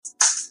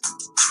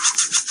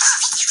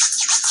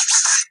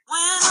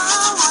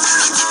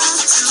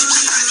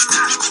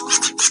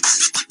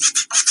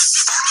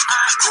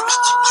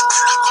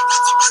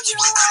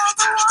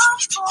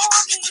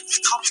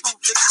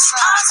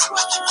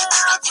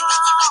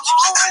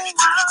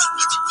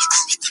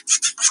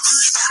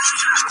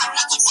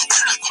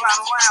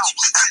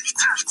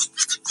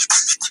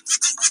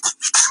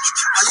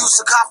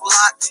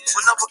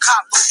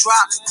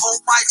drop.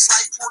 Hold mics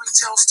like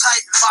ponytails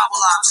tight and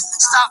bobble ops.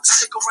 Stop to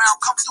stick around,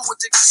 come through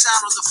with dick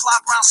sound of the fly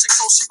brown 60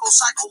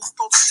 cycle who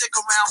throws the dick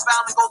around,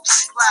 bound to go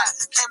through flat.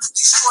 Came to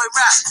destroy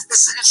rap.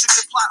 It's an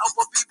intricate plot of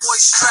a b-boy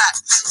strap.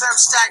 Fem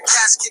stack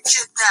cats get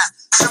kidnapped.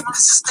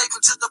 Release a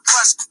statement to the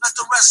press, let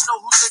the rest know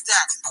who did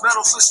that.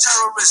 Metal fist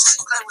terrorists,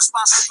 claim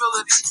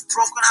responsibility.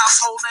 Broken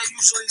household name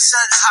usually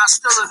set in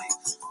hostility.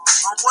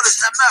 What is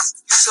MF,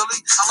 you silly?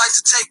 I like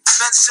to take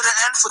men to the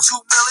end for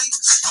 2 milli.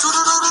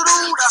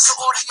 Doo-doo-doo-doo-doo, that's an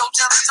audio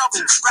daily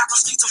double.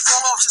 Rappers need to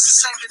fall off just the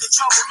same in the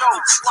trouble, yo.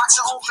 Watch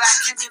your own back,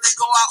 get in and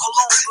go out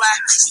alone,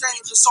 black. Stay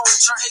in the zone,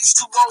 turn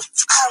H2O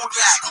to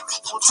cognac.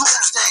 On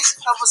Doomsday,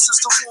 ever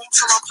since the womb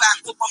till I'm back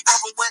with my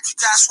brother went,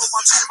 that's what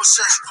my tumor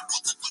say.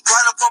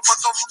 Right above my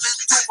government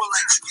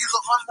doomulate,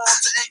 either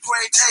unmarked or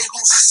engraved, hey,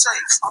 who's to say?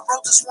 I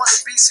wrote this one in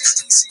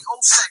BCDCO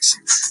section.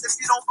 If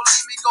you don't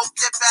believe me, go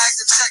get bagged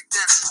and check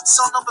then.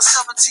 Cell number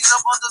 17,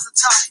 I'm under the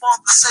top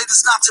bunk. I say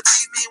this not to be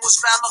mean, was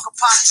bad like a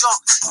pop junk.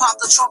 Pop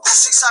the trunk on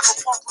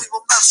C-Cypher punk, leave a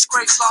meth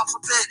scrape, God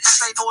forbid.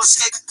 If ain't no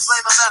escape,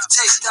 blame MF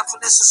tape.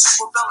 Definition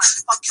supervillain.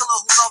 A killer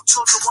who loved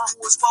children, one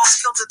who is well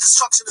skilled in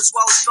destruction as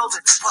well as building.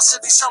 My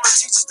city seller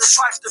teaches the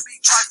trife to be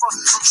trifer.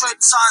 I'm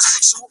trading science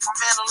fiction with my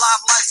man, a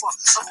live lifer.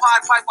 A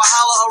pie piper,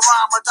 holler a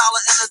rhyme, a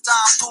dollar and a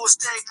dime. Do his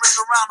thing, ring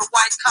around the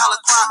white collar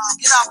crime.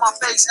 Get out my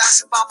face,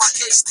 asking about my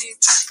case, steam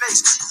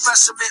toothpaste.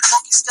 Professor Mint,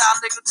 monkey style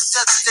nigga to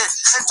death then.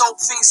 And dope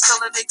fiends still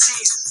in their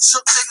teens.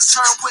 Shook niggas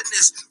turn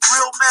witness.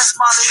 Real men's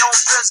mind their own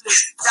business.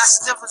 That's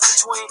the difference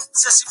between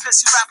sissy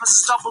pissy rappers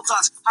and double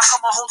dutch. How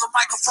come I hold a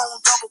microphone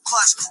double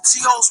clutch?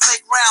 COs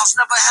make rounds,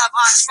 never have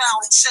ox found.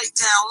 On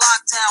shakedown,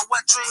 lockdown,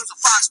 wet dreams of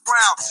Fox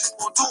Brown.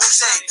 On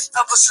Doomsday,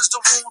 ever since the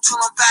womb till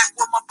I'm back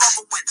where my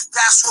brother went.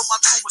 That's what my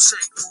tumor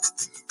say.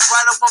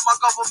 Right above my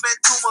government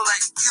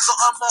accumulate. Either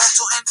unmarked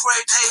or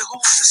engraved, hey,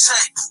 who's to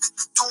say?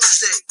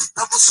 Doomsday,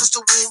 ever since the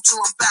womb till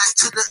I'm back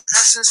to the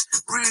essence,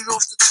 breathe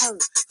off the tomb.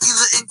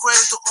 Either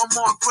engraved or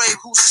unmarked grave,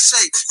 who's to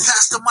say?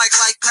 Pass the mic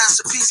like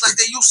Pastor P's like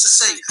they used to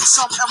say.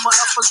 Some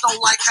MFers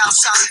don't like how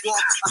Sally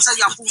walk. I tell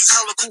y'all fools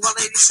hella cool, her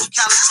ladies from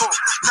Cali talk.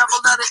 Never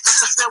let it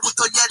interfere with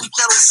the Yeti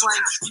ghetto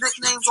slang.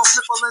 Nicknames off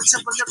nipple and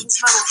tip of nipples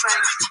metal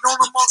fang. Known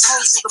amongst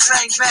hoes for the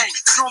bang bang.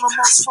 Known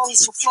amongst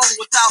foes for flow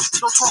without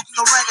no talking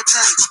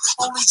orangutans.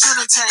 Only gin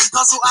and tang,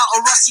 guzzle out a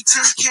rusty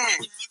tin can.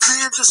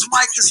 Me and this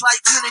mic is like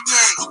yin and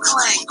yang.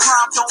 Clang,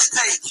 crime don't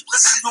pay.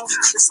 Listen, you,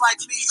 it's like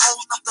me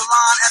holding up the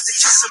line at the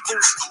kissing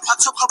booth. I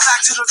took her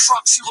back to the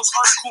truck, she was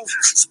uncool.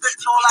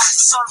 Spitting all out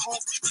the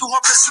sunroof, through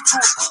her missing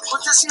tooth.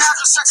 But then she had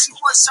a sexy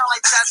voice, sound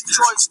like Jazzy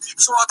Joyce.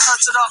 So I turned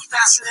it up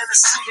faster than a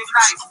speeding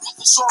knife.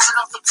 Strong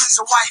enough to please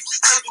a wife.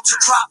 Able to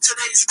drop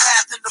today's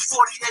math in the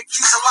 48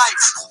 keys of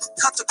life.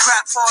 Cut the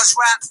crap for us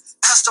rap.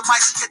 Touch the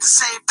mic to get the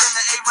same thing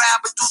that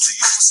A-Rab would do to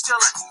you for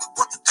stealing.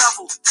 What the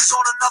devil? He's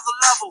on another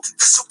level.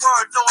 It's a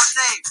word, no a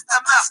name.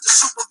 MF, the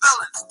super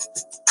villain.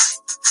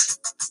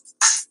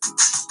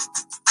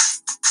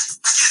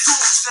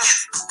 Doomsday.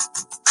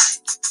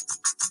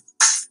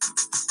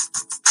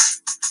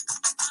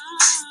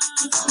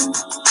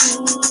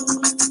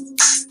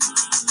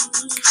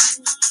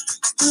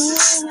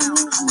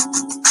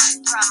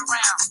 Round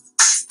around.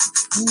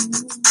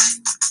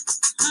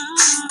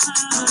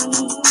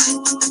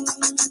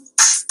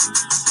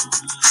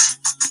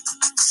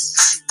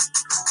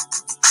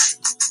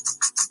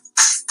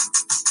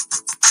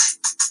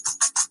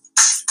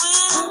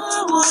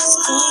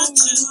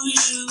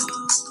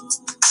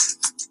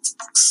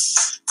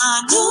 I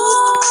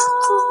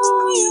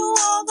knew you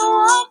were the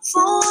one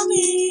for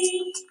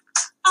me.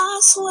 I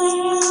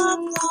swear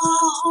the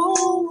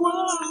whole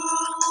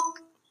world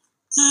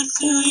could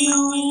feel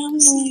you in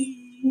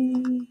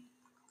me.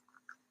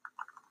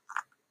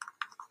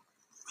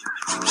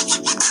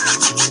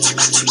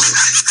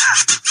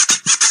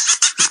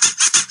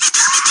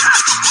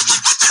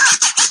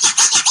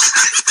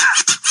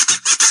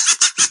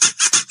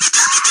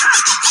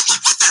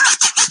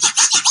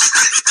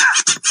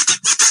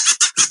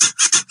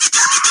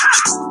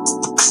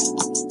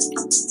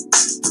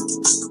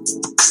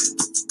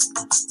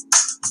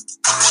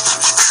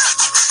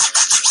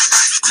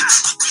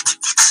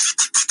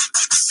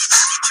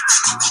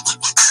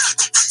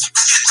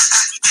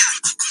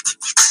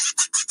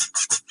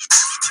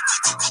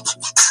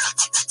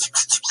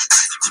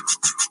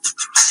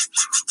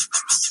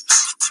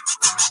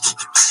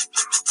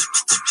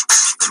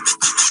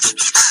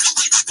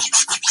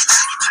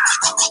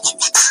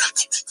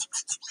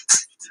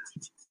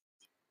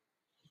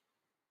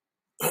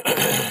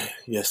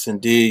 Yes,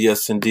 indeed.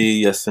 Yes,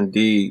 indeed. Yes,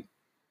 indeed.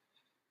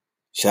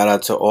 Shout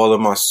out to all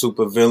of my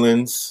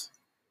supervillains.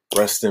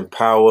 Rest in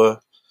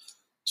power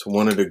to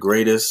one of the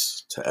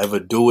greatest to ever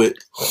do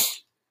it.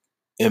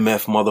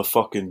 MF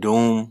motherfucking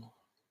Doom.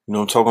 You know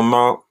what I'm talking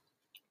about?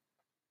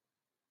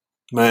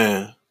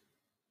 Man.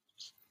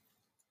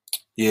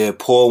 Yeah,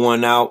 pour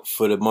one out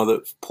for your brother.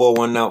 Pour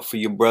one out for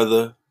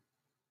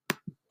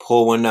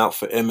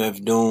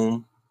MF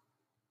Doom.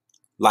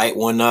 Light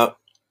one up.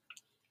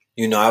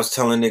 You know, I was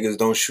telling niggas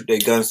don't shoot their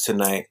guns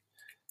tonight.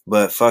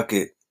 But fuck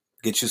it.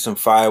 Get you some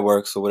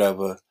fireworks or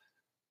whatever.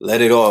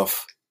 Let it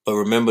off. But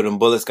remember, them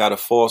bullets got to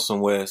fall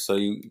somewhere, so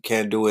you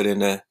can't do it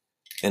in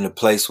a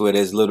place where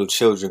there's little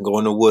children. Go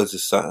in the woods or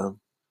something.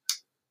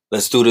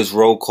 Let's do this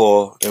roll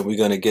call, and we're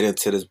gonna get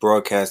into this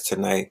broadcast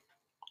tonight.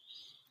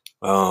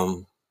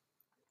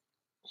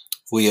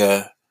 We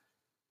are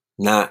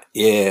not.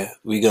 Yeah,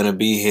 we're gonna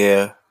be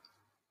here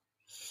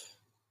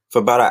for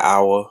about an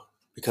hour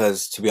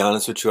because, to be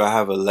honest with you, I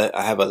have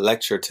a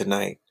lecture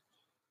tonight.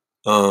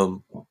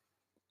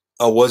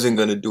 I wasn't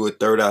gonna do a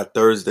Third Eye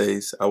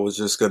Thursdays. I was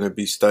just gonna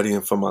be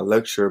studying for my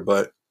lecture,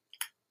 but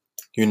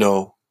you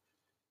know,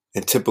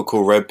 in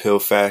typical red pill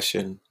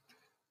fashion,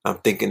 I'm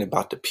thinking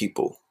about the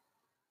people.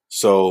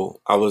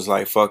 So I was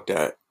like, fuck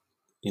that.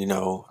 You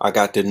know, I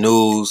got the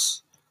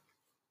news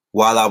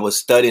while I was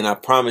studying. I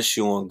promise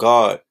you on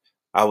God,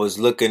 I was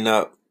looking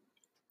up,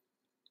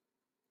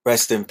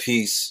 rest in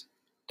peace,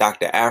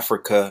 Dr.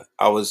 Africa.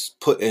 I was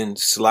putting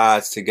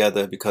slides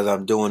together because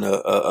I'm doing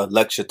a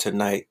lecture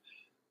tonight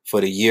for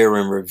the year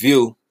in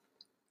review.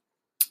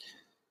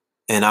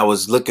 And I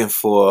was looking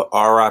for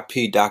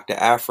R.I.P. Dr.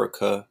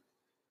 Africa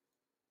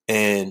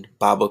and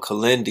Baba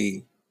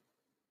Kalindi.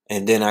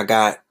 And then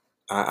I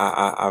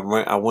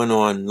went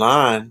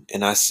online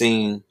and I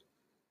seen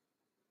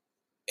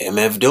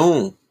MF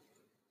Doom.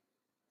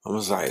 I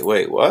was like,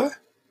 wait, what?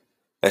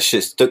 That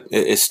shit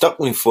stuck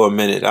me for a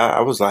minute.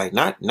 I was like,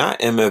 not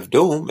MF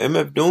Doom.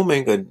 MF Doom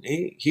ain't gonna,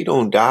 he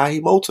don't die, he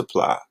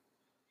multiply.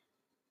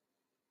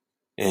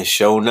 And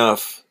sure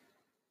enough,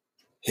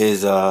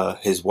 his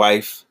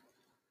wife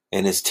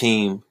and his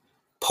team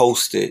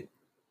posted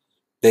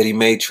that he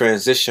made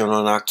transition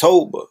on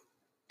October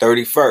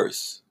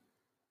 31st,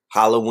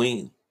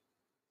 Halloween.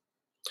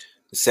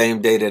 The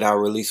same day that I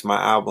released my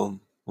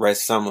album, Red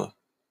Summer,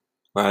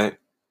 right?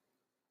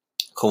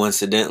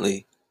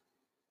 Coincidentally,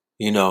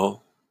 you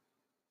know,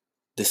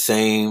 the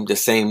same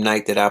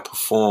night that I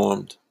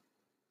performed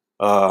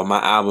my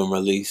album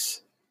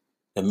release,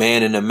 The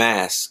Man in the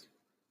Mask,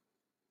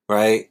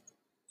 right?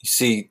 You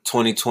see,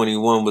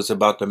 2021 was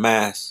about the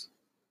mask.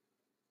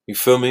 You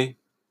feel me?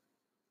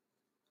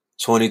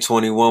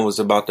 2021 was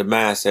about the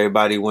mask.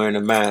 Everybody wearing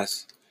a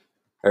mask.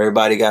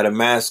 Everybody got a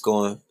mask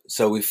on.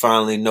 So we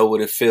finally know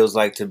what it feels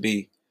like to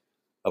be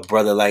a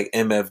brother like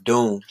MF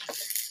Doom.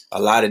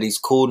 A lot of these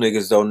cool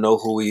niggas don't know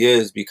who he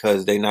is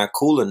because they not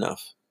cool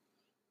enough.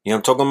 You know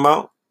what I'm talking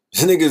about?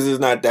 These niggas is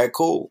not that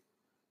cool.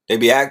 They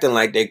be acting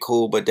like they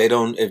cool, but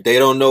if they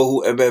don't know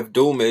who MF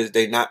Doom is,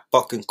 they not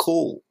fucking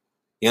cool.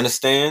 You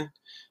understand?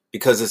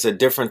 Because it's a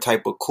different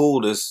type of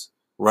cool that's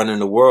running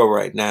the world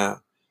right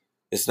now.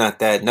 It's not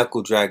that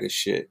knuckle dragger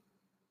shit.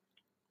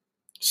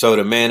 So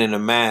the Man in the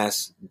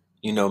Mask,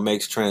 you know,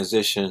 makes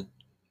transition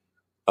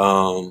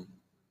the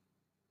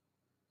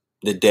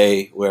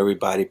day where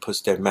everybody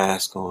puts their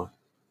mask on.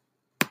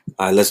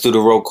 All right, let's do the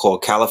roll call.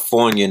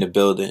 California in the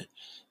building.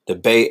 The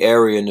Bay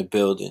Area in the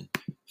building.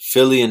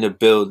 Philly in the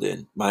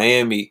building.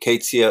 Miami,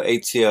 KTL,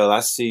 ATL.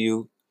 I see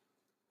you.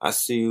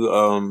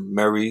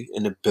 Mary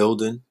in the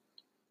building.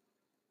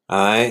 All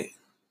right.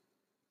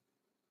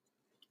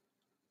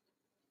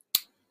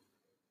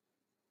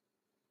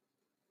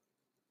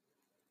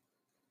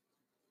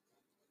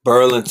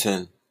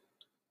 Burlington,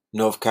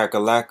 North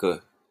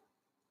Kakalaka.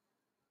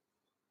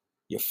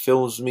 You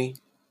feels me?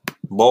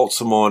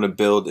 Baltimore in the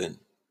building.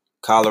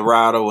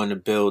 Colorado in the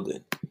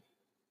building.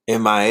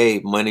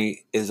 MIA,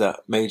 money is a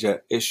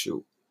major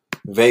issue.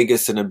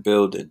 Vegas in the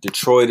building.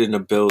 Detroit in the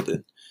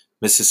building.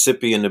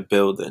 Mississippi in the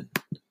building.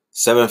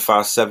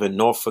 757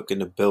 Norfolk in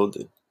the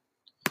building.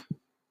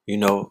 You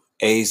know,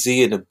 AZ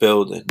in the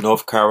building.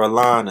 North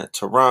Carolina,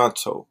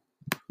 Toronto.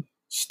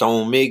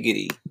 Stone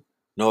Miggity,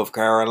 North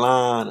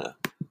Carolina.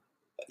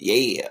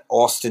 Yeah,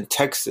 Austin,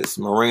 Texas.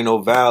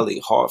 Moreno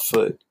Valley,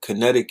 Hartford,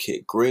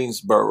 Connecticut,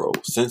 Greensboro,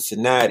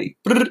 Cincinnati,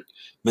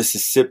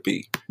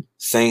 Mississippi,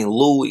 St.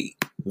 Louis,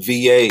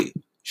 VA,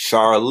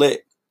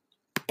 Charlotte,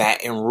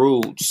 Baton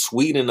Rouge,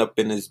 Sweden up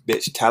in this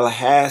bitch,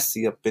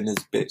 Tallahassee up in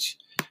this bitch.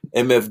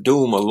 MF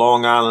Doom, a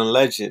Long Island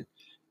legend.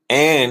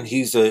 And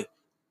he's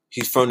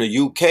from the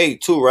UK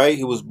too, right?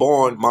 He was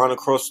born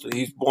across the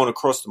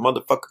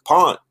motherfucking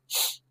pond.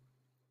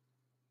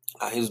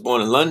 He was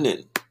born in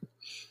London.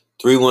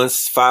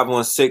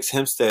 31516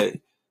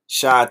 Hempstead,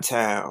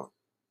 Chi-Town,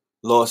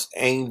 Los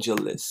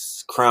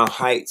Angeles, Crown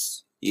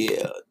Heights,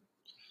 yeah.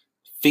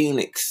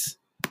 Phoenix,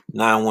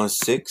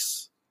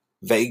 916,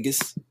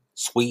 Vegas,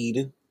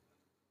 Sweden,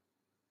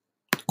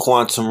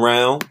 Quantum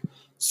Realm,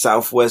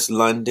 Southwest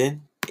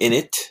London, in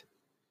it,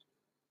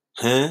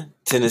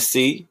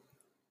 Tennessee,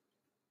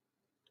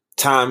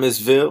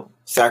 Thomasville,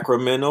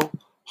 Sacramento,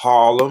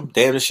 Harlem,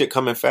 damn, this shit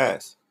coming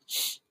fast,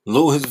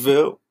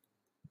 Louisville,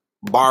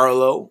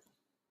 Barlow,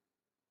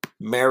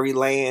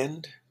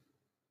 Maryland,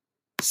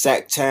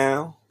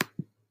 Sacktown,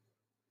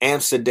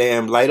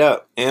 Amsterdam, light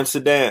up,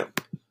 Amsterdam,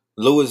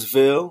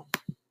 Louisville,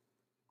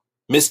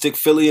 Mystic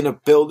Philly in the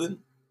building,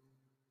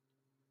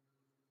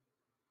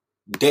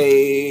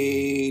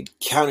 Dade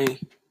County,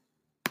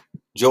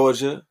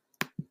 Georgia,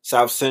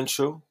 South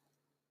Central.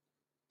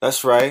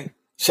 That's right.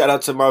 Shout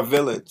out to my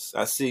villains.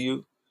 I see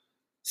you.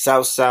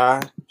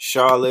 Southside,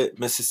 Charlotte,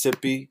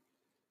 Mississippi.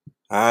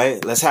 All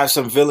right, let's have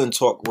some villain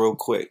talk real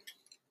quick.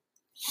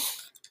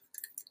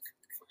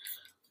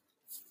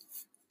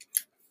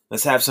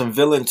 Let's have some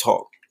villain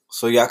talk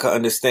so y'all can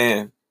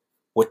understand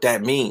what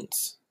that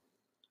means.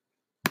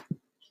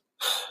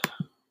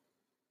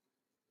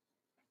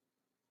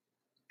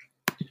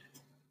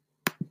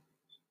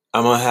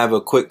 I'm going to have a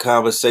quick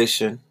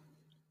conversation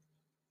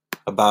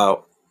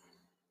about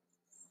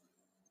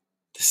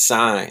the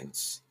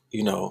signs,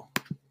 the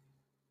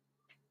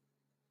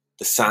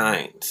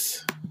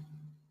signs,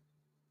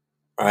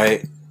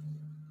 right?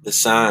 The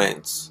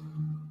signs,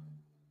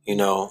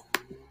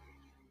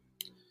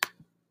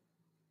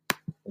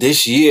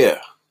 this year,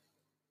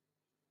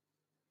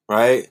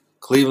 right?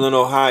 Cleveland,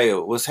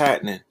 Ohio, what's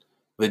happening?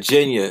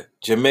 Virginia,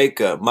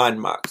 Jamaica,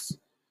 Monmouth,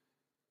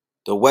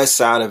 the west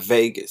side of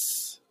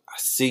Vegas, I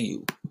see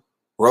you.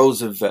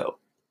 Roosevelt,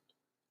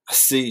 I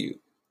see you.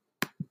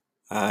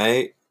 All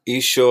right,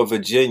 East Shore,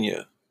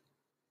 Virginia.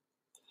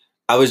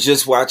 I was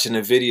just watching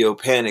a video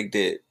Panic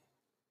did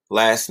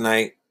last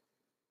night.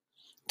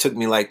 Took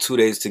me like 2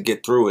 days to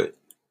get through it.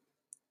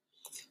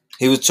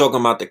 He was talking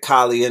about the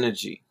Kali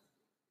energy.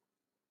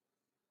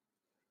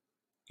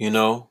 He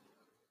was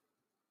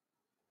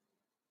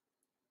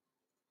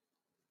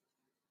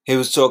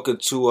talking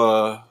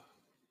to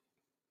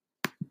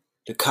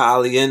the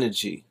Kali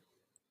energy.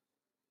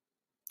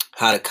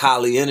 How the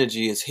Kali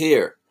energy is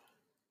here.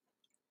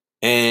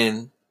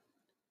 And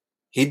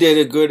he did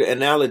a good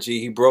analogy.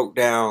 He broke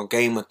down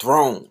Game of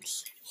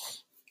Thrones.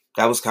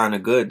 That was kind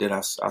of good that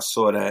I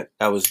saw that.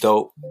 That was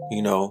dope.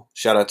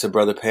 Shout out to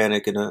Brother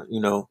Panic and,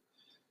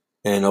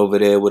 and over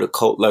there with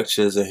Occult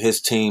Lectures and his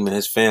team and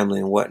his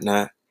family and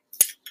whatnot.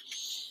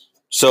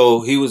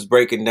 So he was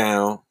breaking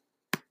down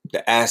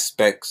the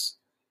aspects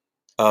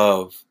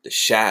of the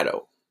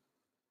shadow.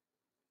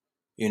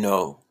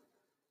 The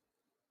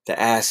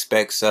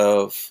aspects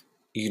of,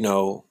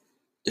 the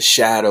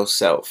shadow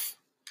self.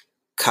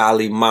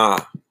 Kali Ma,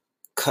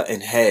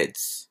 cutting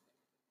heads,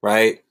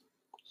 right?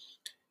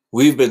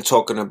 We've been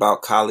talking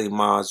about Kali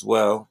Ma as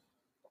well.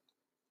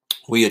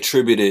 We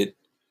attributed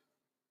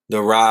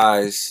the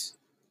rise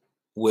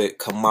with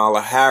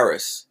Kamala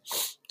Harris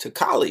to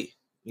Kali.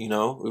 It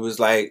was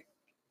like,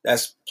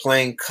 that's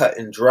plain cut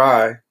and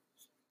dry.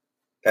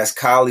 That's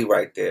Kali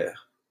right there.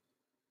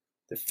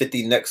 The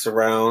 50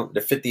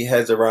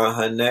 heads around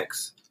her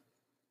necks.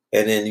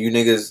 And then you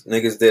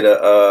niggas did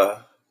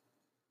a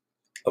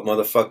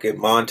motherfucking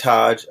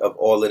montage of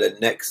all of the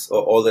necks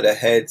or all of the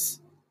heads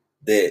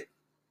that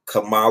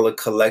Kamala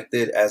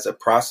collected as a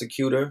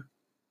prosecutor.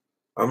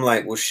 I'm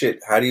like, well, shit,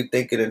 how do you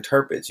think it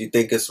interprets? You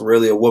think it's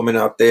really a woman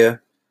out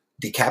there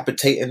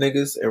decapitating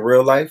niggas in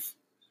real life?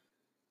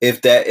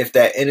 If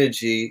that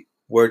energy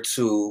were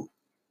to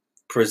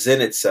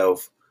present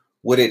itself,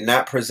 would it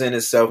not present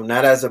itself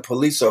not as a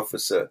police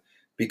officer?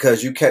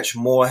 Because you catch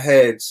more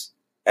heads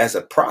as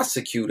a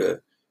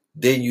prosecutor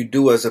than you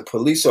do as a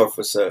police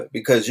officer,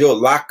 because you'll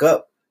lock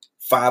up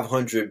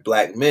 500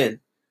 black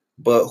men,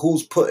 but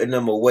who's putting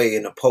them away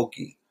in a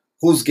pokey?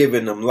 Who's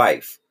giving them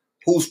life?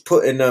 Who's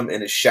putting them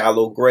in a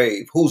shallow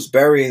grave? Who's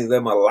burying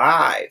them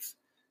alive?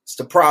 It's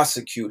the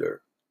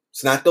prosecutor.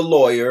 It's not the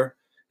lawyer.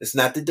 It's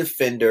not the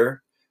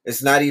defender.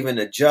 It's not even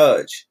a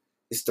judge.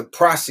 It's the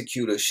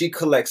prosecutor. She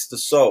collects the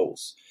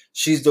souls.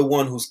 She's the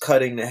one who's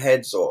cutting the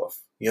heads off.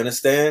 You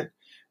understand?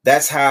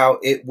 That's how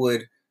it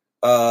would,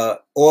 or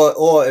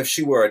if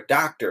she were a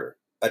doctor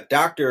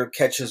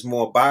catches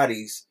more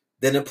bodies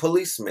than a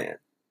policeman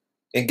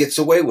and gets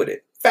away with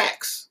it.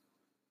 Facts.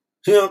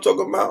 You know what I'm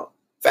talking about?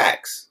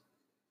 Facts.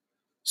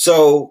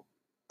 So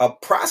a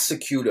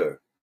prosecutor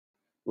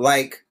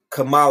like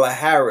Kamala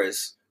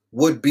Harris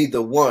would be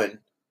the one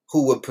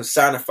who would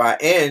personify,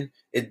 and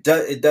it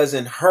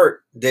doesn't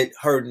hurt that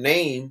her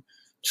name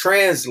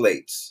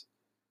translates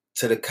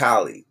to the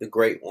Kali, the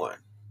great one.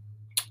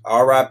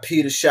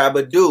 R.I.P. to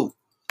Shabba-Doo,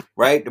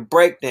 right? The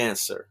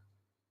breakdancer.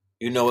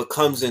 It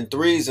comes in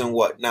threes and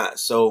whatnot.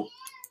 So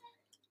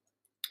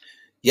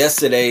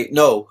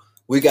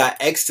we got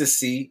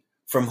Ecstasy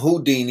from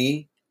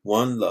Houdini.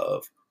 One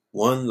love,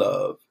 one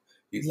love.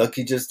 You're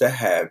lucky just to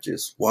have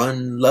just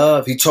one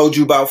love. He told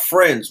you about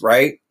friends,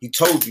 right? He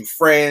told you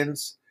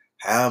friends.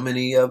 How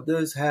many of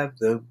us have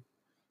them?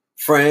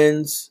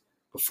 Friends.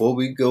 Before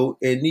we go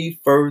any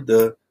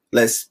further,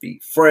 let's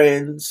be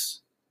friends,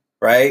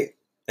 right?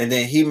 And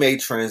then he made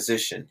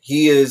transition.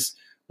 He is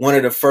one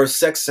of the first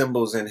sex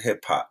symbols in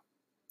hip hop.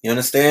 You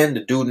understand?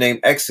 The dude named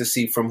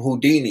Ecstasy from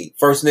Houdini.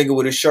 First nigga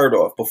with his shirt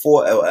off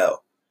before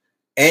LL.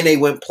 And they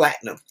went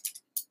platinum.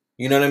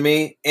 You know what I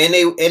mean? And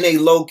they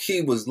low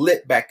key was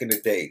lit back in the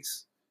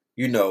days.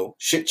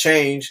 Shit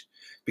changed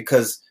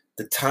because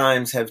the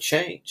times have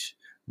changed.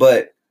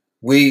 But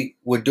we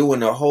were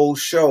doing a whole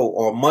show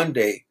on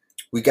Monday.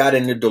 We got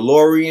in the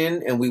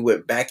DeLorean and we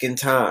went back in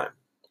time.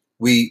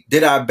 We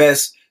did our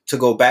best to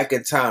go back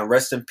in time.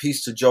 Rest in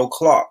peace to Joe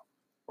Clark,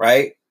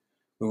 right?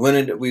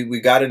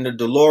 We got in the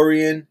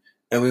DeLorean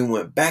and we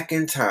went back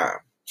in time,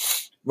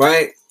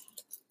 right?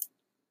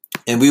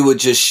 And we were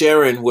just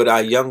sharing with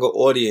our younger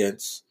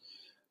audience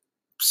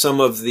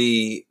some of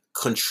the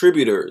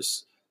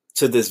contributors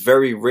to this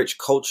very rich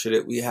culture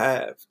that we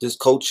have. This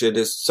culture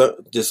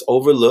that's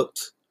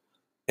overlooked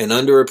and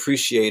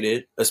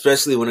underappreciated,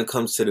 especially when it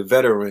comes to the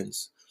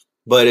veterans.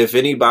 But if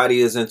anybody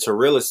is into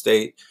real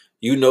estate,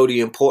 you know the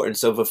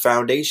importance of a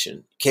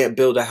foundation. Can't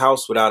build a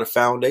house without a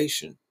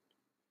foundation.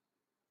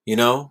 You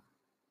know?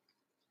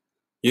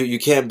 You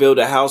can't build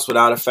a house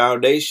without a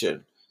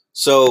foundation.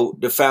 So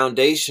the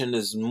foundation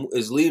is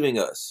leaving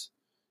us.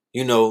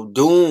 You know,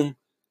 doom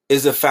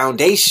is a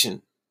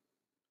foundation.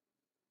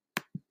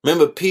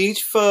 Remember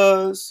Peach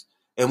Fuzz?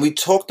 And we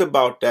talked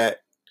about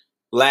that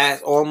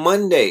on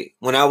Monday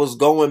when I was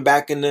going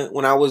back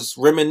when I was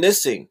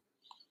reminiscing.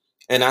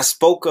 And I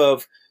spoke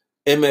of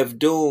MF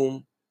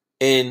Doom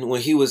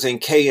when he was in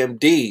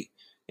KMD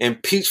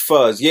and Peach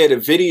Fuzz. Yeah, the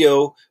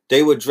video,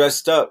 they were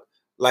dressed up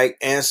like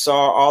Ansar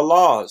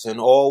Allahs and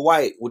all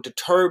white with the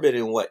turban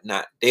and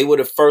whatnot. They were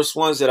the first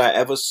ones that I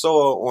ever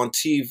saw on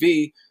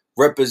TV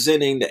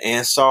representing the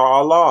Ansar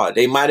Allah.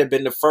 They might have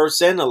been the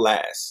first and the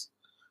last,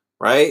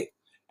 right?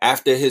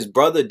 After his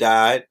brother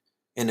died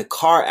in a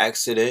car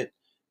accident,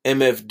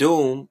 MF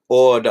Doom,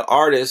 or the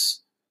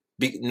artist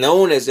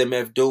known as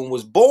MF Doom,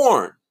 was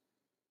born.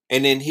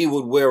 And then he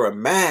would wear a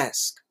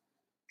mask,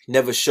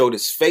 never showed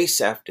his face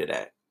after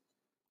that,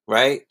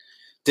 right?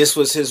 This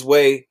was his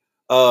way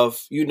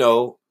of, you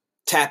know,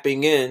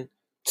 tapping in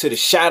to the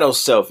shadow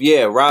self.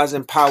 Yeah,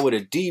 rising power to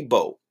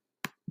Debo,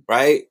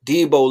 right?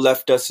 Debo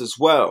left us as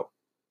well.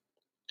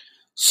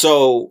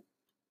 So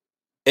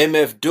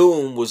MF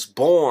Doom was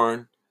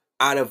born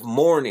out of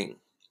mourning.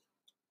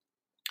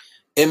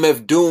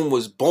 MF Doom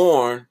was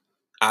born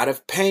out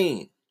of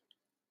pain.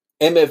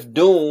 MF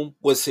Doom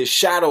was his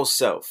shadow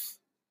self,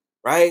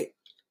 right?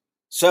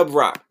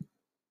 Sub-Rock.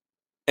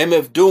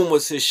 MF Doom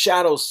was his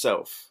shadow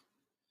self.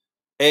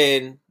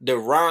 And the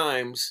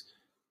rhymes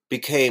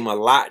became a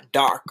lot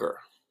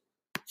darker.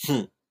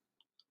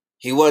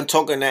 He wasn't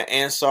talking that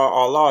Ansar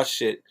Allah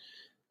shit.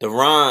 The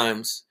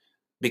rhymes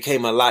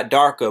became a lot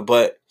darker.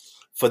 But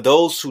for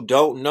those who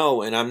don't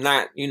know, and I'm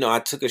not, you know, I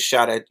took a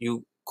shot at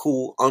you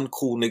cool,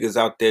 uncool niggas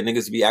out there.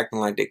 Niggas be acting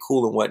like they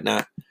cool and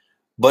whatnot.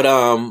 But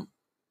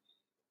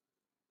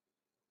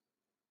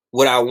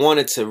what I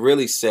wanted to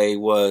really say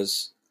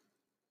was,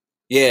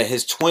 yeah,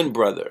 his twin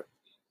brother.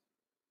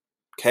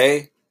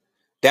 Okay?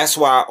 That's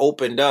why I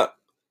opened up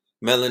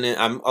Melanin.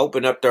 I'm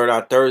opened up Third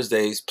Eye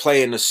Thursdays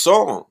playing the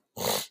song.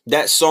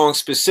 That song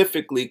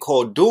specifically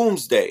called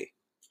Doomsday.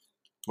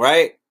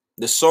 Right?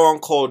 The song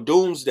called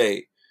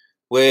Doomsday,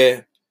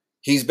 where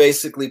he's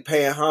basically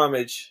paying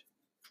homage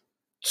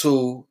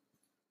to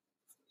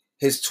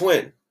his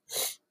twin.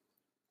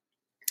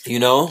 You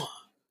know?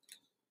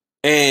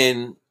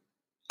 And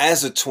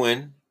as a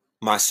twin,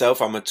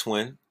 myself, I'm a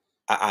twin,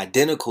 an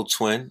identical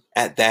twin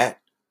at that.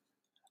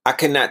 I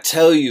cannot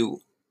tell you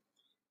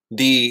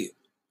the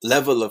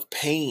level of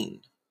pain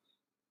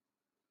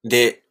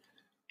that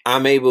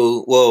I'm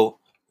able, well,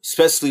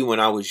 especially when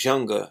I was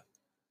younger,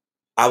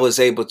 I was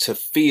able to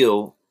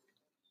feel,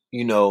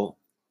 you know,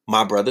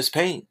 my brother's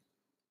pain.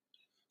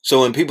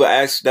 So when people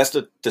ask, that's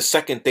the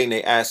second thing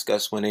they ask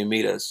us when they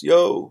meet us.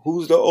 Yo,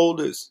 who's the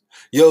oldest?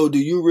 Yo, do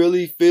you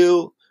really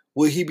feel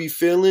what he be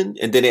feeling?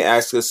 And then they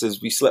ask us if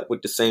we slept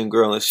with the same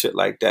girl and shit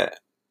like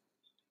that.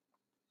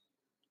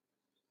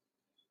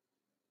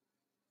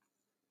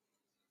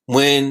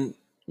 When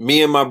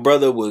me and my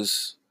brother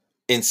was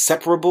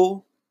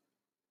inseparable,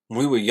 when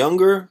we were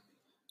younger,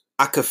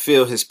 I could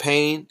feel his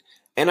pain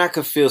and I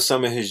could feel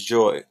some of his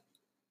joy.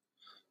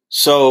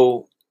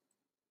 So,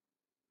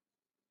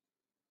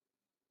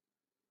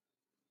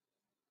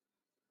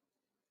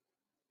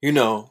 you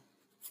know,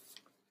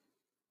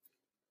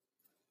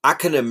 I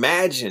can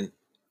imagine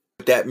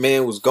what that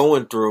man was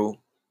going through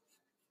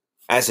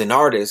as an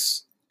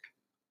artist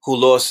who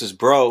lost his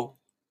bro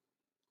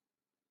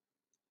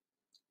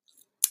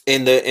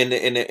in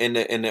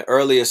the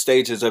earlier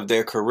stages of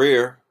their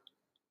career,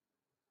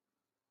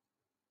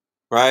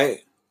 right?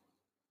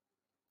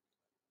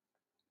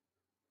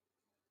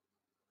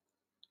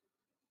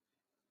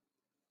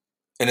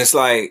 And it's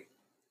like,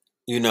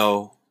 you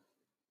know,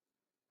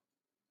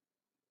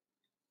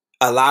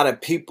 a lot of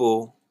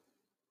people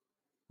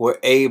were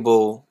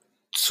able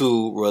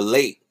to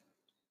relate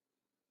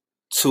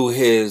to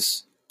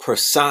his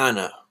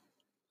persona.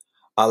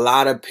 A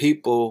lot of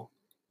people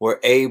were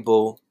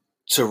able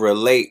to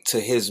relate to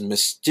his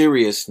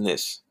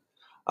mysteriousness.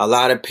 A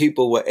lot of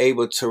people were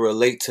able to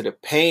relate to the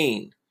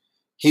pain.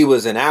 He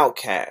was an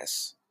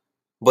outcast,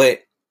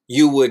 but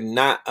you would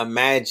not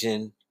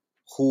imagine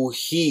who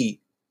he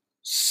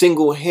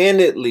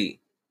single-handedly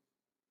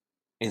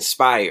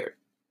inspired.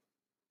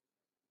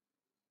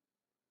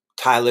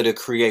 Tyler, the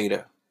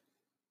Creator,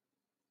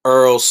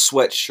 Earl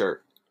Sweatshirt,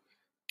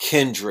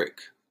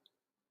 Kendrick.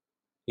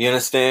 You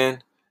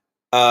understand?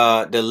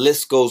 The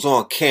list goes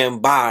on.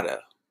 Cambada.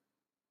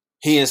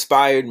 He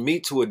inspired me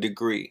to a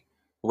degree.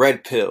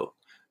 Red Pill.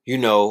 You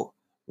know,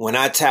 when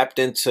I tapped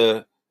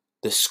into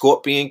the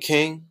Scorpion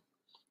King,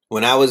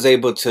 when I was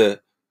able to,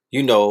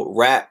 you know,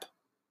 rap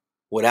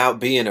without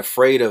being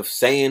afraid of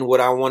saying what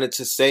I wanted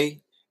to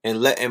say and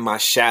letting my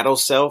shadow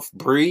self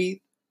breathe,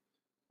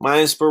 My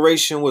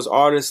inspiration was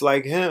artists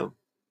like him.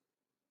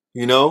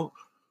 You know,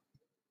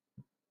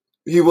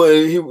 he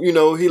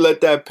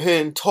let that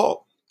pen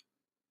talk.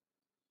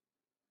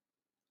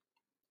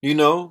 You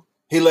know,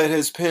 he let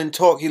his pen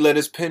talk. He let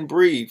his pen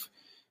breathe.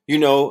 You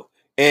know,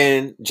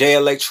 and Jay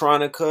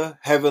Electronica,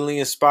 heavily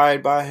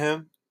inspired by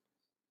him.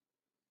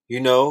 You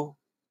know,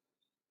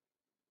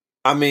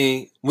 I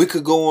mean, we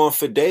could go on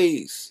for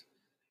days.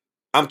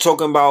 I'm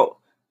talking about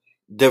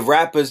the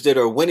rappers that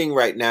are winning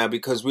right now,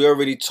 because we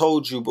already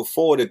told you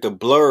before that the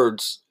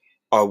Blurds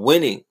are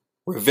winning.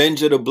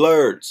 Revenge of the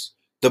Blurds.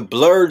 The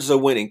Blurds are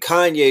winning.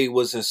 Kanye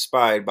was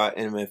inspired by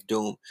MF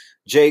Doom.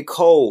 J.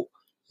 Cole,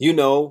 you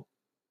know,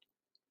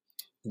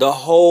 the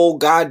whole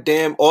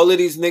goddamn, all of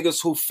these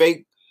niggas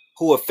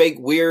who are fake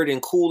weird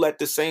and cool at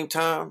the same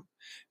time.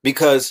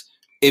 Because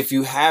if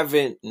you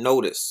haven't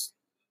noticed,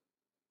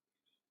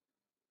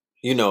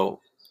 you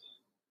know,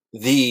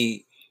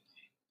 the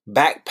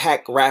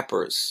backpack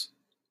rappers,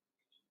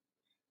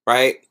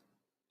 right?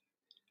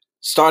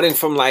 Starting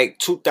from like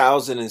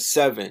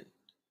 2007,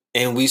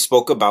 and we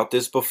spoke about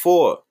this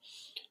before.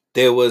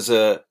 There was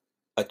a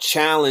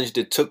challenge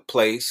that took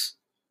place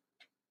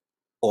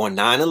on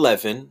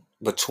 9/11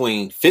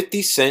 between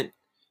 50 Cent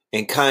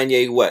and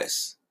Kanye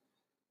West.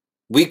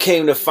 We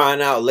came to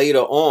find out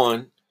later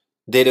on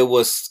that it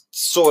was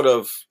sort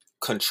of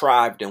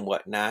contrived and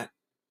whatnot.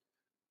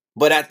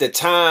 But at the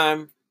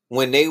time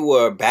when they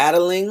were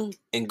battling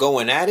and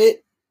going at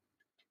it,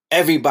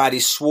 everybody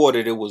swore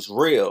that it was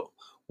real.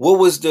 What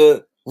was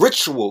the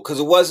ritual? Because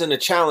it wasn't a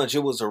challenge,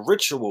 it was a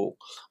ritual.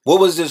 What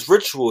was this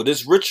ritual?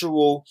 This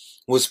ritual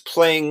was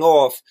playing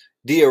off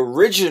the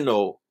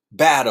original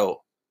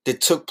battle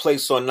that took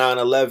place on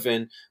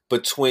 9/11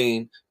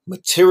 between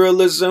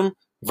materialism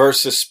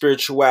versus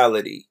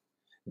spirituality.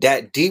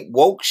 That deep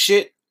woke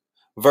shit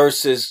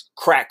versus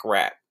crack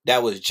rap.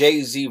 That was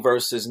Jay-Z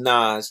versus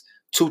Nas,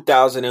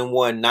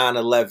 2001,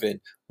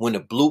 9/11, when the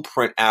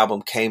Blueprint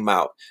album came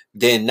out.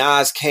 Then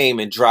Nas came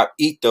and dropped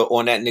Ether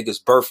on that nigga's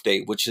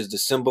birthday, which is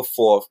December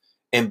 4th,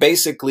 and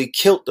basically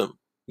killed him.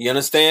 You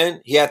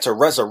understand? He had to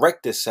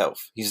resurrect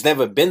himself. He's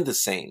never been the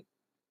same.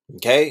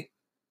 Okay?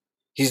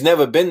 He's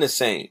never been the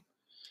same.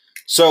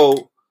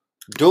 So,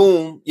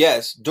 Doom,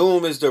 yes,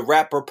 Doom is the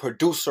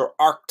rapper-producer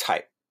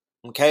archetype.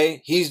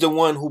 Okay? He's the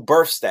one who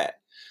births that.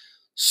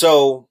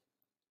 So,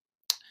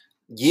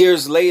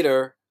 years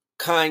later,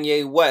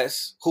 Kanye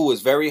West, who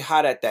was very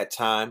hot at that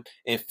time,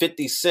 and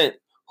 50 Cent,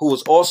 who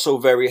was also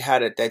very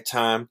hot at that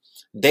time,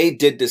 they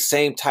did the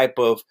same type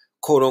of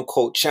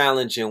quote-unquote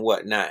challenge and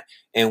whatnot.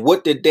 And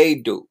what did they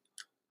do?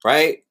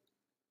 Right?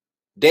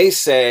 They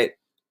said,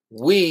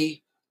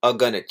 we are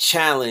going to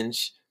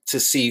challenge to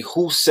see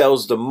who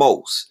sells the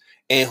most.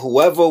 And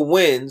whoever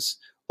wins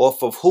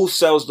off of who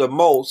sells the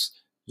most,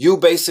 you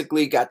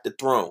basically got the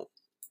throne.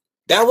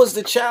 That was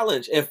the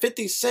challenge. And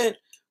 50 Cent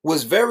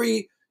was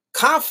very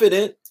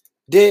confident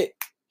that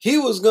he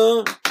was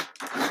going to.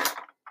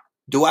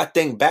 Do I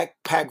think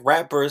backpack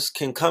rappers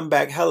can come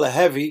back hella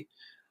heavy?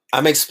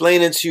 I'm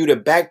explaining to you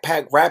that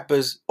backpack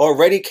rappers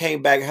already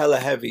came back hella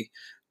heavy.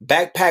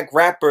 Backpack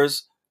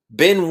rappers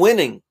been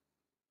winning.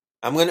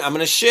 I'm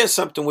gonna share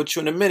something with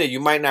you in a minute. You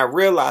might not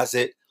realize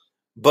it,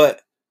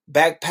 but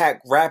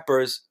backpack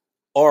rappers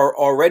are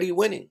already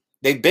winning.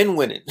 They've been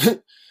winning.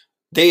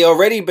 They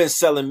already been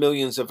selling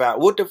millions of out.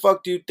 What the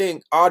fuck do you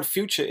think Odd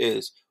Future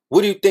is?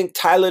 What do you think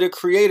Tyler the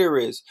Creator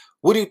is?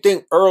 What do you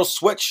think Earl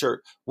Sweatshirt?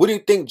 What do you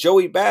think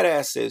Joey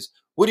Badass is?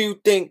 What do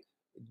you think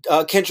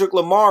Kendrick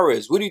Lamar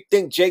is? What do you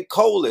think J.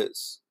 Cole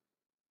is?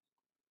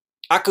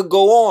 I could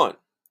go on.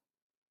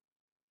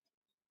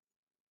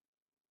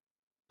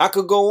 I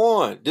could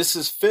go on. This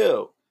is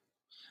Phil.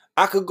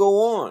 I could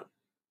go on.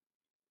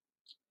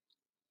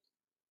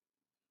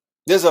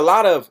 There's a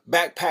lot of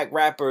backpack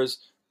rappers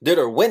that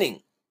are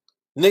winning.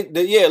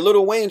 Yeah,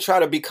 Lil Wayne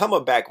tried to become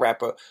a back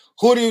rapper.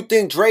 Who do you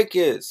think Drake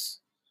is?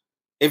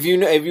 If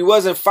you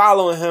wasn't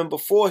following him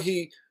before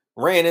he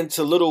ran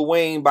into Lil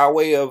Wayne by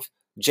way of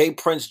J.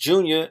 Prince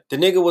Jr., the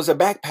nigga was a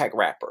backpack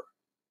rapper.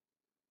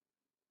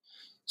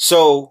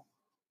 So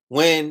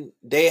when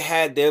they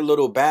had their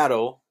little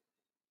battle,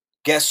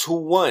 guess who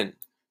won?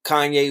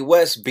 Kanye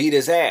West beat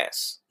his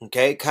ass.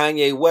 Okay,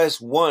 Kanye West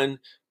won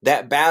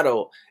that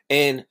battle.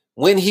 And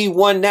when he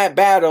won that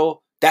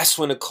battle, that's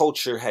when the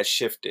culture has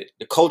shifted.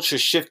 The culture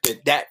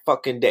shifted that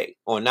fucking day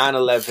on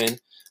 9/11.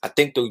 I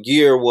think the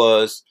year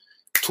was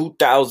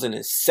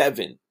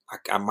 2007.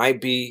 I might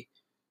be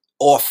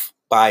off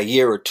by a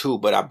year or two,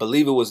 but I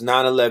believe it was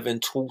 9/11,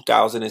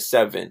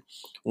 2007,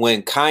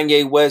 when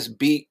Kanye West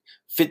beat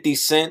 50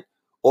 Cent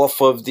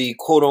off of the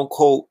quote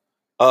unquote,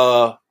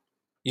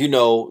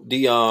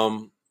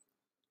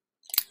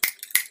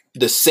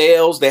 the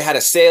sales. They had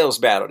a sales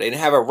battle. They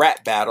didn't have a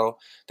rap battle.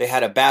 They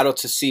had a battle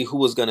to see who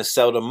was going to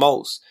sell the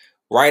most.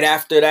 Right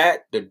after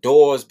that, the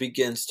doors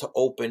begins to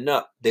open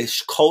up.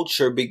 This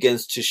culture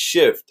begins to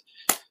shift.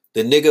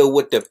 The nigga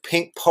with the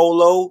pink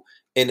polo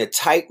and the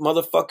tight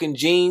motherfucking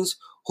jeans.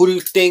 Who do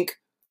you think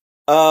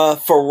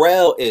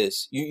Pharrell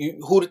is?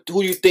 Who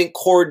do you think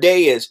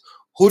Corday is?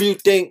 Who do you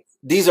think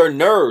These are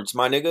nerds,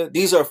 my nigga.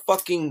 These are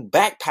fucking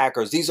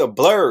backpackers. These are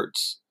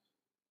blurs.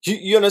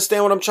 You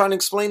understand what I'm trying to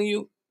explain to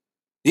you?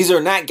 These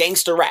are not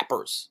gangster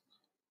rappers.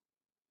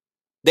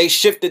 They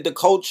shifted the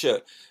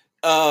culture.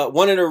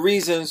 One of the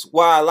reasons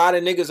why a lot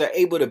of niggas are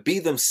able to be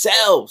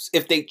themselves,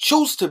 if they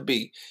choose to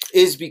be,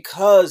 is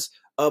because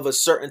of a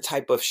certain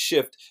type of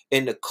shift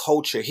in the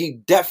culture. He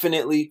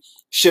definitely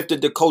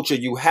shifted the culture.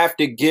 You have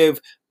to give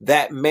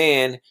that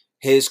man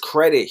his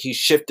credit. He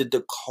shifted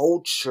the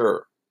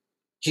culture.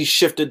 He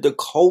shifted the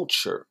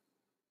culture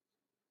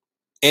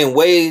in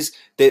ways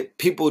that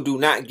people do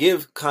not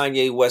give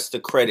Kanye West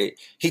the credit.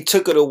 He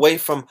took it away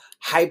from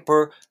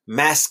hyper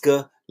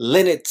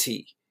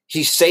masculinity.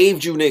 He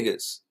saved you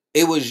niggas.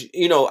 It was,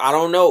 I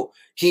don't know.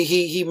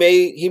 He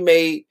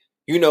made,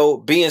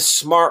 being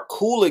smart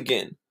cool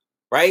again,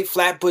 right?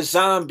 Flatbush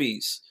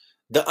Zombies,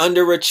 the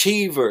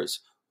underachievers.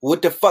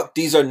 What the fuck?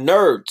 These are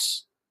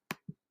nerds.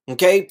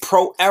 Okay?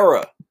 Pro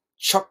era.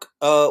 Chuck,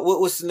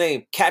 what's his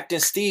name? Captain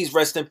Steve's,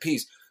 rest in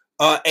peace.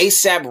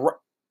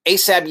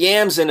 ASAP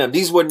Yams in them.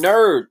 These were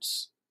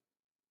nerds.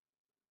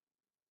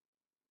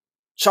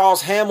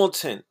 Charles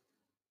Hamilton.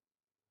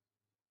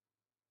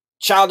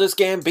 Childish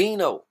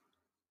Gambino.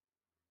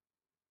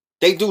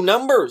 They do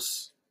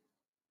numbers.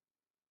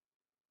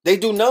 They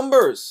do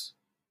numbers.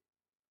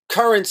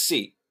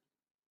 Currency.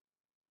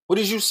 What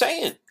is you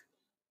saying?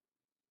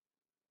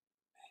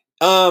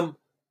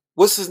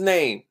 What's his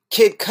name?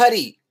 Kid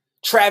Cudi.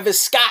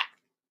 Travis Scott.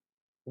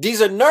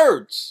 These are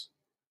nerds.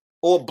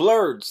 Or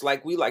blurs,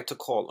 like we like to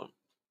call them.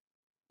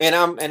 And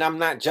I'm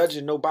not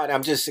judging nobody.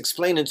 I'm just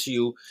explaining to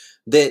you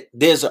that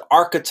there's an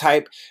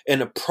archetype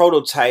and a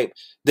prototype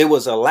that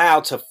was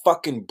allowed to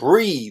fucking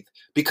breathe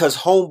because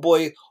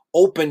homeboy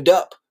opened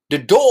up the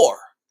door.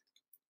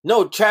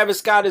 No, Travis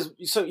Scott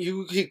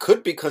he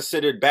could be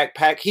considered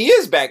backpack. He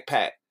is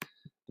backpack.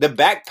 The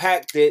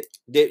backpack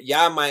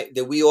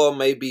that we all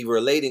may be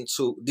relating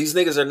to. These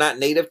niggas are not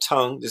native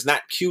tongue. It's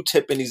not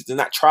Q-Tip and they're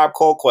not Tribe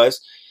Called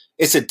Quest.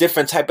 It's a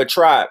different type of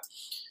tribe.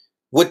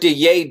 What did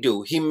Ye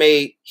do? He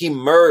made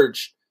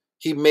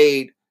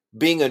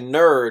being a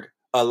nerd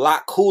a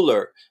lot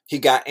cooler. He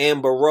got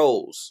Amber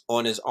Rose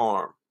on his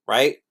arm,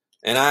 right?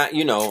 And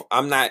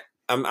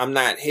I'm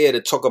not here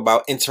to talk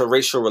about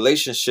interracial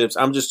relationships.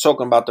 I'm just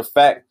talking about the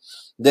fact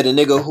that a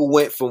nigga who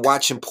went from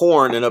watching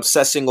porn and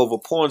obsessing over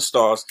porn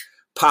stars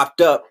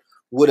popped up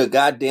with a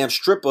goddamn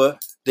stripper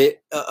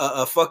that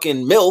a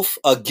fucking MILF,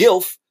 a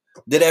GILF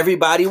that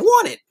everybody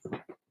wanted.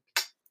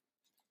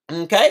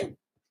 Okay?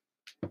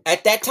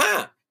 At that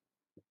time.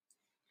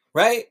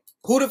 Right?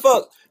 Who the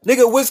fuck?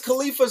 Nigga, Wiz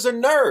Khalifa's a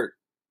nerd.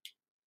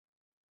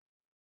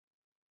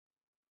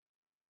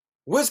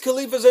 Wiz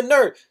Khalifa's a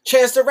nerd.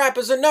 Chance the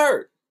Rapper's a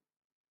nerd.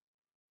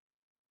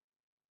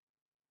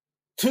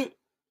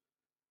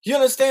 You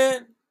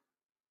understand?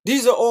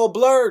 These are all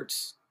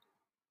blurs.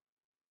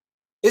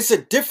 It's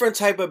a different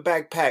type of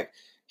backpack.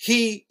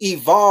 He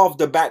evolved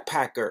the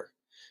backpacker.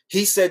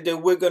 He said that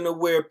we're going to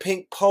wear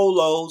pink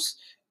polos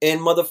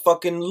and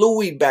motherfucking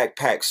Louis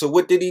backpacks. So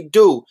what did he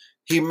do?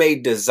 He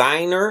made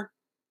designer,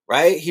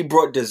 right? He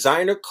brought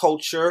designer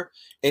culture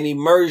and he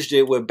merged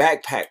it with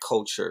backpack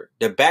culture.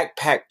 The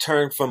backpack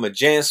turned from a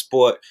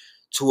JanSport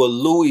to a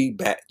Louis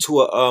bag, to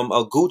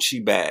a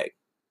Gucci bag.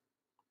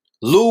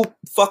 Lupe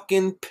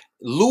fucking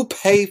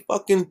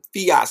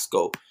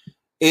Fiasco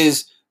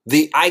is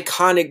the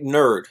iconic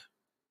nerd.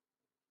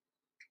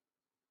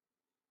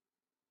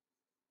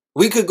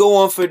 We could go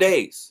on for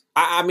days.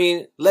 I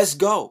mean, let's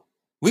go.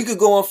 We could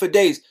go on for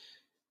days.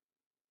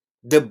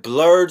 The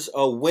blurs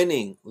are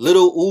winning.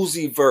 Little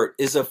Uzi Vert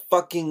is a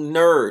fucking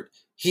nerd.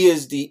 He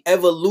is the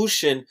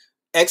evolution.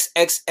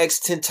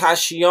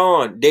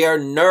 XXXTentacion. They are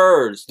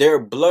nerds.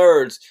 They're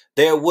blurs.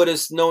 They're what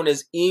is known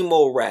as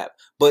emo rap.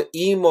 But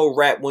emo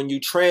rap, when you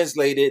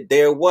translate it,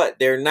 they're what?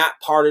 They're not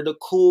part of the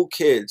cool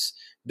kids.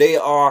 They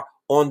are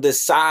on the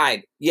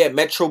side. Yeah,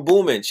 Metro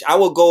Boomin. I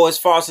would go as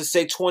far as to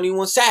say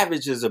 21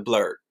 Savage is a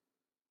blur.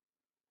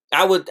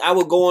 I would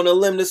go on a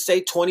limb to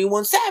say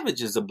 21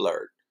 Savage is a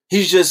blur.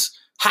 He's just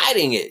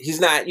hiding it.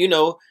 He's not,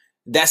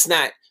 that's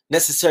not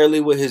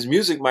necessarily what his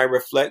music might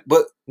reflect,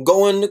 but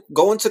go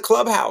into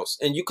Clubhouse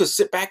and you could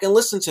sit back and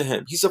listen to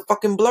him. He's a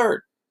fucking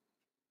blur.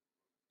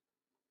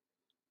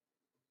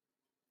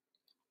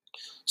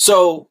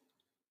 So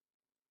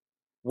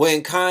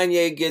when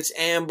Kanye gets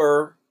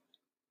Amber,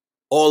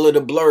 all of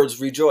the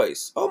blurs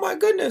rejoice. Oh my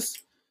goodness.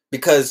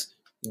 Because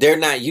they're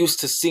not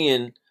used to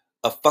seeing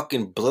a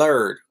fucking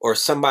blurred or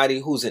somebody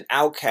who's an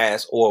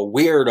outcast or a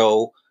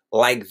weirdo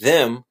like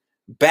them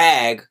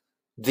bag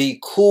the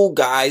cool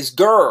guy's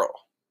girl.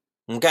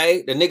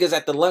 Okay? The niggas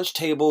at the lunch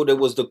table, there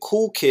was the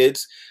cool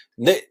kids.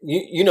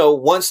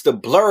 Once the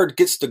blurred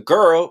gets the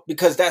girl,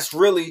 because that's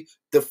really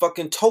the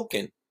fucking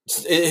token.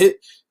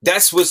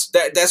 That's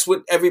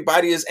what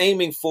everybody is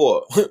aiming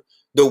for.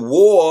 The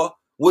war,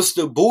 what's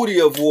the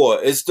booty of war?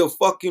 It's the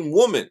fucking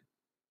woman.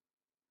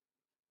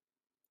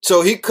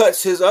 So he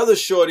cuts his other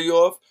shorty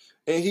off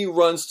and he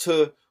runs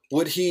to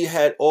what he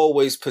had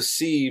always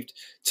perceived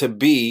to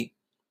be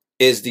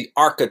is the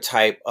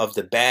archetype of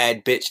the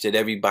bad bitch that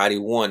everybody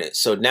wanted.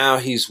 So now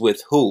he's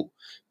with who?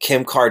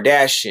 Kim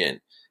Kardashian.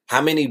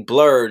 How many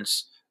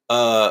blurs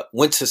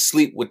went to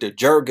sleep with the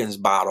Jergens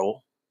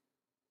bottle?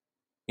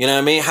 You know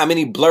what I mean? How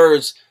many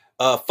blurs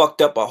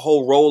fucked up a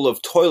whole roll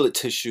of toilet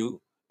tissue?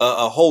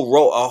 A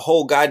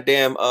whole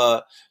goddamn,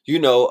 a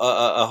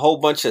whole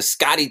bunch of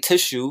Scotty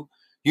tissue,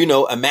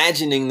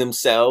 imagining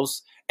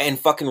themselves and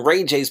fucking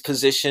Ray J's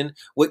position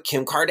with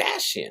Kim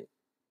Kardashian.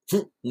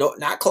 No,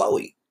 not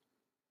Chloe.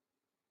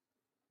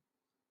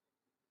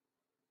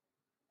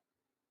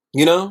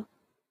 You know?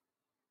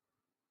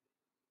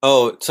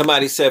 Oh,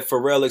 somebody said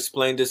Pharrell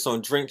explained this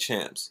on Drink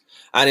Champs.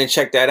 I didn't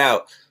check that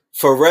out.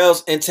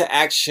 Pharrell's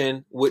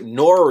interaction with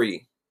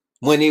Nori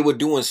when they were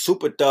doing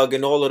Super Thug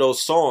and all of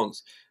those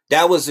songs,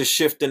 that was a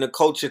shift in the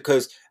culture,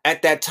 because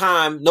at that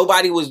time,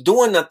 nobody was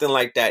doing nothing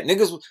like that.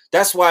 Niggas,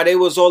 that's why there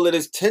was all of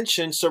this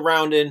tension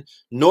surrounding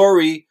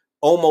Nori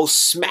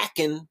almost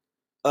smacking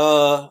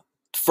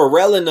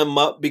Pharrell and them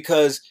up,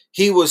 because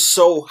he was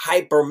so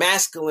hyper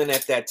masculine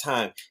at that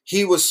time.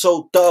 He was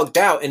so thugged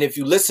out. And if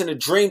you listen to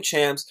Dream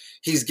Champs,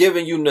 he's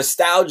giving you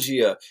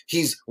nostalgia.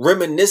 He's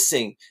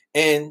reminiscing,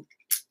 and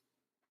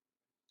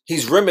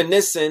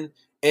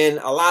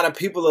a lot of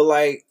people are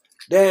like,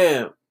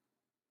 damn,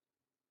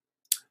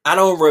 I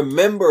don't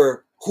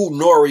remember who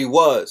Nori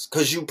was,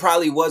 because you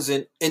probably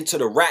wasn't into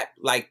the rap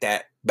like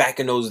that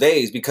back in those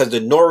days, because the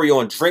Nori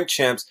on Drink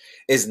Champs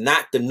is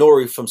not the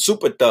Nori from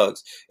Super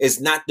Thugs. It's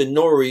not the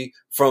Nori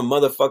from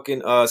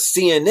motherfucking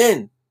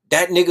CNN.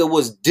 That nigga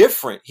was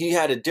different. He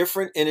had a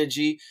different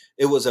energy.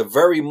 It was a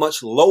very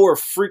much lower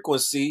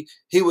frequency.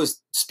 He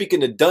was speaking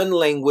the Dun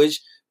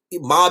language,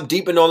 Mobb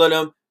Deep and all of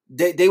them.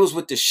 They was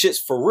with the shits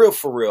for real,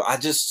 for real. I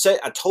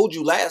told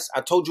you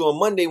on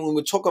Monday when we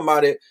were talking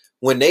about it,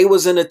 when they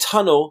was in a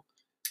tunnel.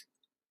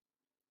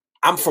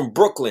 I'm from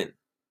Brooklyn,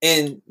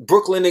 and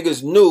Brooklyn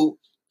niggas knew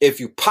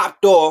if you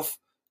popped off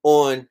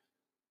on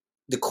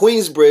the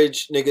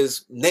Queensbridge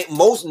niggas,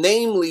 most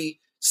namely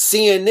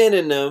CNN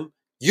and them,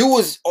 you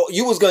was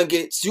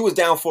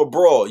down for a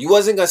brawl. You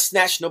wasn't gonna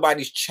snatch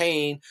nobody's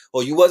chain,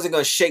 or you wasn't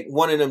gonna shake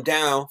one of them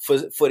down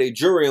for their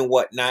jury and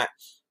whatnot.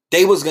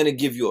 They was gonna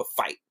give you a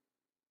fight,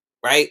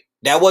 right?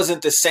 That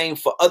wasn't the same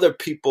for other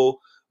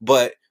people,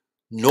 but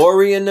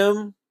Nori and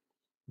them,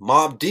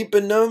 Mobb Deep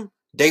and them,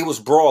 they was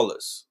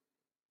brawlers.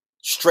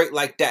 Straight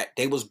like that.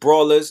 They was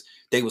brawlers.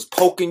 They was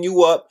poking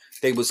you up.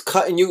 They was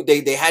cutting you.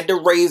 They had the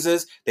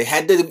razors. They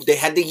had the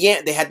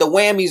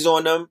whammies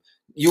on them.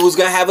 You was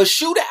gonna have a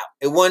shootout.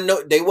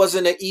 They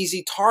wasn't an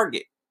easy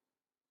target.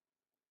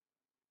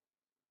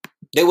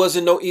 They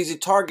wasn't no easy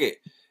target.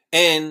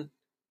 And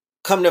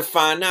come to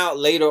find out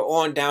later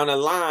on down the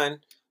line,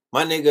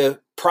 my nigga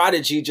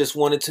Prodigy just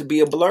wanted to be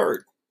a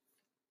blurred.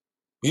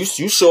 You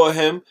saw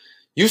him.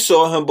 You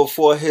saw him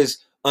before his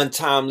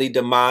untimely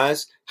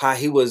demise, how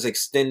he was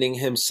extending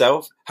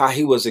himself, how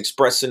he was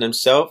expressing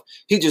himself.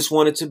 He just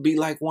wanted to be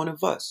like one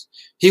of us.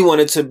 He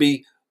wanted to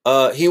be,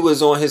 he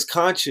was on his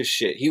conscious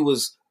shit. He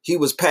was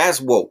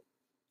past woke,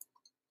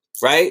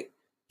 right?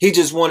 He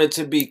just wanted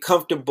to be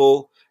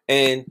comfortable,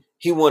 and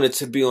he wanted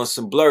to be on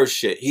some blur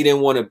shit. He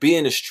didn't want to be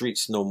in the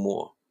streets no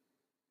more.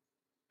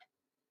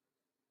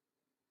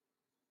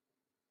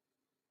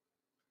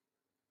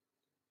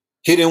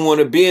 He didn't want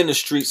to be in the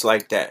streets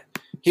like that.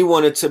 He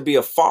wanted to be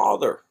a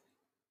father.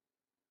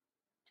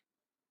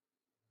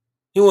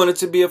 He wanted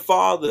to be a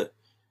father.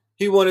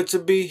 He wanted to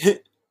be,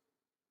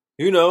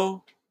 you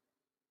know.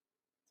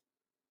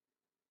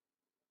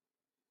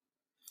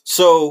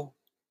 So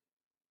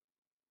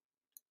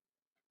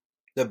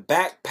the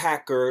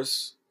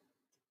backpackers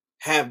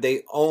have their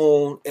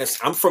own.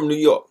 I'm from New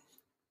York.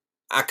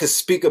 I could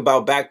speak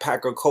about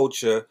backpacker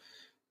culture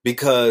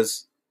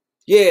because,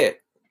 yeah,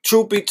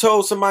 truth be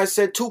told, somebody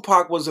said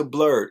Tupac was a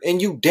blurred,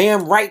 and you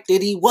damn right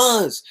that he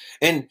was.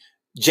 And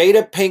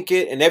Jada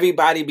Pinkett and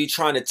everybody be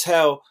trying to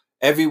tell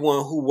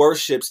everyone who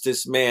worships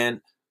this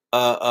man,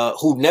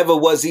 who never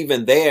was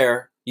even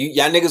there.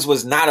 Y'all niggas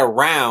was not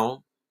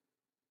around.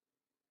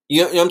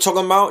 You know what I'm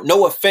talking about?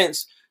 No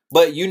offense,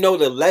 but you know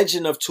the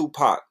legend of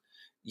Tupac.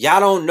 Y'all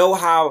don't know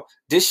how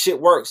this shit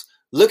works.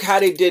 Look how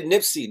they did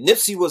Nipsey.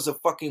 Nipsey was a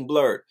fucking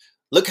blurred.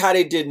 Look how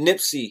they did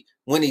Nipsey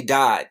when he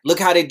died. Look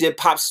how they did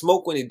Pop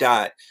Smoke when he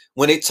died.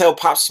 When they tell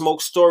Pop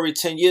Smoke's story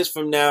 10 years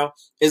from now,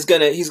 he's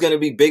gonna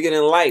be bigger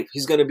than life.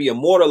 He's gonna be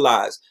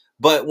immortalized.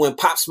 But when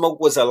Pop Smoke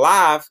was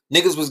alive,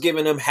 niggas was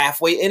giving him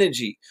halfway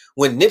energy.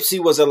 When Nipsey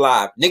was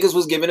alive, niggas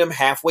was giving him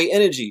halfway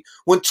energy.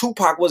 When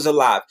Tupac was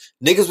alive,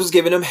 niggas was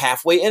giving him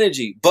halfway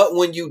energy. But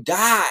when you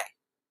die,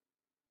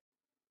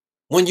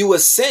 when you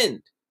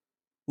ascend,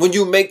 when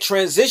you make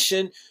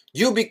transition,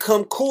 you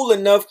become cool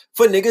enough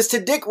for niggas to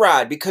dick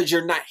ride because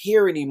you're not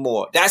here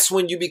anymore. That's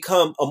when you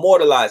become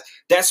immortalized.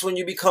 That's when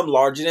you become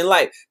larger than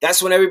life.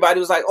 That's when everybody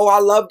was like, oh, I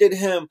loved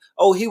him.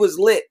 Oh, he was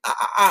lit.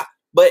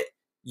 But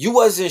you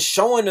wasn't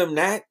showing them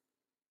that.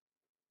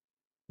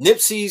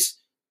 Nipsey's,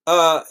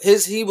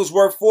 he was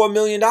worth $4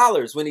 million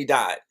when he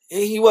died.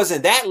 He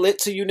wasn't that lit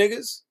to you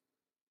niggas.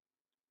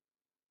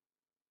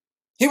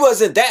 He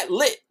wasn't that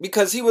lit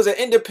because he was an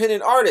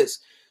independent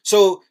artist.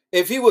 So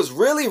if he was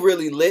really,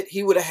 really lit,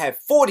 he would have had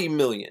 40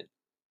 million.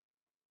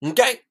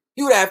 Okay?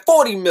 He would have had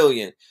 40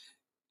 million.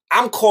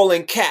 I'm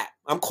calling cap.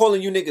 I'm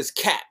calling you niggas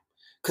cap.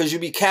 Because you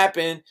be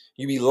capping,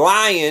 you be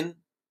lying.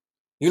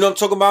 You know what I'm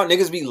talking about?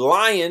 Niggas be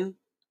lying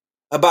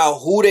about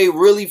who they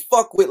really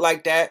fuck with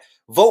like that.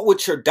 Vote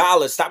with your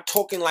dollar. Stop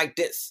talking like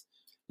this.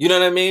 You know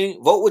what I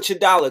mean? Vote with your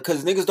dollar.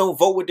 Because niggas don't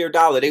vote with their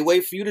dollar. They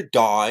wait for you to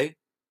die.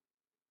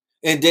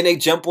 And then they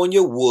jump on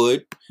your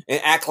wood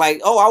and act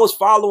like, oh, I was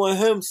following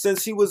him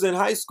since he was in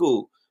high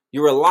school.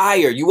 You're a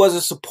liar. You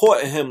wasn't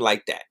supporting him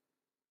like that.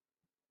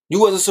 You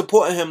wasn't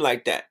supporting him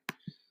like that.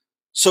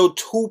 So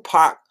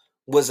Tupac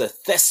was a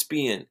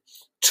thespian.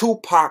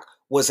 Tupac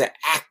was an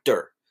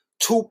actor.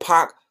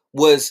 Tupac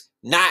was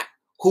not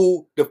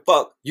who the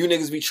fuck you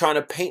niggas be trying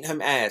to paint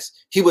him as.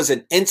 He was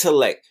an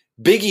intellect.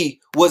 Biggie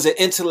was an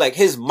intellect.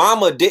 His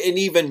mama didn't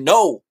even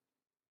know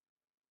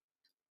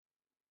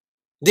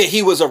that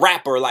he was a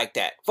rapper like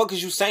that. Fuck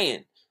is you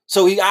saying?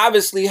 So he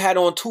obviously had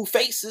on two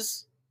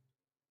faces.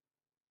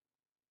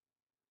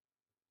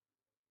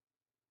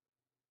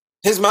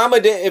 His mama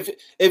did.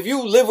 If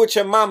you live with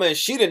your mama and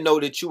she didn't know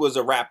that you was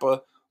a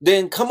rapper,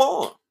 then come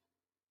on.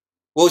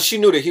 Well, she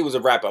knew that he was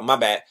a rapper. My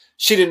bad.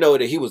 She didn't know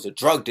that he was a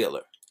drug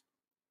dealer.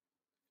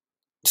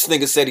 This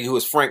nigga said he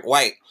was Frank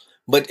White.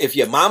 But if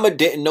your mama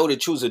didn't know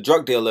that you was a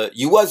drug dealer,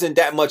 you wasn't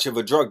that much of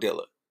a drug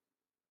dealer.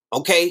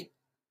 Okay?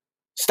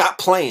 Stop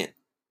playing.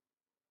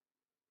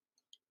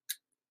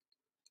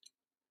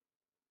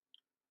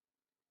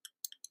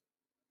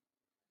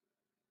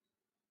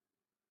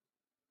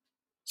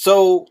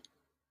 So,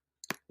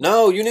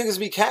 no, you niggas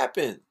be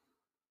capping.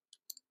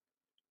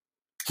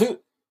 You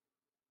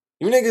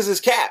niggas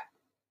is cap.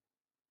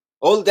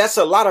 Oh, that's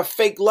a lot of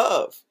fake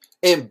love.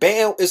 And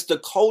bam, it's the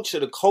culture.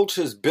 The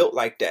culture is built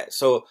like that.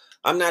 So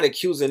I'm not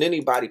accusing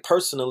anybody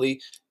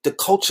personally. The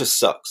culture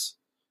sucks.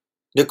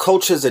 The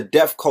culture is a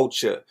death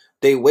culture.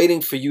 They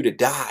waiting for you to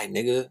die,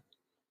 nigga.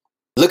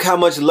 Look how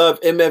much love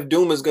MF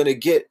Doom is going to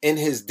get in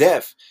his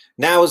death.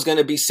 Now it's going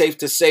to be safe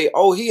to say,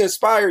 oh, he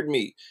inspired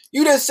me.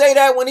 You didn't say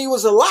that when he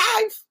was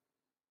alive.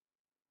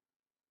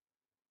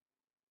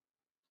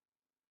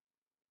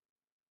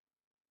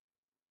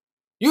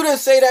 You didn't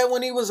say that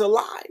when he was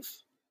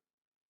alive.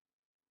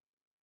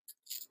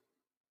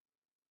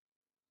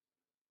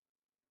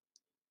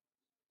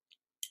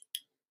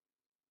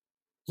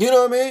 You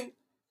know what I mean?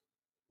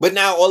 But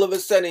now all of a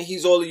sudden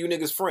he's all of you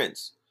niggas'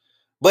 friends.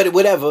 But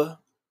whatever.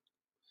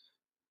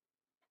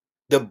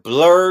 The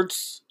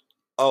Blurds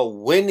are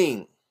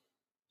winning.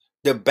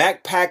 The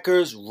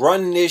backpackers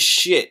run this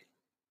shit.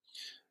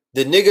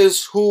 The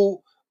niggas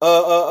who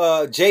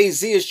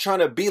Jay-Z is trying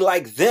to be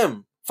like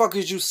them. Fuck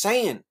is you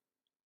saying?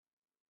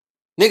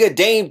 Nigga,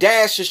 Dame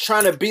Dash is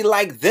trying to be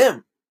like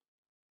them.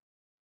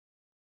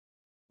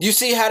 You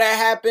see how that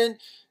happened?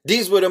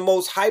 These were the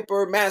most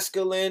hyper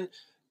masculine,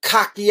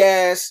 cocky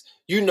ass,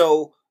 you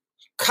know,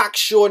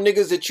 cocksure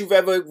niggas that you've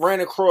ever ran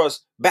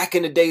across back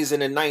in the days in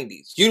the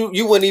 90s.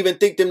 You wouldn't even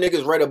think them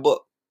niggas read a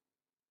book.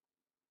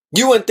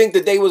 You wouldn't think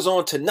that they was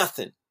on to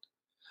nothing.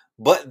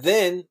 But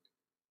then,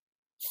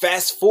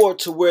 fast forward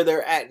to where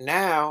they're at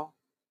now,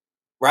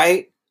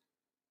 right?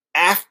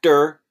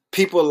 After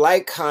people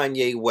like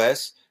Kanye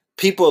West,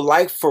 people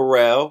like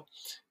Pharrell,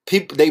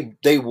 people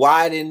they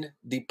widened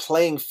the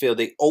playing field.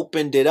 They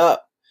opened it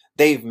up.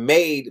 They've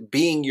made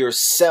being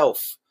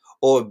yourself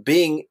or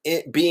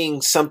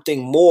being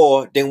something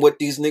more than what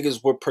these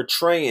niggas were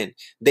portraying.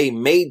 They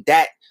made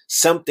that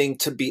something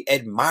to be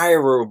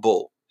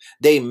admirable.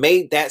 They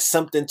made that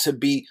something to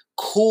be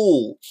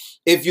cool.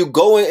 If you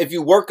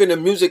work in the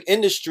music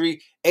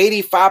industry,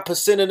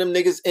 85% of them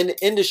niggas in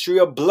the industry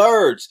are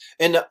blurs.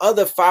 And the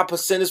other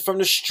 5% is from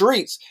the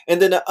streets.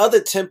 And then the other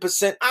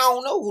 10%, I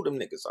don't know who them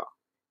niggas are.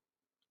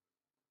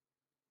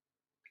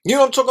 You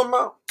know what I'm talking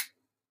about?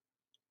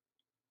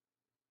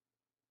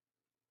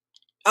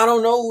 I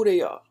don't know who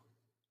they are.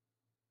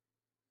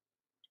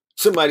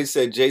 Somebody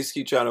said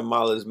Jay-Z trying to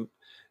model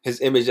his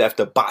image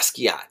after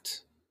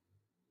Basquiat.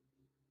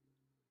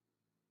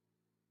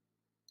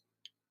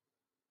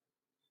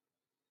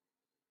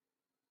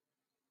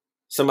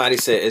 Somebody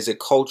said, is it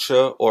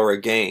culture or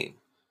a game?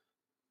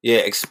 Yeah,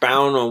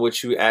 expound on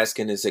what you're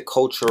asking. Is it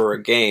culture or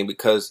a game?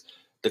 Because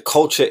the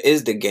culture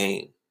is the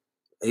game.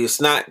 It's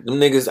not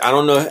them niggas. I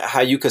don't know how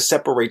you could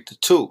separate the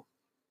two.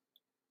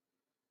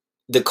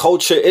 The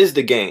culture is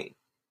the game.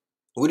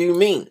 What do you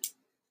mean?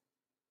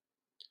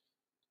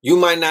 You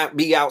might not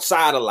be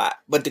outside a lot,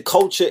 but the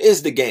culture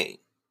is the game.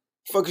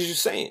 The fuck is you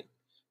saying?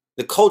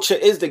 The culture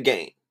is the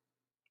game.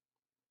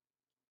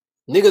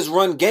 Niggas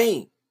run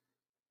game.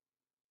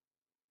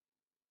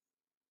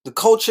 The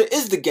culture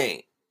is the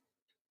game.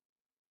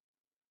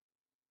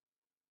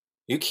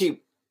 You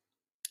keep.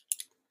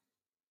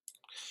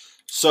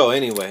 So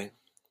anyway,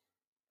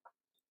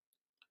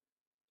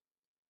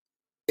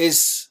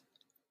 it's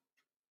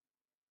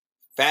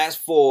fast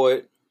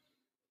forward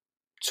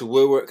to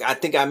where I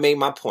think I made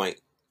my point.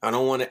 I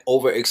don't want to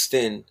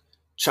overextend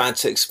trying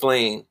to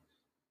explain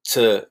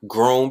to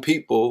grown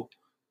people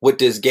what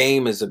this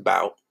game is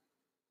about.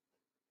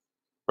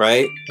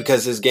 right?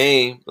 Because this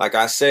game, like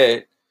I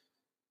said,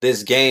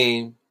 this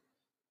game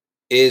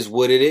is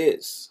what it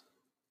is.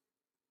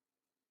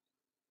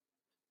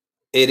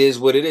 It is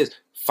what it is.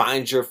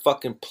 Find your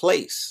fucking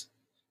place.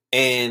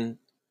 And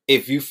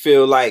if you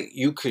feel like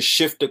you could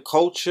shift the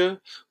culture,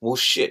 well,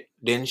 shit,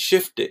 then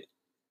shift it.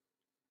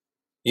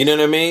 You know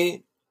what I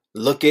mean?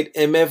 Look at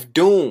MF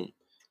Doom.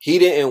 He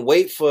didn't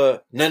wait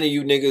for none of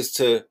you niggas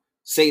to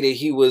say that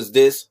he was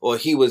this or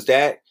he was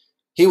that.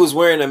 He was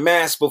wearing a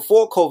mask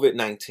before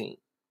COVID-19.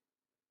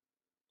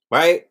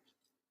 Right?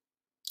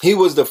 He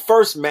was the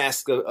first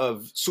mask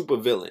of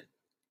supervillain.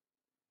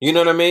 You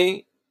know what I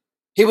mean?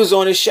 He was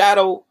on his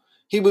shadow.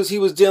 He was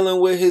dealing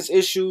with his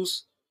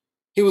issues.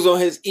 He was on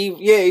his he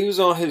was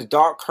on his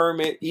dark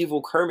hermit,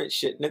 evil hermit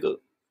shit, nigga.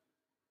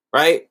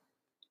 Right?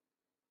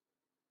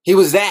 He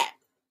was that.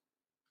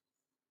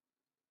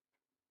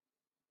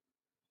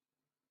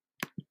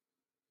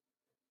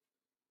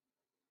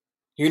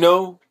 You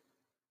know?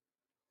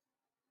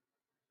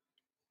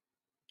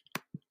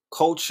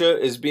 Culture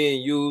is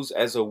being used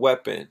as a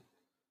weapon.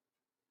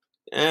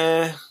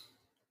 Yeah.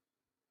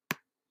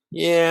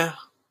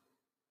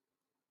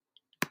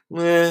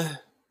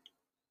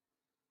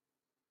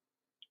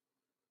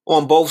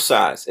 On both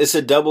sides. It's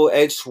a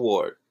double-edged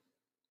sword.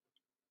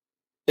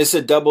 It's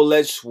a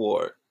double-edged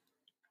sword.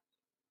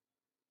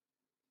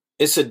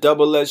 It's a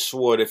double-edged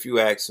sword, if you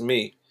ask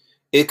me.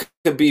 It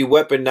could be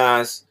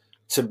weaponized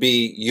to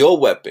be your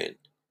weapon.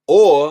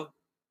 Or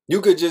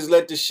you could just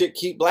let the shit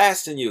keep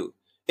blasting you.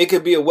 It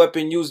could be a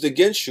weapon used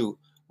against you.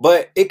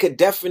 But it could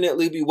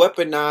definitely be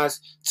weaponized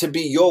to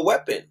be your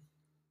weapon.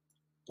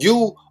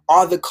 You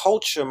are the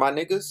culture, my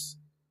niggas.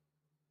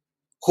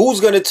 Who's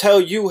going to tell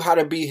you how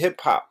to be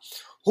hip-hop?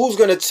 Who's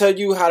going to tell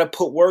you how to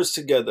put words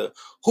together?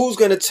 Who's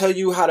going to tell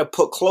you how to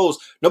put clothes?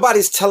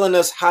 Nobody's telling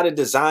us how to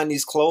design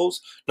these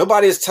clothes.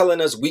 Nobody is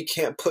telling us we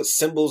can't put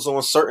symbols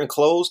on certain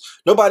clothes.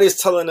 Nobody is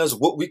telling us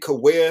what we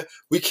could wear.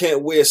 We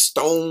can't wear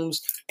stones,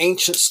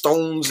 ancient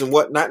stones and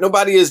whatnot.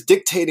 Nobody is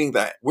dictating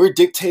that. We're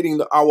dictating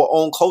our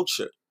own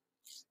culture.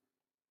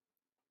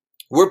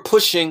 We're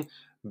pushing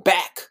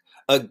back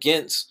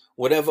against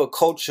whatever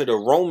culture the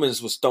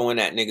Romans was throwing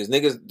at niggas.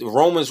 The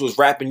Romans was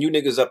wrapping you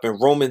niggas up in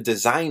Roman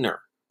designer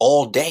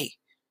all day.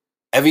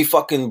 Every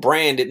fucking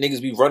brand that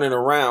niggas be running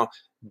around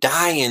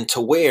dying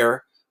to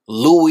wear,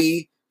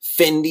 Louis,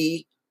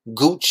 Fendi,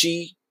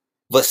 Gucci,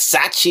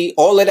 Versace,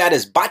 all of that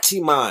is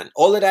Battiman.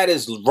 All of that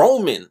is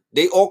Roman.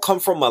 They all come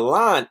from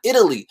Milan,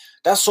 Italy.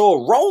 That's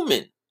all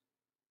Roman.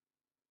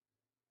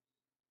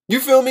 You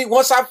feel me?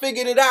 Once I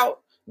figured it out,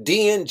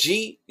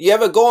 DNG, you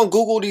ever go and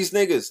Google these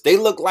niggas? They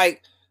look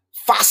like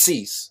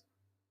Fossis.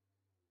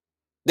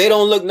 They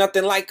don't look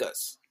nothing like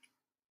us.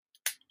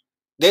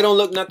 They don't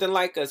look nothing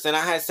like us. And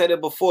I had said it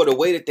before, the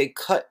way that they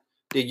cut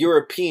the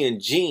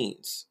European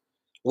jeans,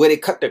 where they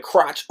cut the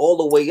crotch all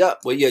the way up,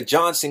 where your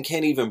Johnson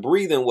can't even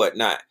breathe and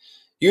whatnot.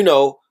 You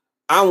know,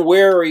 I'm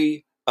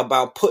wary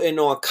about putting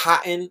on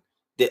cotton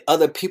that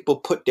other people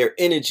put their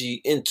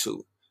energy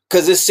into.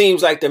 Because it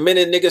seems like the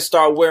minute niggas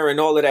start wearing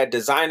all of that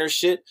designer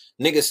shit,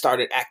 niggas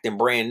started acting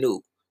brand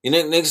new. You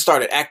know, niggas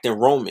started acting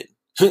Roman.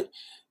 When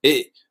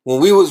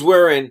we was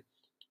wearing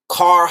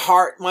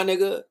Carhartt, my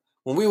nigga,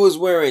 when we was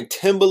wearing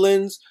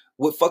Timberlands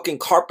with fucking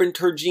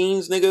carpenter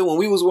jeans, nigga, when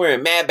we was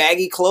wearing mad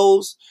baggy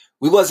clothes,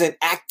 we wasn't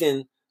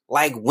acting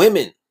like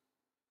women.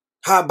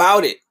 How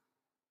about it?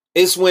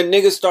 It's when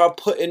niggas start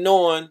putting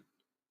on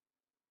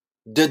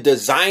the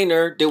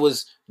designer that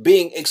was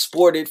being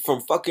exported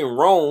from fucking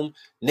Rome,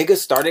 niggas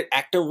started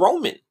acting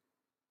Roman.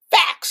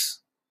 Facts.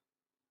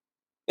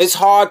 It's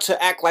hard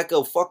to act like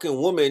a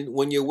fucking woman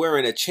when you're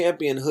wearing a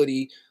Champion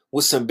hoodie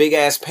with some big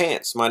ass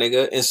pants, my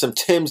nigga, and some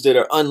Timbs that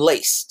are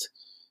unlaced.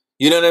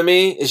 You know what I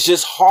mean? It's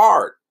just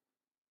hard.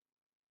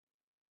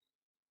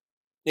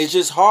 It's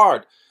just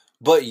hard.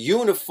 But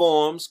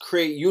uniforms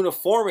create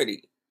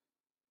uniformity.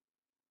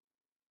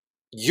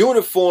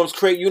 Uniforms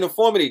create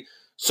uniformity.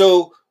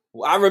 So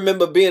I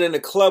remember being in a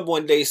club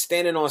one day,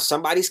 standing on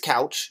somebody's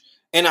couch,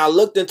 and I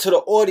looked into the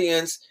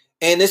audience,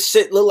 and this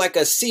shit looked like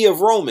a sea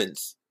of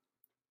Romans.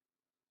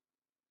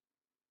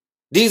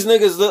 These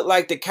niggas look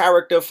like the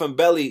character from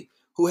Belly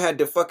who had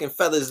the fucking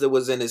feathers that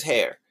was in his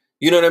hair.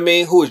 You know what I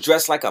mean? Who was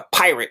dressed like a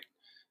pirate.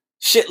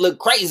 Shit looked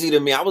crazy to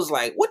me. I was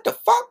like, what the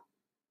fuck?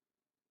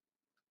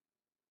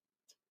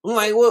 I'm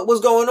like,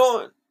 what's going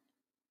on?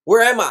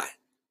 Where am I?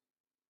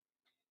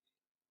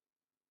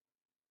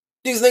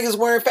 These niggas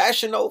wearing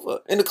Fashion Nova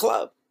in the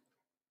club.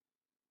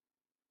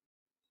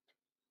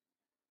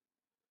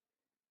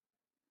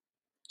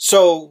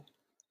 So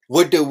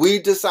what did we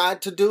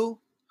decide to do?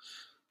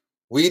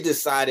 We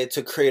decided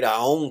to create our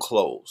own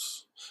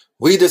clothes.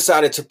 We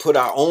decided to put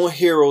our own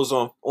heroes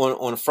on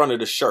the front of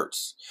the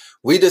shirts.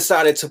 We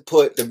decided to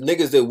put the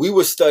niggas that we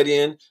were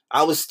studying.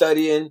 I was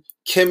studying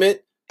Kemet.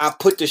 I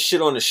put the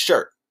shit on the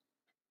shirt.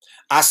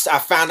 I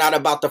found out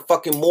about the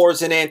fucking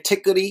Moors in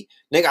antiquity.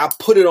 Nigga, I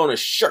put it on a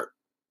shirt.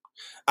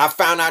 I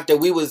found out that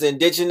we was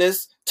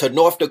indigenous to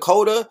North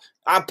Dakota.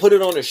 I put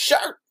it on a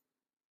shirt.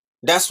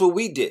 That's what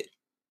we did.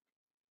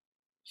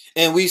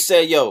 And we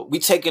said, yo, we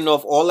taking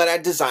off all of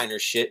that designer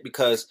shit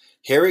because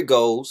here it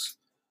goes.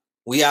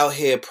 We out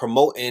here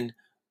promoting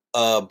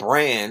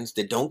brands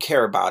that don't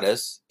care about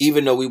us,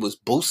 even though we was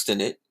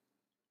boosting it.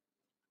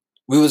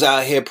 We was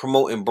out here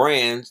promoting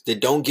brands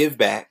that don't give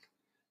back.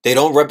 They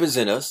don't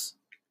represent us.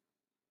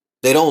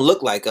 They don't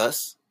look like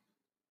us.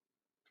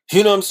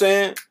 You know what I'm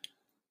saying?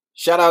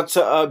 Shout out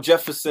to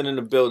Jefferson in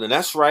the building.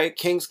 That's right.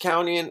 Kings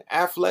County and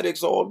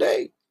athletics all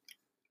day.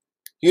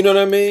 You know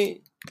what I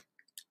mean?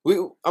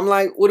 I'm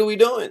like, what are we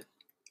doing?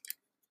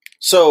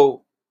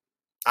 So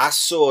I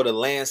saw the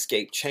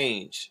landscape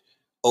change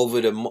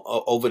over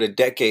the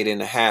decade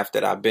and a half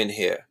that I've been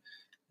here.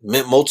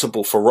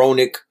 Multiple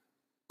pharaonic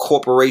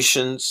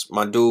corporations.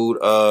 My dude,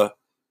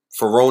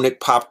 Pharaonic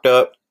popped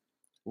up.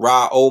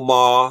 Ra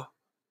Omar,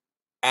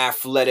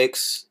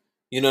 athletics.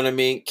 You know what I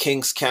mean?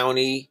 Kings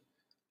County.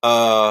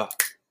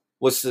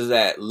 What's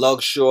that?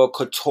 Luxor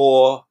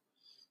Couture.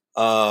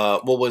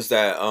 What was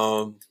that?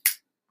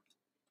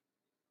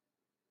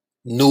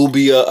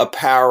 Nubia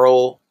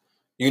Apparel.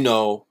 You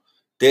know,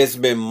 there's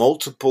been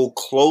multiple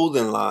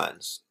clothing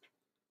lines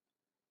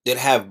that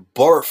have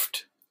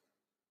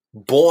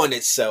born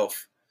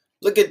itself.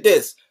 Look at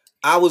this.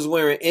 I was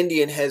wearing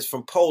Indian heads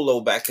from Polo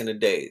back in the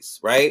days,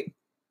 right?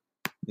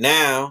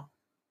 Now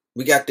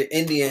we got the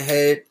Indian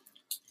head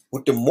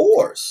with the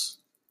Moors.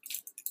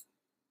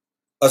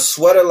 A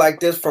sweater like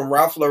this from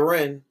Ralph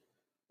Lauren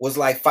was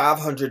like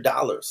 $500.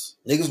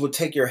 Niggas would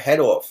take your head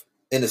off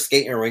in the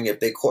skating ring if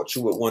they caught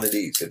you with one of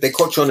these. If they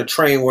caught you on the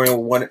train wearing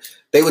one,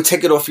 they would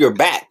take it off your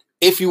back.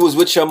 If you was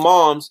with your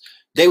moms,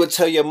 they would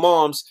tell your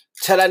moms,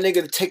 tell that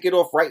nigga to take it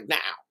off right now.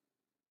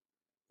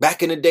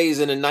 Back in the days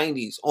in the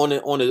 90s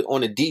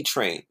on a D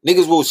train,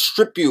 niggas will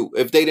strip you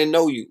if they didn't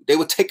know you. They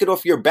would take it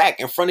off your back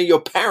in front of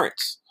your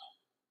parents.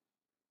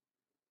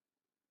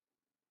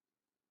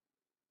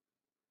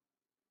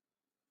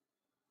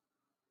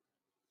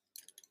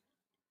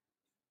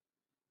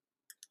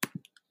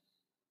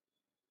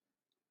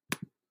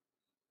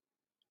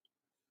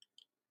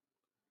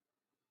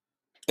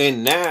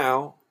 And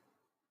now,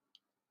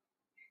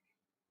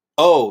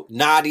 oh,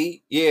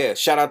 Nadi, yeah,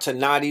 shout out to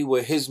Nadi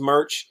with his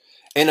merch.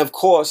 And of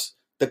course,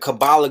 the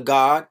Kabbalah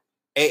God,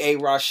 A.A.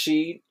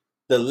 Rashid,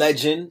 the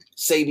legend,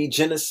 Sadie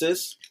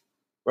Genesis,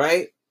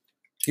 right?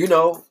 You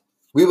know,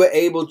 we were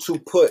able to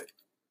put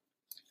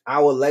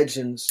our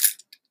legends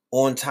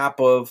on top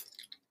of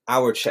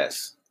our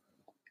chest.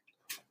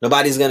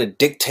 Nobody's going to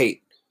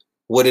dictate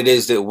what it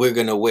is that we're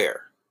going to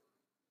wear.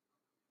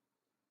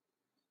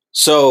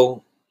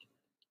 So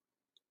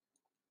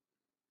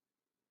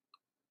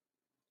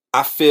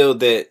I feel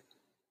that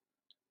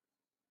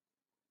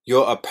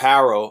your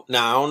apparel,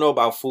 now I don't know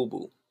about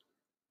FUBU.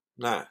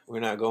 Nah, we're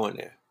not going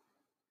there.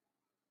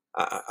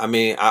 I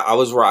mean, I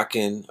was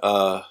rocking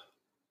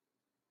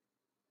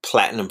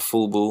platinum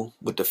FUBU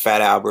with the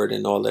Fat Albert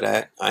and all of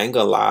that. I ain't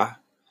gonna lie.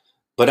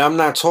 But I'm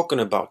not talking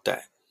about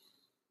that.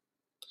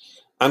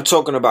 I'm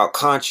talking about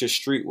conscious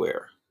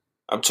streetwear.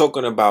 I'm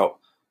talking about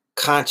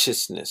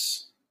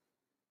consciousness.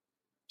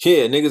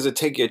 Yeah, niggas will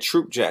take your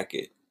troop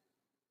jacket.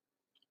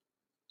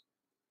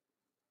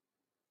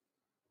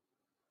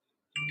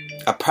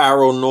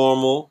 Apparel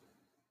normal.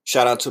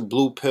 Shout out to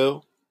Blue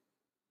Pill.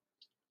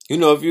 You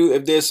know,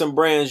 if there's some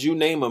brands, you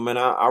name them and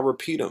I'll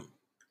repeat them.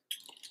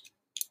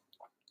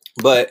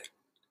 But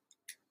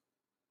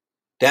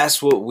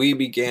that's what we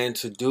began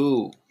to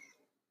do.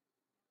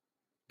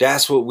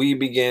 That's what we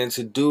began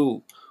to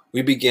do.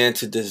 We began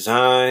to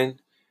design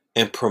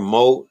and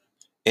promote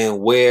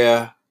and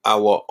wear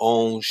our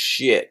own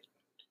shit,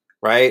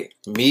 right?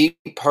 Me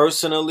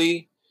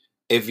personally,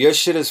 if your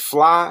shit is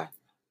fly,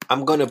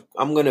 I'm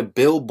gonna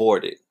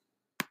billboard it.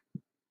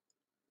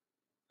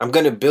 I'm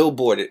gonna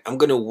billboard it. I'm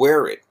gonna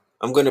wear it.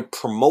 I'm gonna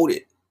promote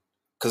it.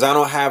 Cause I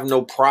don't have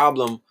no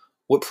problem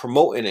with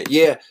promoting it.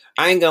 Yeah,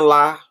 I ain't gonna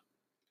lie.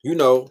 You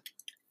know,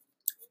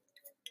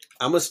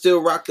 I'm gonna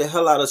still rock the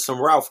hell out of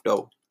some Ralph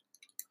though.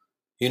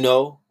 You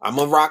know, I'm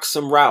gonna rock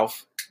some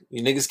Ralph.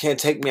 You niggas can't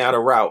take me out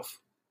of Ralph.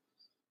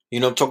 You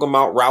know, I'm talking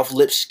about Ralph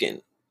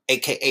Lipskin,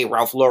 aka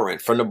Ralph Lauren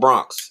from the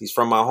Bronx. He's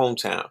from my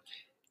hometown.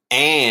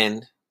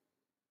 And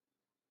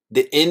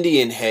the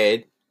Indian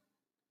head,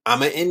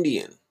 I'm an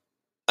Indian,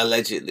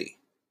 allegedly.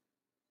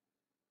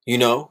 You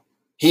know,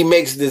 he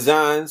makes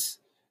designs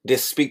that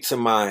speak to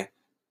my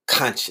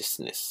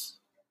consciousness.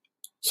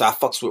 So I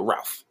fucks with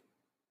Ralph.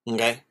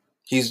 Okay?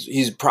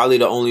 He's probably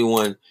the only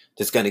one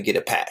that's gonna get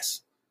a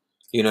pass.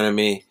 You know what I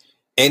mean?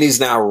 And he's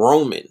not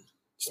Roman.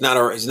 It's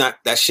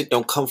not that shit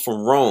don't come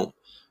from Rome.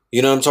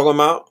 You know what I'm talking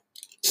about?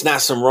 It's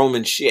not some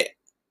Roman shit.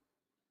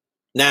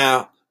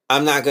 Now,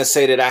 I'm not gonna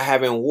say that I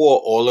haven't wore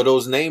all of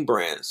those name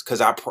brands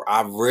because I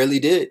really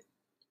did.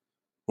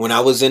 When I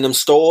was in them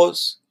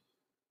stores,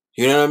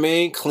 you know what I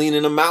mean,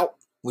 cleaning them out,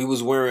 we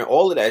was wearing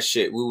all of that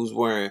shit. We was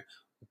wearing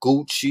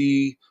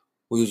Gucci,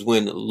 we was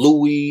wearing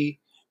Louis,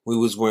 we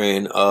was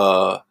wearing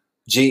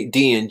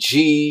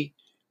D&G,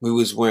 we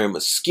was wearing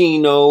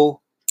Moschino,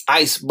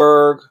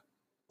 Iceberg,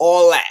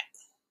 all that.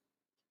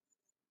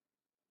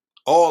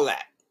 All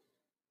that.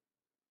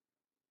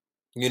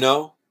 You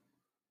know?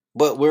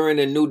 But we're in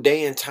a new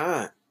day and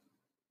time.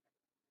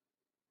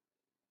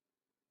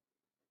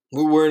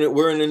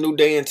 We're in a new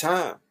day and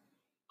time.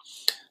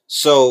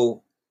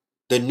 So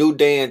the new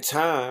day and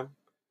time,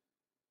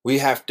 we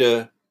have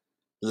to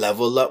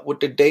level up with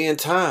the day and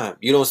time.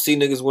 You don't see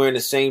niggas wearing the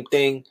same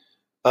thing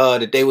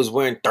that they was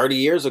wearing 30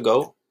 years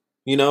ago.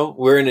 You know,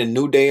 we're in a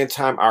new day and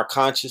time. Our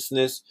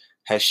consciousness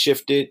has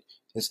shifted,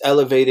 it's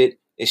elevated,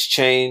 it's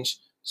changed.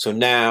 So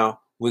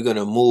now we're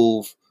gonna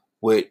move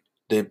with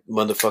the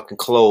motherfucking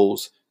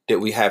clothes that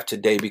we have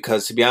today.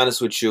 Because to be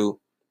honest with you,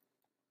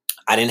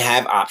 I didn't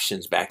have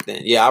options back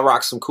then. Yeah, I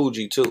rock some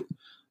Coogee too.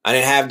 I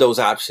didn't have those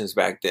options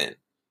back then.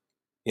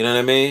 You know what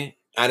I mean?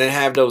 I didn't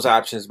have those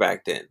options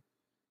back then.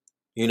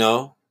 You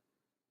know?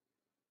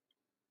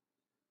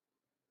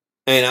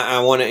 And I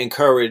want to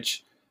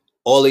encourage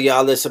all of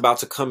y'all that's about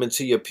to come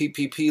into your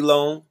PPP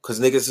loan, because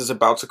niggas is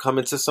about to come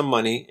into some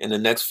money in the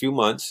next few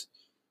months,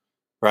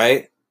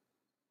 right?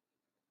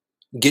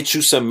 Get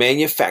you some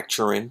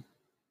manufacturing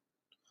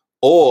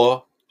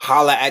or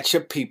holla at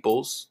your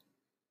peoples,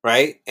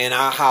 right? And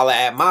I holla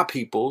at my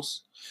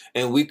peoples,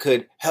 and we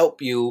could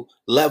help you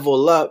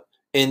level up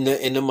in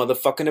the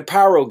motherfucking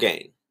apparel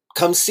game.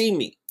 Come see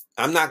me.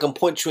 I'm not gonna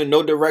point you in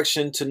no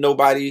direction to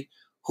nobody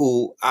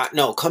who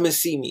no, come and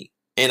see me.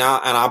 And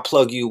I'll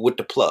plug you with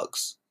the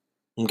plugs.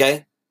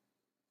 Okay?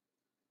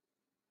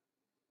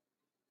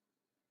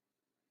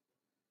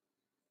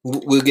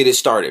 We'll get it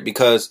started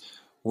because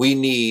we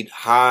need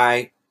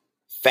high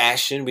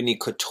fashion. We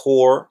need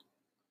couture.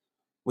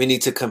 We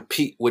need to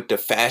compete with the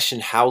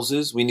fashion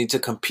houses. We need to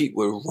compete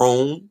with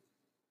Rome.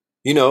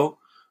 You know,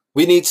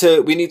 we need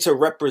to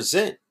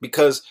represent,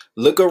 because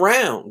look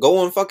around, go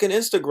on fucking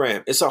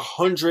Instagram. It's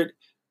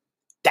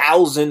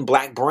 100,000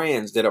 black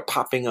brands that are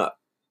popping up.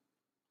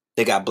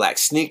 They got black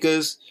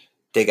sneakers.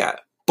 They got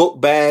book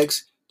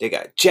bags. They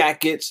got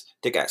jackets.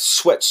 They got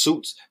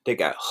sweatsuits. They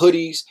got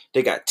hoodies.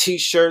 They got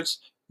t-shirts.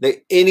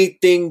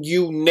 Anything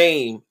you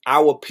name,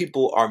 our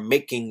people are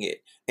making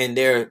it, and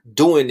they're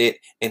doing it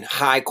in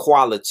high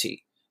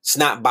quality. It's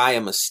not by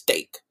a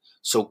mistake.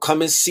 So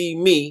come and see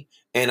me,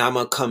 and I'm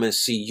going to come and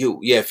see you.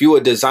 Yeah, if you're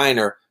a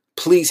designer,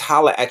 please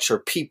holla at your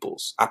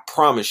peoples. I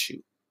promise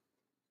you.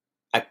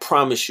 I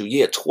promise you.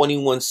 Yeah,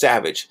 21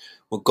 Savage.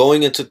 We're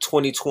going into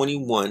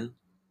 2021,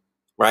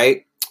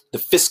 right? The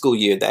fiscal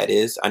year, that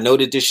is. I know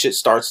that this shit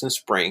starts in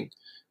spring.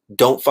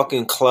 Don't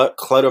fucking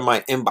clutter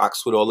my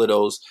inbox with all of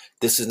those.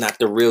 This is not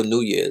the real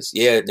New Year's.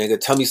 Yeah, nigga,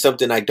 tell me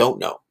something I don't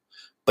know.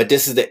 But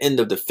this is the end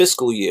of the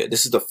fiscal year.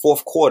 This is the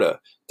fourth quarter.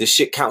 This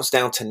shit counts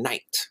down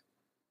tonight.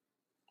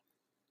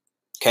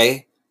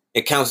 Okay?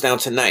 It counts down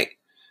tonight.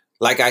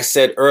 Like I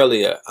said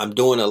earlier, I'm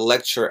doing a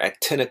lecture at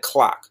 10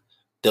 o'clock.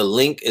 The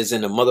link is in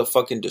the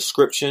motherfucking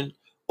description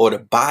or the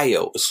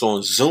bio. It's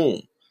on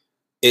Zoom.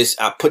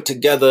 I put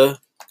together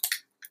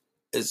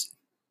is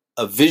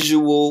a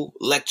visual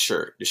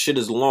lecture. The shit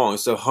is long.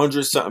 It's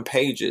 100-something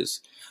pages.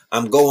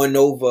 I'm going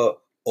over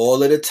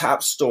all of the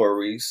top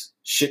stories,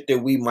 shit that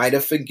we might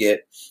have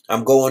forget.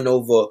 I'm going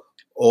over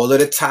all of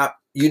the top,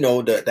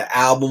 the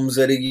albums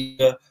of the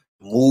year,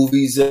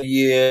 movies of the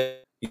year.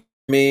 You know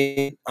what I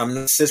mean? I'm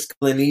not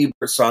Siskel and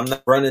Ebert, so I'm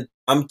not running.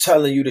 I'm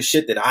telling you the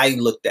shit that I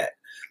looked at.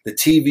 The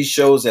TV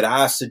shows that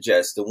I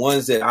suggest, the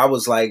ones that I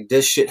was like,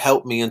 this shit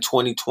helped me in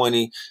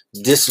 2020.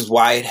 This is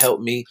why it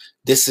helped me.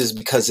 This is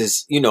because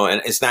it's, and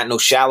it's not no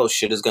shallow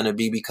shit. It's going to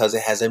be because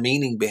it has a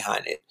meaning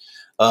behind it.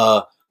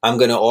 I'm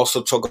going to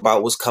also talk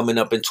about what's coming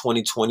up in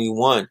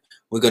 2021.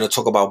 We're going to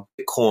talk about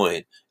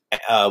Bitcoin.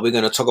 We're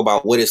going to talk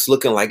about what it's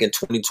looking like in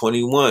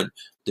 2021.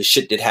 The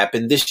shit that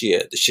happened this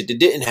year. The shit that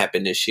didn't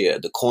happen this year.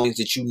 The coins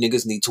that you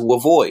niggas need to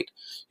avoid.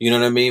 You know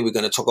what I mean? We're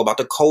going to talk about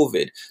the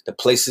COVID. The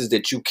places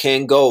that you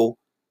can go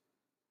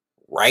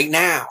right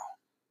now.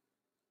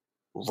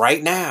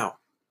 Right now.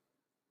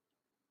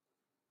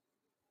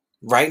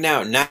 Right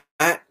now. Not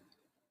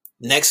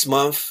next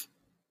month.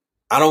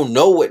 I don't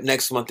know what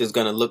next month is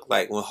going to look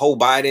like when Joe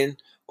Biden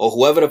or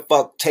whoever the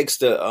fuck takes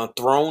the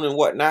throne and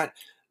whatnot.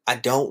 I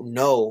don't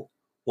know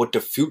what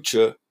the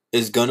future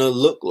is going to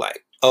look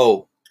like.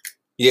 Oh,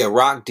 yeah,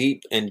 Rock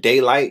Deep and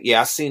Daylight.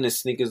 Yeah, I seen the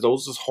sneakers.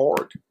 Those is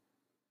hard.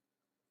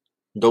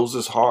 Those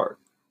is hard.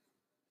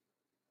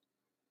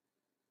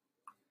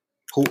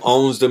 Who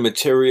owns the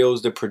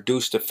materials that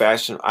produce the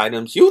fashion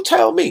items? You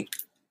tell me.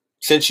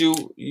 Since you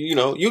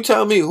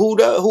tell me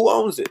who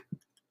owns it.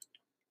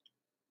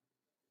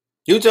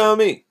 You tell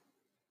me.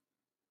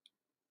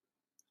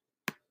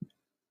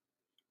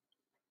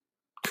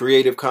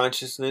 Creative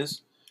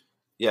Consciousness.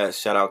 Yes,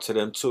 shout out to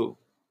them too.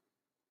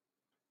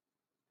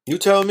 You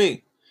tell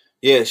me.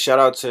 Yeah, shout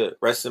out to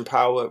Rest in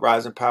Power,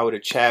 Rise in Power to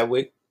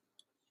Chadwick,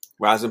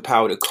 Rise in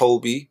Power to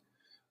Kobe,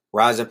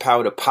 Rise in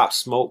Power to Pop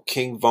Smoke,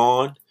 King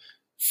Von,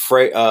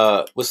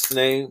 what's the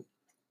name?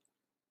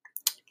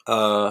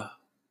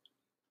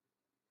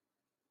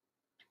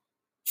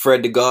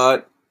 Fred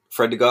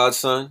the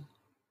Godson,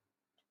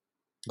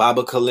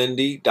 Baba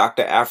Kalindi,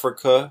 Dr.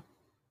 Africa,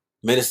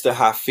 Minister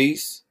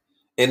Hafiz,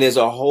 and there's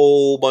a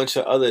whole bunch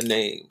of other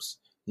names,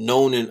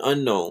 known and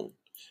unknown,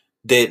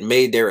 that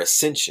made their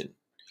ascension.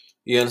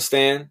 You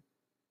understand?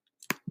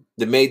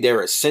 that made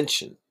their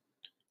ascension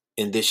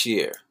in this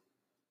year.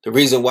 The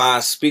reason why I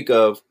speak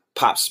of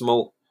Pop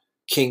Smoke,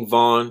 King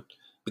Von,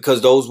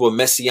 because those were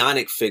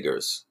messianic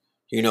figures.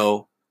 You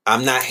know,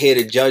 I'm not here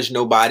to judge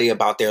nobody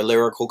about their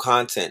lyrical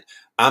content.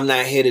 I'm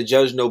not here to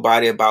judge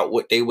nobody about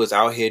what they was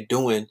out here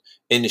doing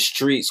in the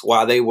streets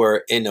while they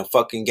were in a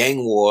fucking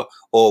gang war,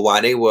 or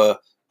while they were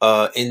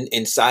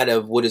inside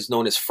of what is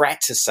known as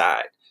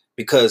fratricide.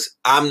 Because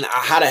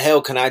how the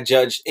hell can I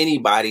judge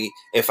anybody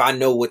if I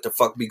know what the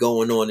fuck be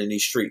going on in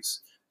these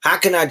streets? How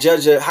can I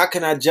judge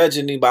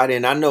anybody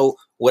and I know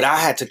what I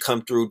had to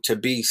come through to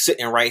be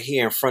sitting right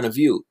here in front of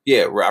you?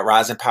 Yeah,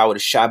 rising power to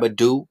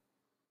Shabba-Do.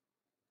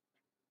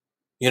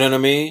 You know what I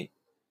mean?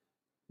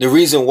 The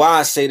reason why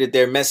I say that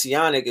they're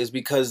messianic is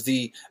because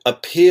the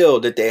appeal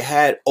that they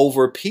had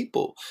over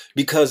people,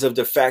 because of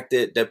the fact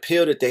that the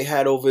appeal that they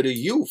had over the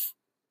youth.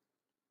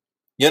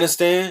 You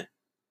understand?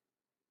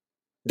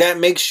 That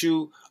makes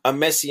you a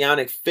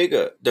messianic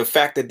figure. The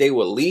fact that they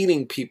were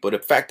leading people, the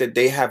fact that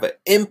they have an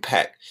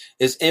impact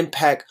is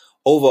impact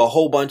over a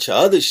whole bunch of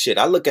other shit.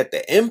 I look at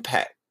the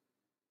impact.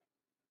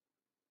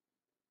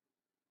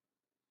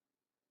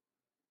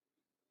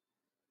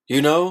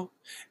 You know?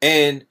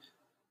 And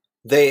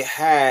they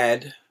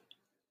had,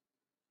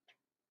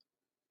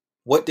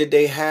 what did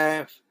they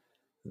have?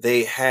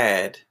 They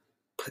had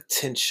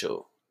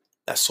potential.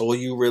 That's all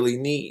you really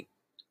need.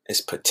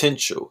 It's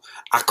potential.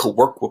 I could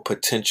work with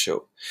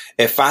potential.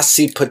 If I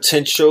see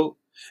potential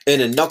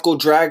in a knuckle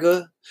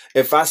dragger,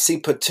 if I see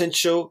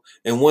potential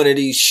in one of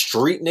these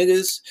street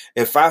niggas,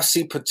 if I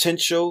see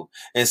potential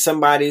in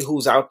somebody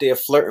who's out there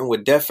flirting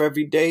with death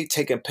every day,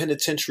 taking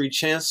penitentiary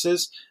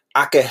chances,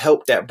 I can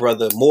help that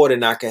brother more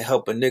than I can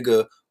help a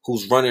nigga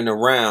who's running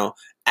around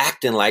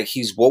acting like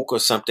he's woke or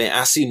something.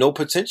 I see no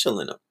potential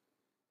in him.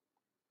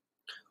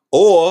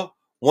 Or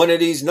one of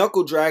these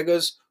knuckle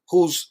draggers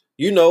who's,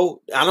 you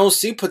know, I don't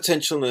see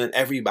potential in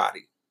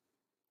everybody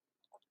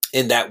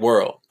in that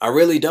world. I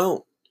really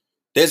don't.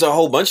 There's a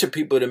whole bunch of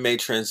people that may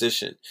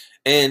transition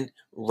and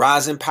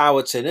rising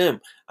power to them.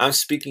 I'm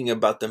speaking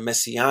about the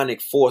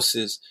messianic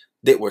forces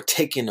that were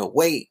taken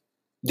away.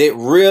 That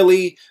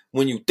really,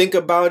 when you think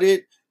about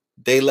it,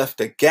 they left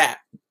a gap.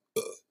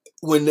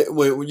 When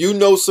you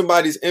know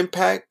somebody's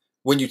impact,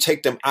 when you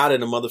take them out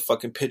of the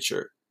motherfucking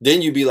picture,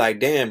 then you be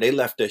like, damn, they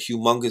left a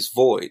humongous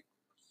void.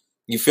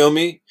 You feel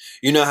me?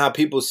 You know how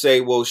people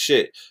say, well,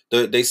 shit,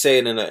 they say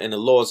it in the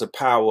laws of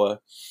power,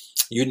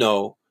 you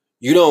know,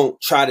 you don't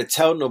try to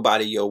tell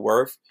nobody your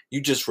worth. You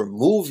just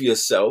remove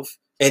yourself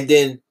and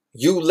then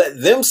you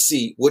let them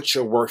see what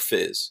your worth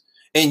is.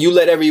 And you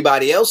let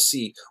everybody else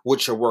see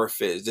what your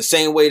worth is. The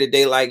same way that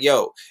they like,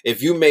 yo,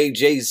 if you made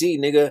Jay-Z,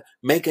 nigga,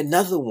 make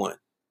another one.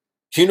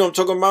 You know what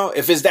I'm talking about?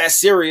 If it's that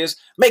serious,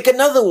 make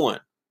another one.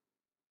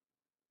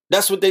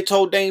 That's what they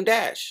told Dame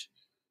Dash.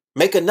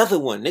 Make another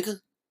one, nigga.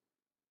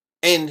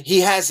 And he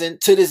hasn't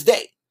to this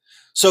day.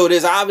 So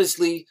there's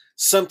obviously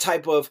some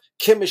type of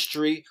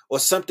chemistry or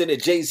something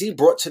that Jay-Z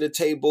brought to the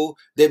table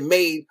that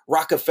made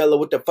Rockefeller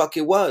what the fuck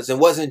it was, and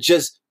wasn't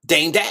just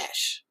Dame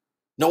Dash.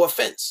 No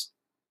offense.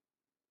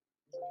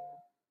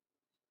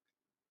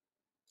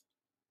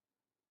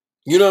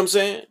 You know what I'm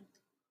saying?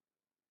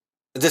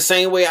 The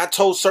same way I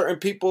told certain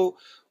people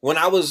when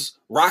I was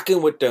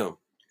rocking with them,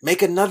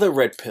 make another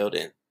red pill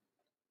then.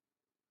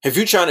 If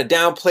you're trying to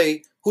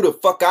downplay who the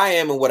fuck I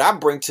am and what I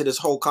bring to this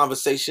whole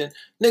conversation,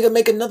 nigga,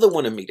 make another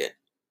one of me then.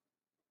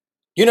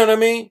 You know what I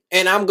mean?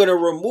 And I'm going to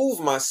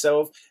remove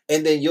myself,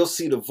 and then you'll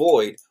see the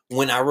void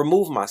when I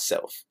remove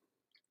myself.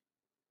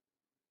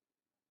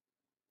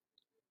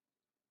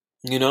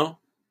 You know?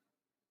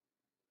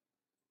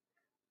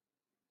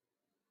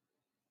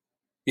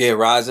 Yeah,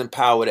 rising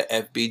power to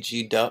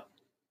FBG Duck.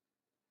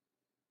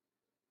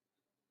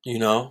 You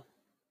know?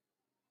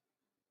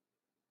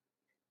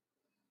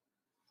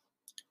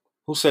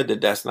 Who said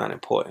that that's not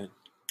important?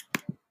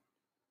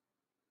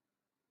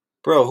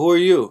 Bro, who are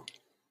you?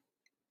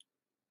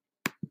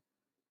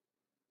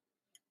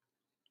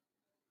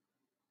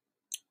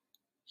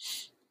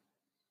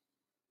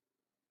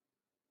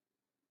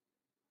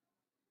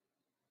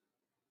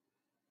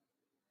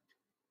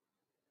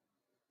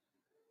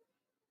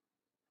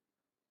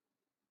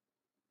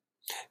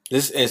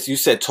 This is, you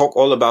said talk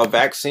all about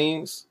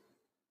vaccines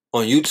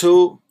on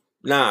YouTube?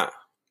 Nah,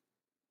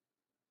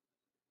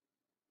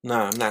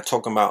 I'm not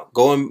talking about.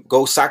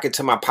 Go sock it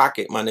to my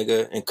pocket, my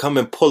nigga, and come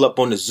and pull up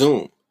on the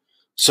Zoom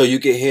so you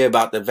can hear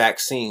about the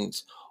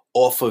vaccines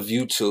off of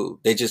YouTube.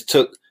 They just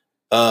took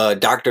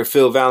Dr.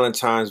 Phil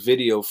Valentine's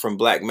video from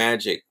Black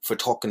Magic for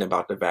talking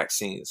about the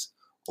vaccines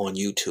on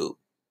YouTube.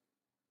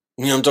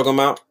 You know what I'm talking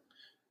about?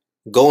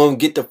 Go and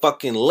get the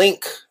fucking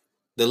link.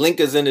 The link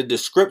is in the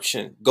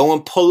description. Go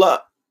and pull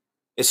up.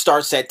 It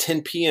starts at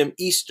 10 p.m.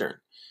 Eastern.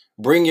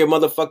 Bring your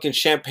motherfucking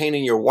champagne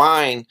and your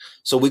wine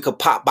so we could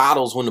pop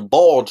bottles when the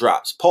ball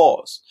drops.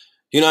 Pause.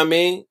 You know what I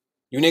mean?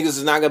 You niggas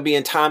is not going to be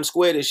in Times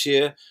Square this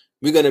year.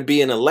 We're going to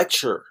be in a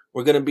lecture.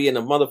 We're going to be in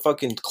a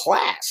motherfucking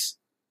class.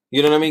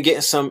 You know what I mean?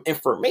 Getting some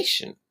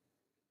information.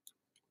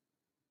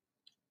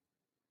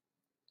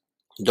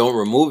 Don't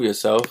remove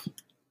yourself.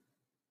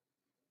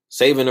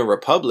 Saving a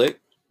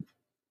republic.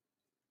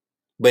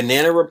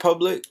 Banana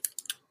Republic?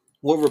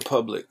 What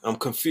republic? I'm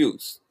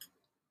confused.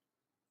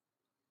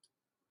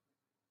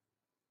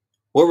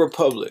 What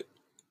republic?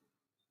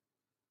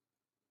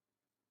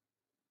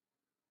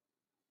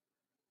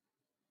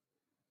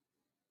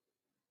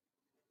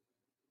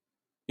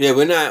 Yeah,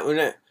 we're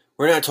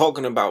not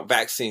talking about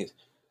vaccines.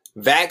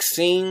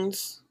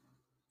 Vaccines,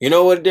 you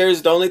know what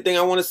there's the only thing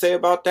I want to say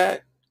about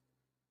that?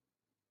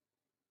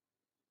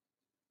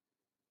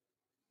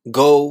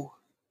 Go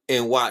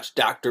and watch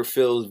Dr.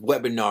 Phil's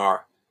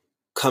webinar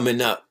coming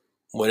up.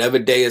 Whatever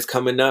day is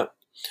coming up.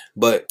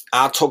 But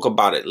I'll talk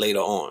about it later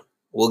on.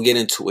 We'll get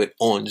into it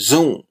on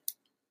Zoom.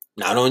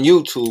 Not on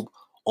YouTube,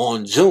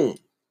 on Zoom.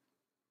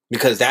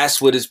 Because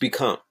that's what it's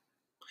become.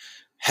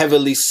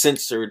 Heavily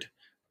censored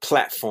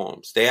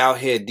platforms. They out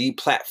here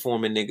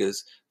deplatforming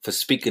niggas for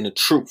speaking the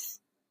truth.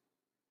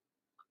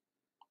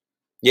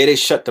 Yeah, they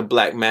shut the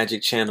Black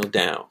Magic channel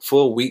down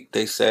for a week,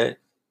 they said.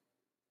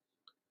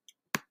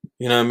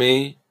 You know what I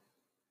mean?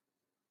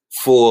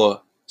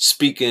 For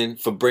speaking,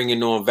 for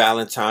bringing on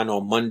Valentine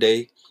on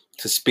Monday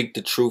to speak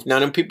the truth. Now,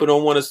 them people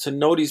don't want us to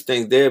know these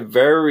things. They're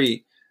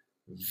very,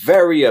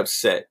 very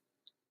upset.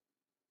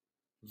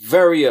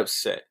 Very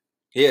upset.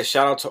 Yeah,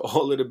 shout out to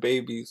all of the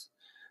babies.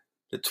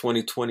 The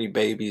 2020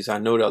 babies. I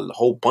know that a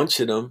whole bunch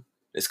of them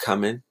is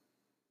coming.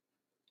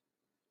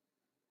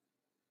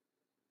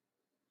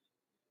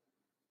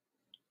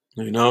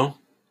 You know?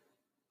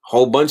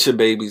 Whole bunch of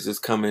babies is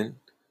coming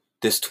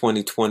this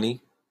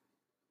 2020.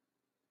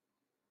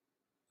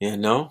 You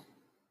know?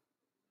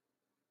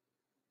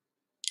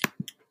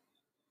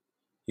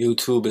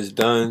 YouTube is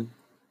done.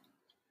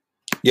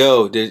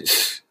 Yo,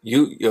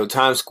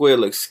 Times Square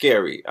looks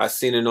scary. I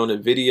seen it on the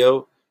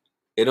video.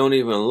 It don't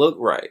even look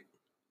right.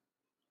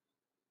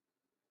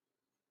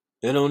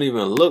 It don't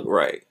even look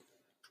right.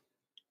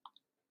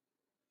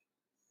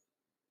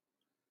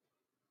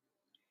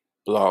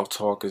 Blog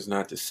Talk is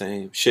not the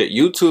same. Shit,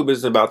 YouTube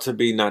is about to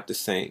be not the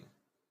same.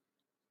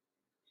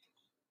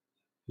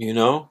 You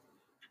know?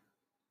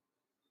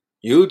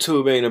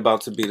 YouTube ain't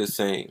about to be the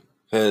same.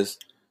 Because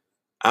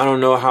I don't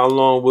know how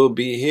long we'll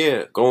be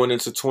here going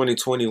into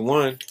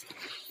 2021.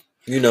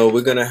 You know,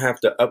 we're going to have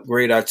to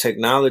upgrade our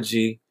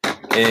technology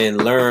and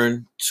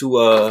learn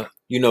to,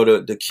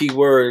 the key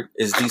word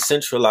is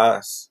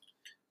decentralize.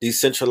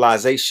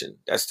 Decentralization.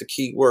 That's the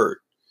key word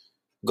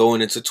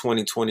going into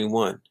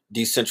 2021.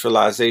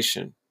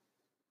 Decentralization.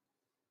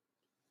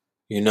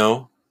 You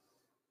know?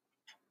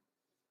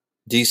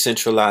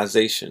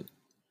 Decentralization.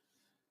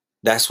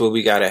 That's where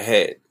we got to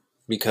head.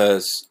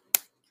 Because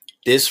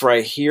this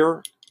right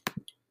here,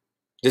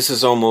 this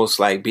is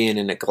almost like being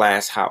in a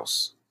glass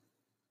house.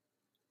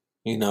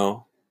 You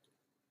know?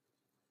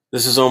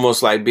 This is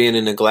almost like being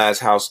in a glass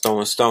house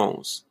throwing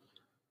stones.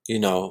 You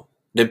know?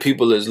 The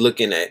people is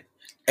looking at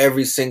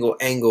every single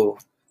angle,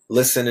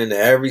 listening to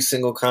every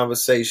single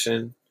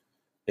conversation,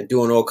 and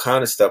doing all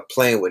kind of stuff,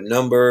 playing with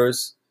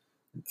numbers,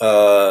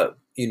 playing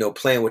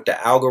with the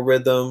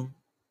algorithm.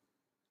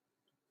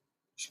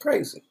 It's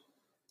crazy.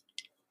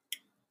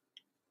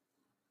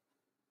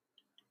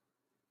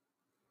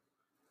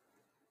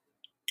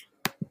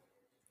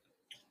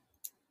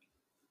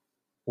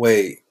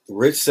 Wait,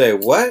 Rich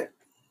said what?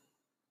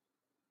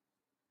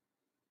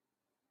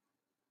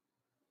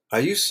 Are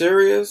you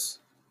serious?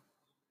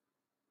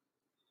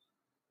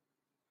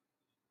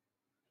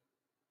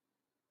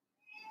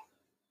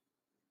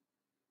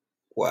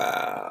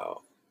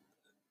 Wow.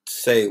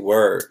 Say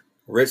word.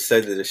 Rich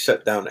said that it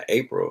shut down in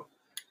April.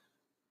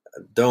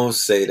 Don't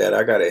say that.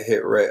 I gotta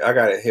hit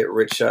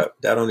Rich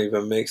up. That don't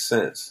even make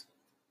sense.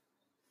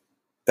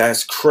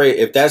 That's crazy.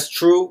 If that's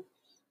true,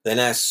 then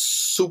that's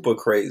super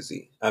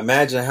crazy.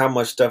 Imagine how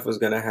much stuff is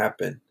gonna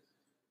happen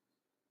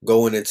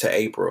going into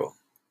April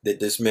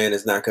that this man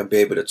is not gonna be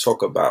able to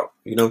talk about.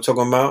 You know what I'm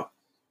talking about?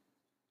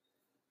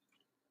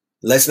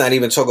 Let's not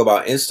even talk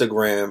about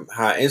Instagram.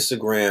 How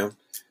Instagram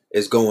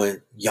is going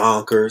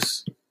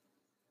yonkers.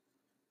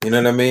 You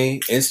know what I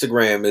mean?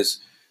 Instagram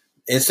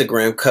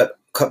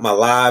cut my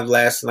live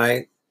last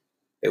night.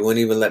 It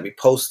wouldn't even let me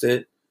post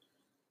it.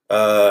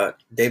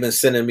 They've been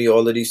sending me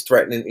all of these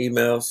threatening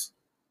emails.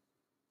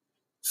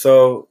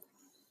 So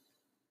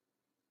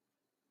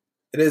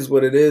it is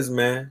what it is,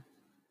 man.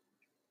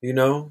 You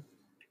know?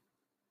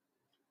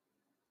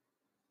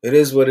 It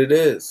is what it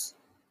is.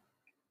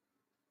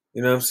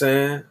 You know what I'm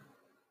saying?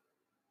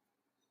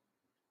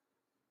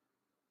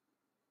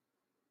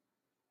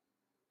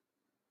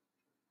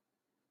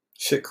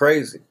 Shit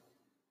crazy.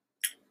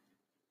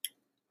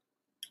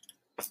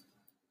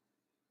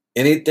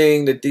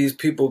 Anything that these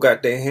people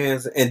got their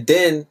hands, and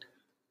then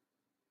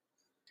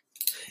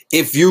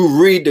if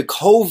you read the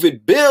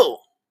COVID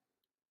bill,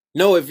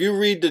 if you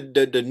read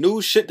the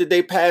new shit that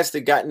they passed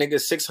that got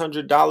niggas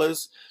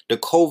 $600, the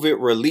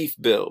COVID relief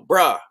bill,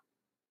 bruh.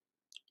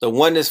 The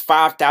one that's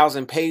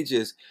 5,000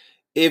 pages.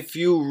 If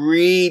you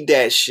read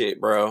that shit,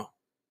 bro.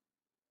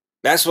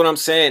 That's what I'm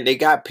saying. They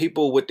got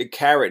people with the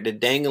carrot. The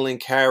dangling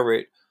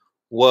carrot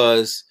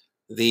was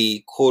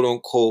the quote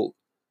unquote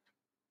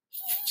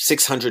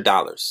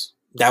 $600.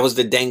 That was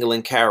the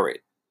dangling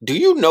carrot. Do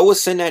you know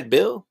what's in that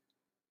bill?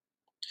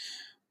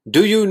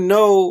 Do you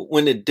know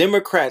when the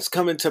Democrats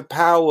come into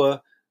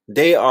power,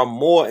 they are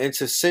more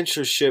into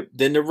censorship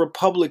than the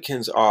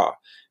Republicans are?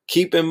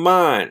 Keep in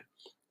mind,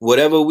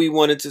 whatever we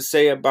wanted to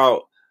say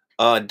about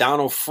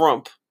Donald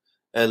Trump,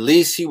 at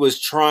least he was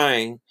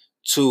trying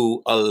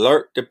to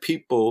alert the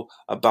people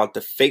about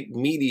the fake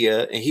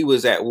media, and he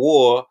was at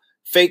war,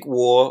 fake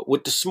war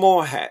with the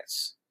small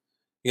hats.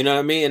 You know what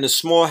I mean? And the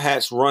small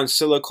hats run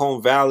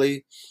Silicon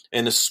Valley,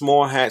 and the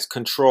small hats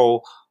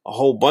control a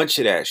whole bunch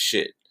of that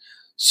shit.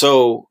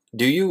 So,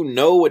 do you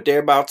know what they're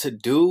about to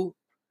do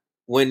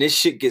when this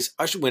shit gets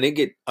ushered, when they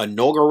get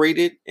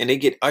inaugurated and they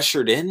get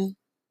ushered in?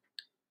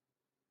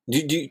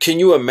 Can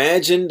you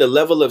imagine the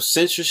level of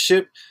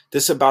censorship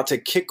that's about to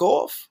kick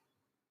off?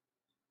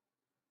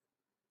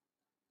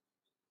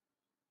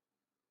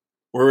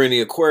 We're in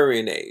the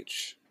Aquarian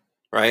age,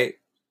 right?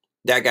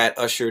 That got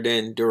ushered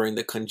in during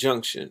the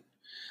conjunction.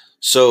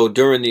 So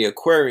during the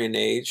Aquarian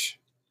age,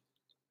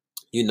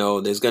 you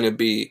know, there's going to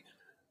be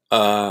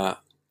a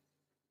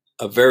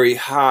very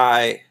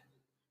high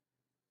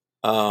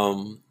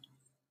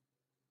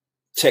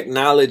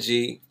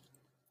technology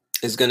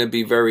is going to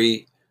be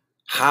very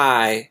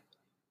high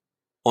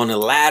on the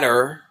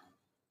ladder,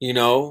 you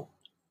know,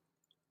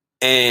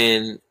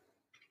 and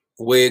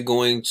we're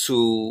going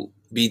to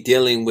be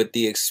dealing with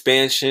the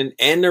expansion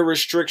and the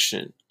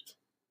restriction.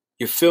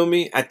 You feel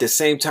me? At the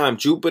same time,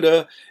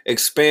 Jupiter,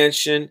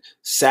 expansion,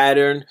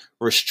 Saturn,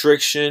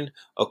 restriction,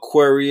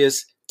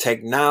 Aquarius,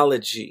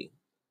 technology.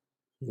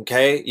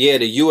 Okay? Yeah,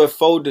 the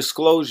UFO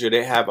disclosure,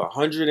 they have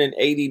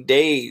 180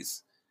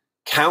 days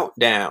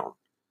countdown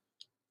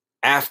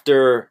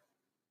after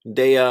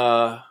they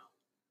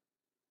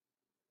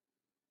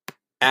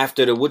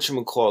after the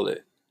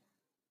whatchamacallit.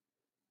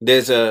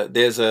 There's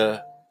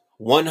a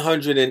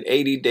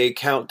 180-day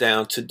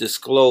countdown to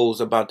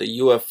disclose about the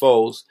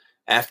UFOs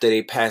after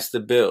they pass the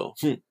bill.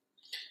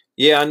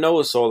 Yeah, I know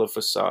it's all a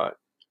facade.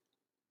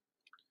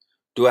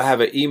 Do I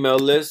have an email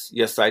list?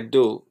 Yes, I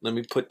do. Let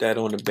me put that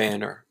on the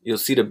banner. You'll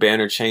see the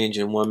banner change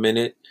in 1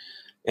 minute,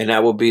 and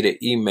that will be the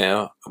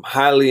email. I'm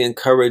highly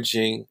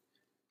encouraging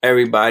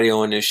everybody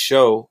on this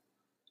show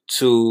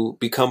to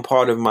become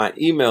part of my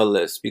email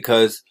list,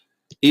 because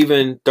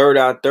even Third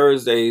Eye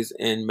Thursdays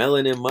and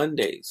Melanin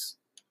Mondays,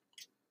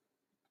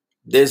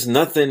 there's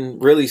nothing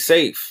really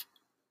safe.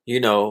 You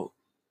know,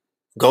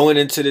 going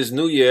into this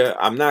new year,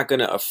 I'm not going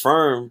to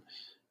affirm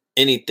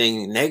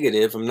anything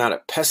negative. I'm not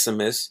a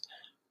pessimist,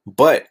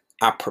 but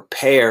I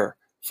prepare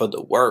for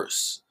the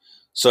worst.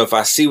 So if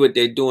I see what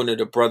they're doing to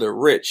the Brother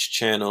Rich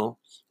channel,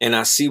 and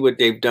I see what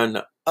they've done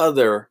to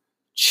other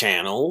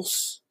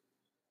channels,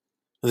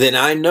 then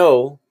I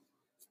know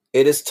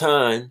it is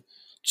time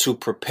to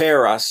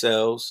prepare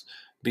ourselves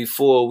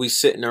before we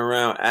sitting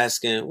around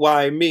asking,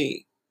 why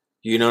me?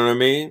 You know what I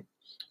mean?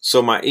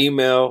 So my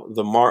email,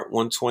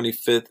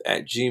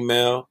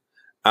 themark125@gmail,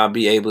 I'll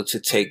be able to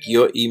take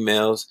your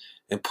emails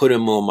and put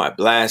them on my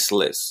blast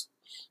list.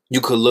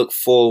 You could look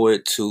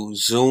forward to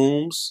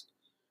Zooms.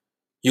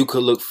 You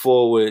could look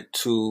forward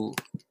to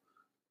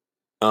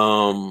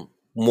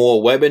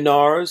more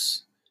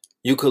webinars.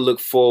 You could look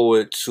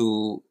forward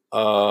to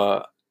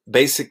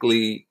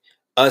basically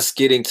us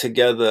getting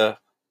together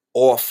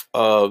off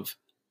of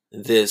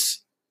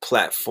this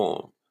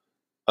platform.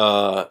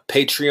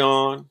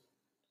 Patreon.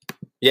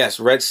 Yes,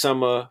 Red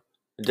Summer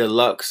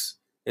Deluxe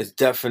is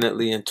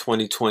definitely in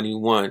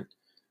 2021.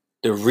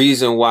 The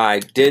reason why I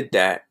did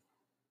that,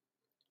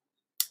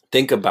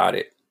 think about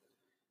it,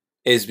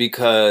 is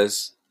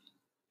because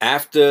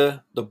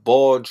after the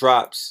ball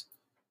drops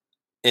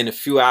in a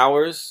few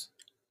hours,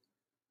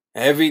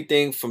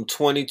 everything from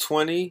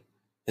 2020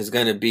 is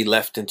going to be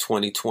left in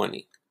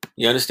 2020.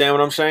 You understand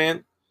what I'm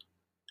saying?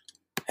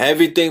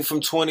 Everything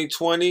from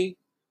 2020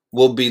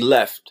 will be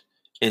left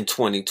in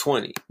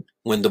 2020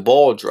 when the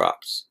ball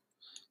drops.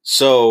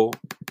 So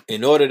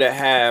in order to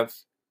have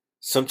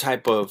some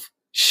type of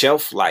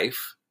shelf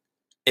life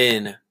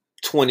in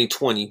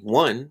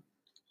 2021,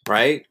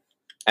 right,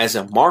 as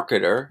a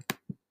marketer,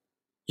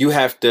 you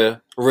have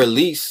to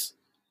release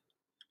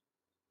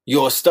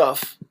your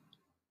stuff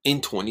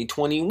in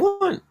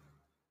 2021.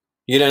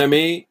 You know what I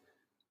mean?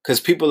 Because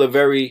people are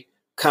very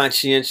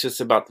conscientious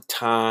about the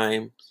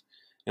time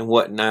and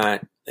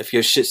whatnot. If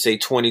your shit say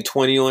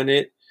 2020 on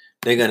it,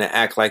 they're going to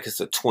act like it's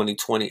a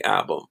 2020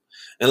 album.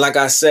 And like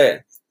I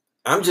said,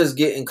 I'm just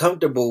getting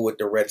comfortable with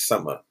the Red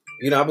Summer.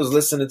 You know, I was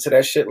listening to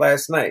that shit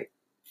last night.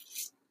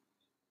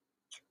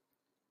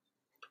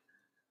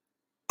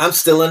 I'm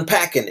still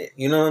unpacking it.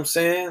 You know what I'm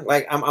saying?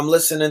 Like, I'm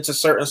listening to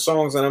certain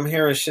songs and I'm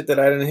hearing shit that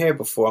I didn't hear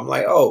before. I'm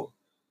like, oh,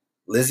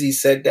 Lizzie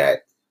said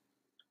that.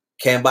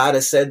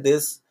 Cambada said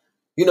this.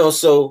 You know,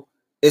 so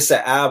it's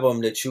an album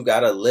that you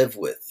got to live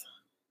with.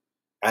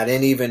 I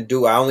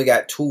only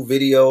got 2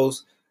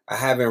 videos. I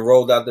haven't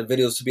rolled out the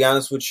videos. To be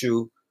honest with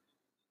you,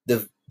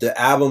 the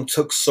album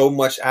took so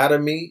much out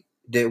of me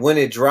that when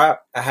it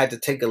dropped, I had to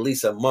take at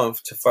least a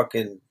month to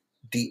fucking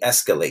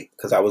de-escalate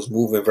because I was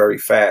moving very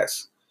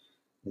fast.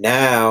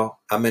 Now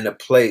I'm in a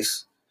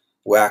place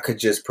where I could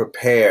just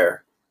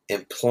prepare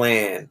and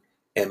plan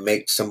and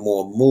make some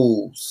more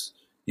moves.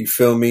 You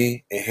feel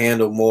me? And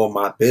handle more of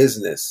my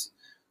business.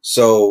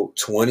 So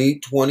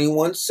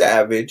 2021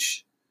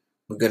 Savage,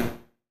 we're gonna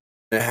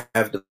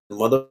have the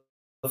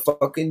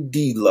motherfucking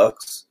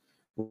deluxe.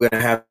 We're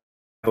gonna have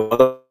a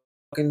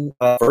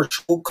motherfucking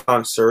virtual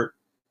concert,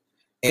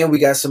 and we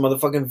got some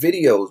motherfucking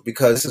videos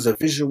because this is a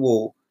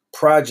visual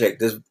project.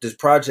 This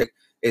project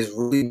is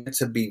really meant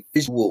to be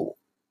visual.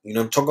 You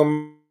know what I'm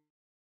talking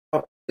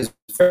about? It's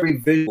very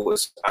visual.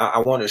 I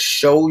want to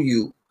show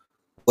you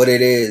what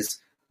it is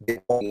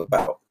they're talking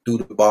about through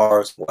the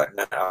bars and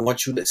whatnot. I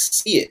want you to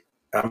see it.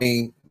 I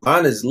mean,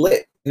 mine is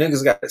lit.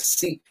 Niggas got to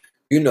see.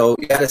 You know,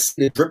 you got to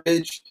see the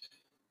drippage.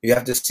 You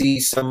have to see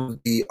some of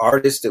the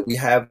artists that we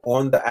have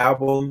on the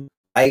album,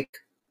 like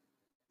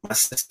my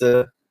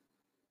sister,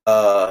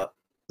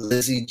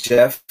 Lizzie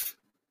Jeff,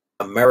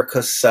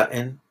 America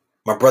Sutton,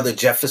 my brother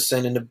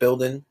Jefferson in the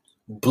building,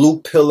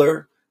 Blue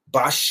Pillar,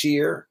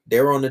 Bashir,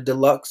 they're on the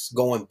deluxe,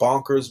 going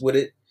bonkers with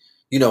it.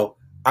 You know,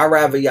 I'd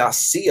rather y'all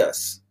see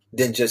us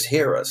than just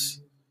hear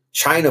us.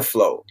 China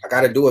Flow, I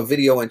got to do a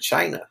video in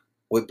China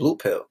with Blue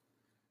Pill.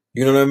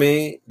 You know what I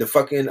mean? The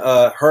fucking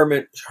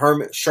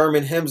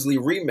Sherman Hemsley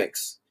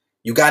remix.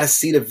 You got to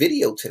see the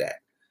video to that.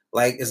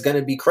 Like, it's going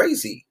to be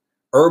crazy.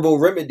 Herbal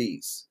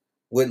Remedies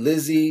with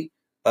Lizzie,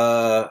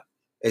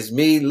 it's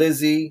me,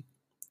 Lizzie,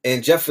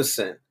 and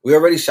Jefferson. We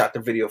already shot the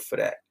video for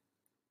that.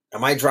 I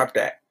might drop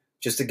that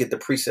just to get the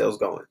pre-sales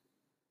going.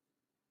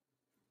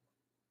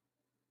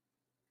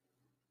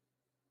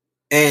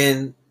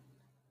 And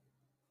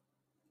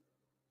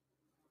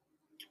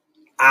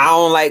I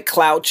don't like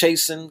cloud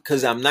chasing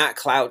because I'm not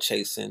cloud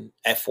chasing,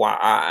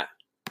 FYI.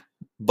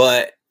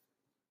 But,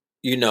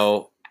 you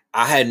know,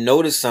 I had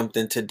noticed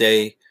something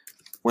today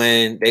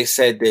when they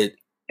said that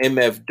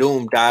MF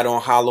Doom died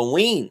on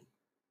Halloween.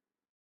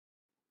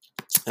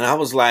 And I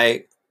was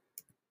like,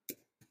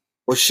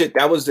 well, shit,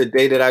 that was the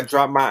day that I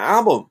dropped my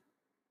album.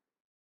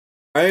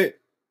 Right?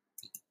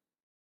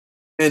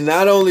 And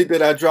not only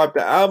did I drop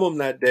the album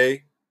that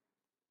day,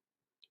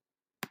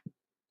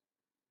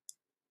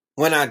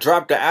 when I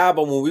dropped the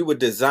album, when we were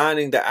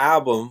designing the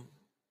album,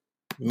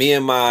 me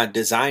and my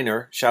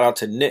designer, shout out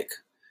to Nick,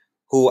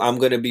 who I'm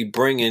going to be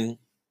doing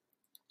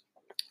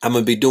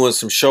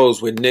some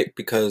shows with Nick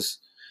because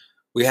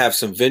we have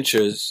some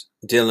ventures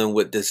dealing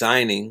with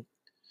designing,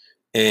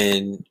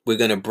 and we're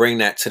going to bring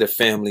that to the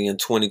family in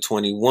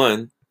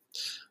 2021.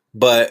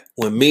 But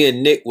when me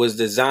and Nick was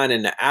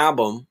designing the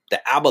album,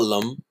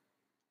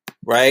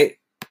 right,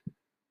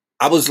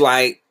 I was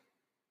like,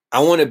 I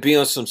want to be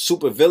on some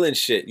supervillain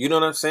shit. You know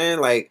what I'm saying?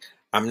 Like,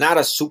 I'm not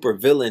a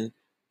supervillain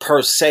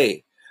per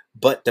se,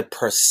 but the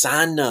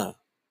persona,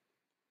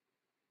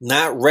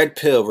 not Red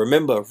Pill.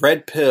 Remember,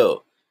 Red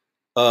Pill,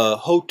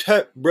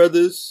 Hotep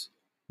brothers,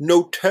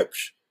 no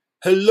teps.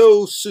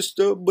 Hello,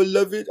 sister,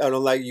 beloved. I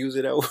don't like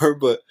using that word,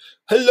 but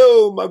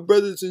hello, my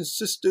brothers and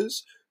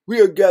sisters.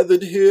 We are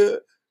gathered here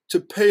to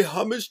pay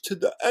homage to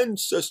the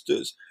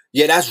ancestors.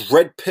 Yeah, that's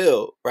Red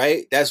Pill,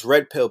 right? That's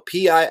Red Pill,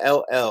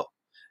 Pill.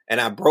 And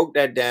I broke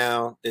that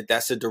down,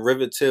 that's a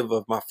derivative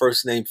of my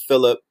first name,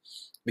 Philip,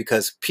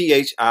 because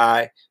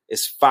PHI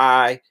is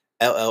Phi,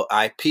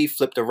 LLIP,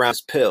 flipped around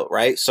is pill,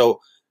 right? So,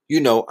 you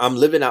know, I'm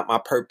living out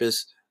my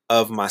purpose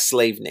of my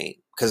slave name,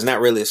 because it's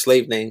not really a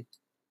slave name.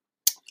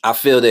 I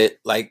feel that,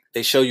 like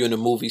they show you in the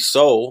movie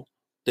Soul,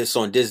 this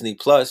on Disney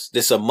Plus,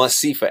 this a must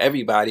see for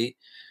everybody,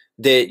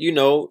 that, you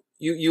know,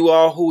 you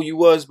are who you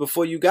was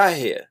before you got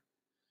here.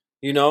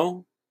 You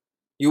know,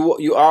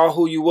 you are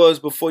who you was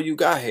before you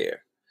got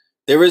here.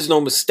 There is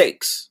no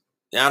mistakes.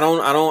 I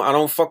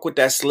don't fuck with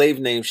that slave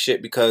name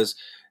shit, because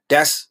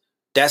that's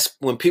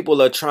when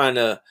people are trying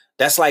to,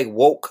 that's like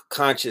woke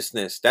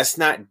consciousness. That's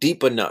not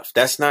deep enough.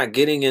 That's not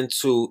getting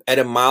into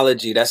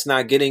etymology. That's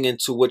not getting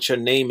into what your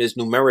name is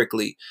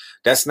numerically.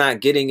 That's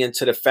not getting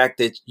into the fact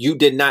that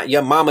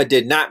your mama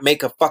did not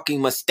make a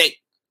fucking mistake.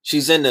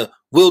 She's in the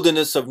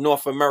wilderness of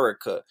North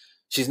America.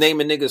 She's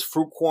naming niggas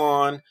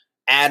Fruquan,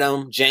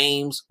 Adam,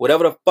 James,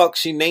 whatever the fuck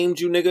she named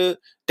you, nigga.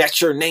 That's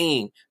your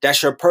name.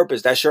 That's your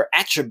purpose. That's your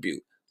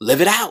attribute.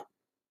 Live it out.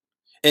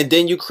 And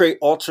then you create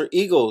alter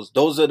egos.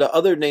 Those are the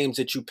other names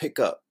that you pick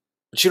up.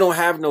 But you don't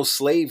have no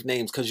slave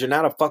names because you're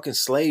not a fucking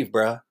slave,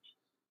 bruh.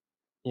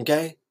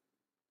 Okay?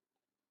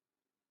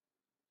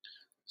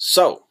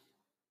 So,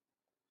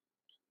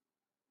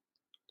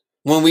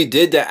 when we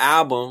did the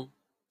album,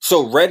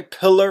 so Red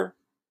Pillar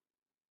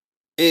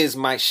is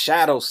my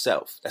shadow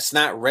self. That's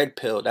not Red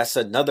Pill. That's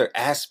another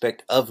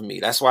aspect of me.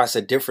 That's why it's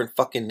a different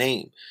fucking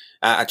name.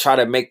 I try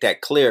to make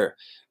that clear.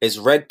 It's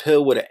Red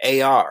Pill with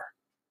an AR.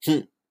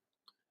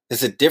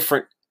 It's a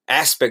different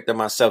aspect of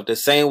myself. The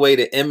same way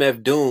that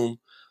MF Doom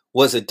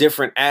was a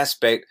different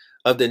aspect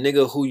of the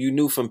nigga who you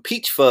knew from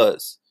Peach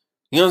Fuzz.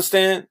 You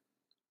understand?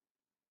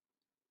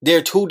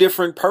 They're two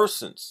different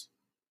persons.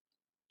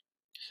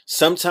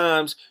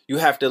 Sometimes you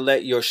have to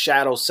let your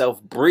shadow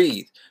self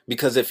breathe,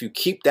 because if you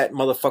keep that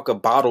motherfucker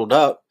bottled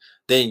up,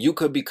 then you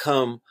could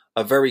become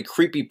a very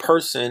creepy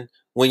person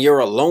when you're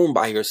alone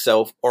by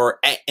yourself or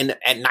at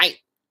night.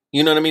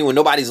 You know what I mean? When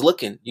nobody's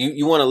looking,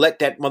 you want to let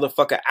that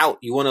motherfucker out.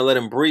 You want to let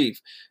him breathe.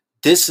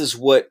 This is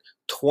what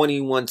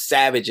 21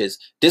 Savage is.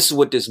 This is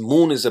what this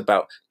moon is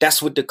about.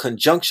 That's what the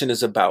conjunction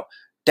is about.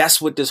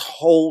 That's what this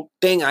whole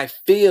thing I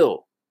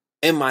feel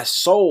in my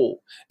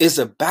soul is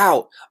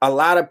about. A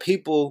lot of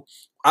people,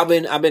 I've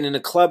been in the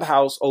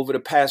clubhouse over the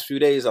past few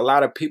days. A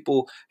lot of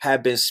people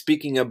have been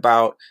speaking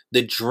about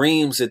the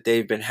dreams that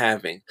they've been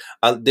having.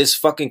 This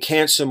fucking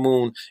Cancer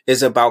moon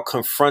is about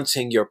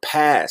confronting your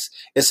past.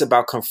 It's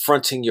about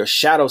confronting your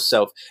shadow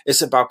self.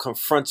 It's about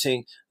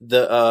confronting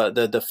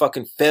the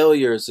fucking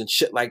failures and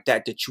shit like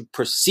that you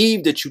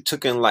perceive that you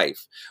took in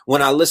life.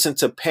 When I listened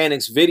to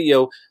Panic's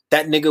video,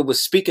 that nigga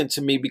was speaking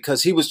to me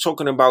because he was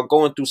talking about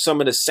going through some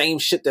of the same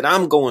shit that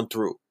I'm going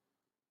through.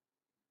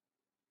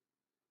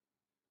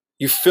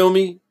 You feel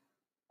me?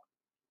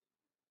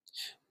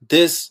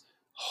 This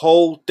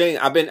whole thing,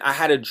 I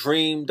had a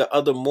dream the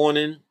other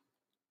morning.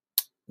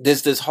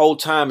 This whole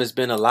time has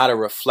been a lot of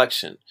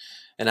reflection.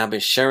 And I've been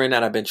sharing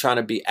that. I've been trying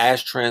to be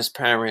as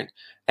transparent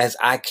as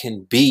I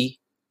can be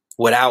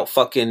without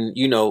fucking,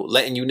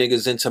 letting you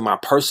niggas into my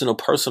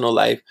personal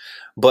life.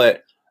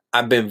 But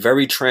I've been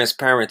very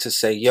transparent to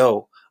say,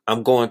 yo,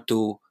 I'm going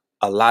through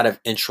a lot of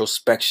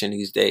introspection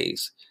these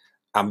days.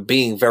 I'm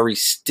being very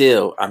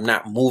still. I'm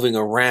not moving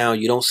around.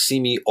 You don't see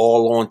me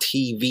all on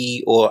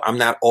TV, or I'm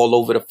not all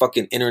over the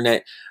fucking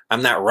internet.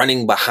 I'm not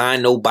running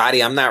behind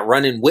nobody. I'm not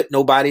running with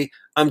nobody.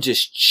 I'm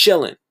just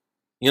chilling.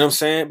 You know what I'm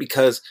saying?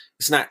 Because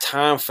it's not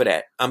time for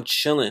that. I'm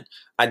chilling.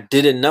 I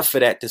did enough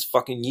of that this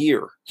fucking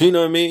year. You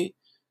know what I mean?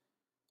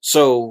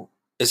 So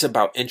it's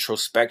about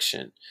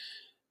introspection.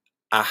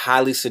 I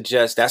highly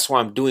suggest, that's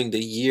why I'm doing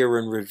the year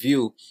in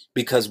review,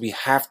 because we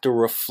have to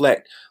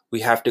reflect.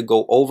 We have to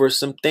go over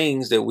some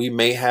things that we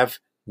may have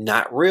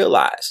not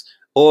realized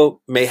or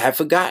may have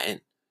forgotten,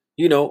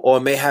 or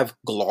may have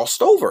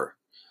glossed over.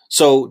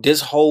 So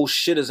this whole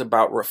shit is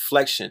about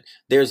reflection.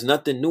 There's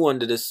nothing new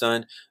under the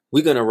sun.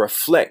 We're going to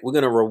reflect. We're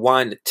going to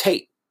rewind the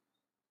tape.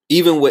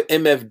 Even with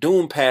MF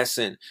Doom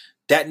passing,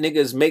 that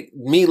nigga's make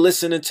me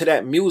listening to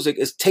that music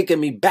is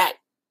taking me back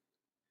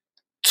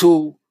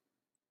to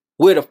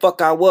where the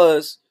fuck I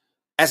was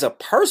as a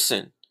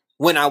person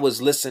when I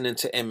was listening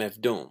to MF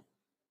Doom.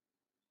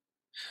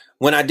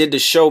 When I did the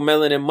show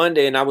Melanin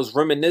Monday and I was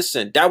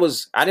reminiscing,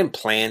 I didn't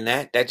plan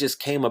that. That just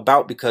came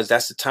about because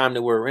that's the time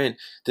that we're in.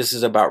 This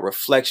is about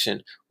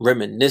reflection,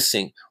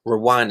 reminiscing,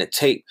 rewind the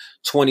tape.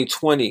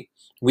 2020,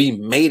 we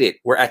made it.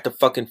 We're at the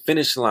fucking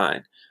finish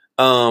line.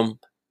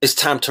 It's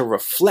time to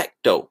reflect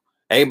though.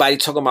 Everybody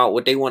talking about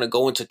what they want to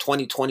go into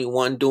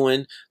 2021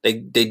 doing. They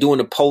doing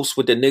a post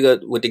with the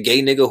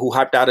gay nigga who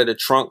hopped out of the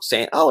trunk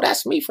saying, "Oh,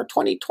 that's me for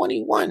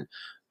 2021."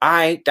 All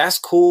right, that's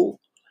cool.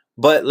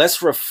 But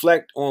let's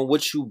reflect on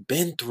what you've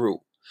been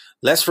through.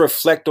 Let's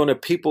reflect on the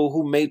people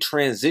who made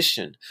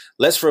transition.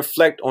 Let's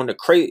reflect on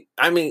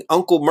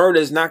Uncle Murder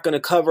is not going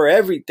to cover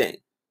everything.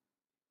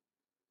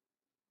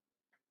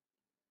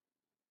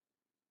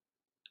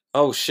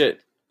 Oh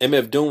shit.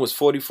 MF Doom was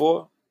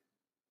 44?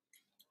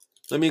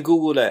 Let me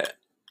Google that.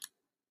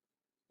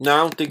 No, I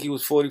don't think he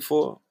was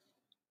 44.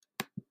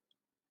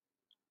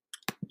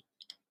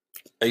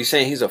 Are you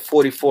saying he's a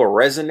 44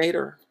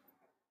 resonator?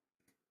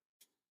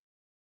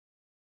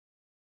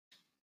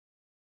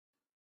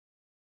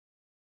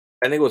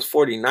 I think it was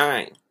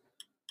 49.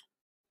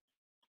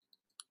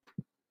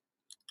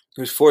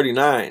 He was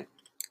 49.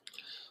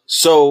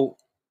 So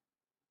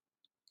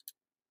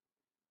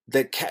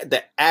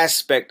the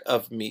aspect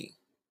of me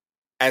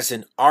as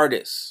an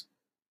artist,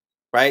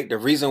 right? The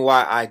reason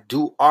why I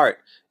do art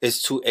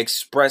is to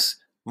express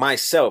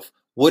myself.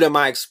 What am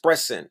I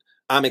expressing?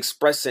 I'm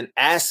expressing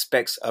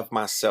aspects of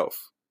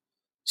myself.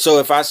 So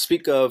if I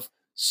speak of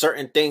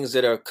certain things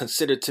that are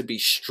considered to be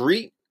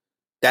street,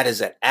 that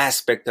is an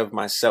aspect of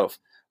myself.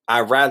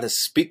 I'd rather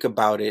speak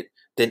about it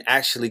than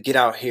actually get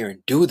out here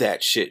and do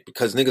that shit,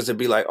 because niggas would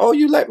be like, "Oh,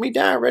 you let me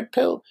down, Red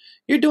Pill.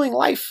 You're doing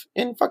life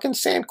in fucking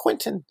San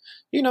Quentin.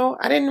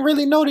 I didn't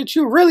really know that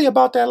you really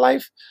about that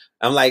life."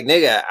 I'm like,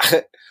 nigga,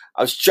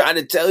 I was trying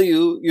to tell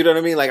you, you know what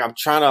I mean? Like, I'm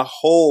trying to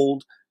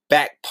hold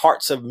back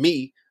parts of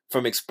me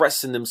from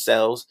expressing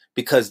themselves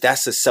because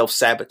that's a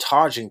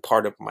self-sabotaging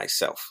part of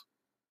myself.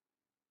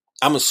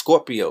 I'm a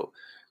Scorpio.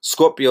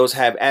 Scorpios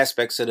have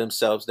aspects of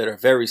themselves that are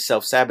very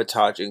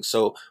self-sabotaging.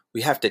 So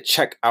we have to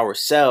check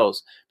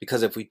ourselves,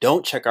 because if we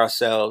don't check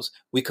ourselves,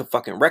 we could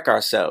fucking wreck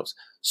ourselves.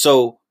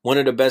 So one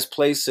of the best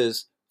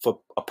places for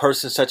a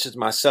person such as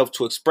myself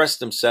to express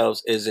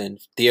themselves is in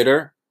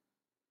theater,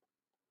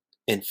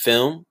 in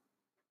film,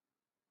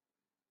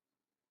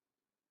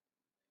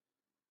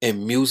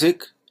 in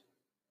music,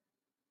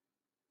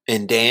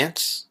 in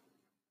dance,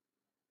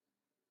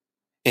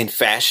 in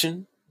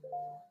fashion.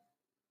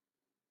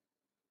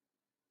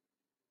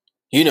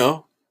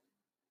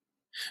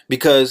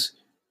 Because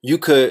you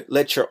could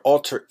let your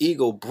alter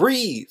ego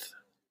breathe.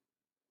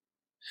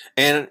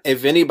 And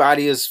if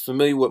anybody is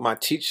familiar with my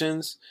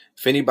teachings,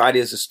 if anybody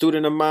is a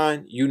student of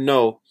mine,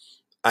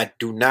 I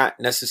do not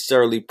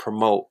necessarily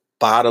promote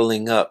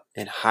bottling up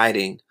and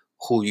hiding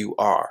who you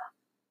are.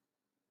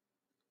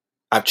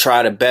 I've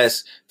tried the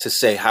best to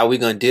say, how we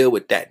gonna deal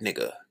with that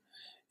nigga?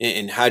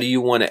 And how do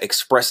you want to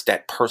express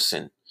that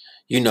person?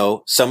 You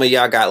know, some of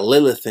y'all got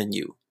Lilith in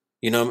you.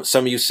 You know,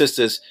 some of you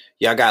sisters,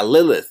 y'all got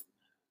Lilith.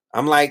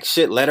 I'm like,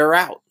 shit, let her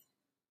out.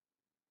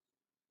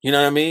 You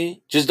know what I mean?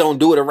 Just don't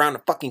do it around the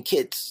fucking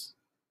kids.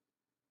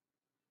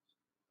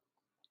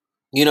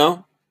 You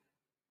know?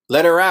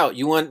 Let her out.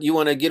 You want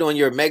to get on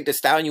your Meg Thee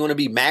Stallion? You want to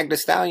be Mag Thee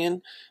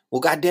Stallion? Well,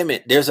 goddamn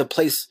it, there's a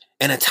place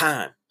and a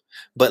time.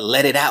 But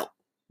let it out.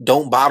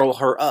 Don't bottle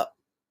her up.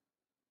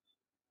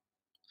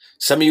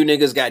 Some of you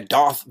niggas got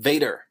Darth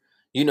Vader.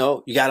 You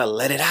know, you gotta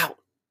let it out.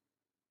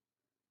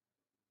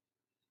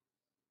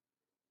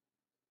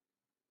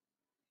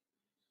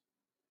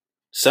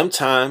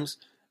 Sometimes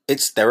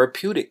it's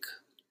therapeutic.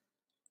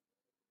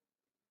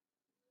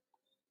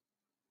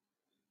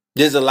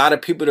 There's a lot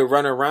of people that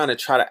run around and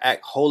try to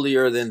act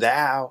holier than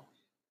thou.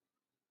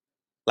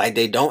 Like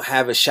they don't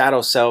have a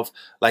shadow self.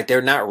 Like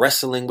they're not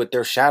wrestling with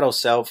their shadow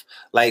self.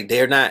 Like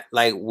they're not,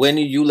 like, when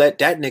do you let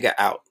that nigga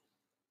out?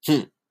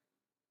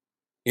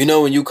 You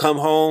know, when you come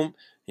home,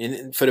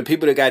 and for the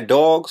people that got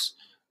dogs,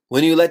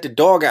 when do you let the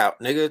dog out,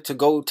 nigga, to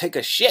go take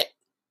a shit?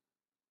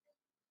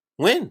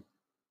 When?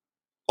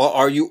 Or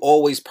are you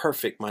always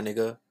perfect, my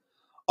nigga?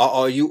 Or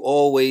are you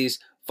always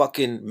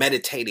fucking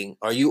meditating?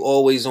 Are you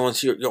always on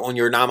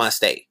your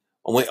namaste?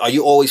 Are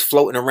you always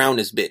floating around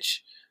this bitch?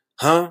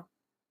 Huh?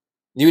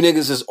 You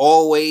niggas is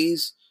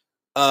always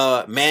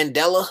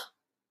Mandela.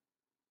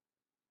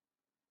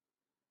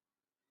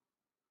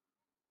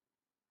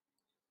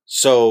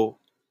 So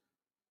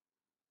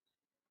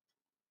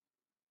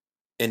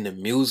in the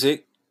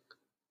music,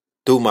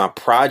 through my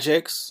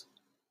projects,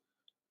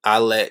 I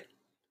let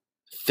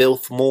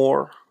filth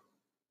more,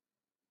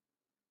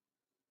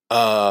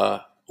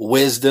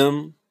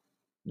 wisdom.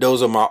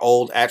 Those are my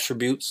old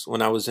attributes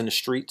when I was in the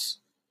streets.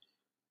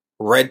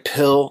 Red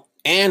pill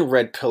and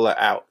red pillar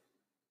out,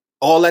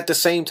 all at the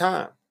same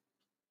time.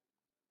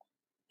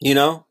 You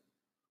know?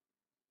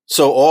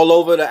 So all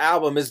over the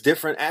album is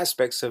different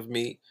aspects of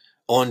me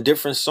on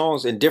different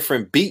songs and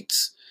different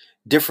beats,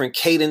 different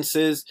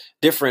cadences,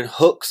 different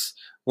hooks.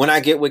 When I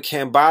get with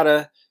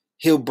Kambada,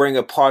 he'll bring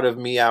a part of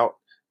me out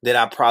that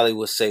I probably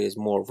would say is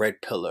more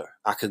red pillar.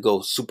 I could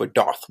go super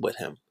Darth with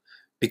him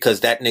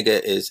because that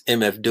nigga is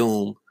MF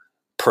Doom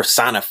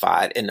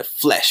personified in the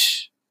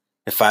flesh.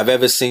 If I've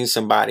ever seen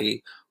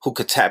somebody who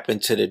could tap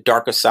into the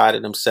darker side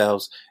of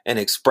themselves and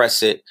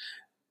express it,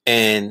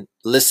 and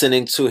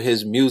listening to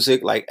his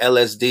music like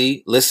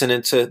LSD,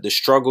 listening to the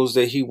struggles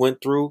that he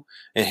went through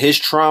and his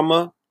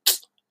trauma,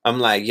 I'm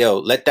like, yo,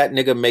 let that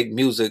nigga make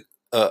music,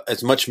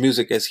 as much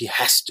music as he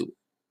has to.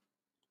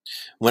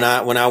 When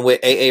I'm with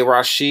AA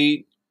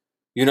Rashid,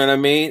 you know what I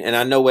mean? And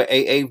I know what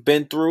AA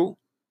been through.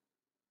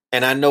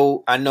 And I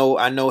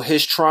know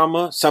his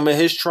trauma, some of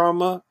his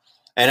trauma.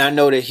 And I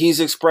know that he's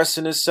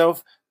expressing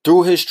himself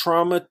through his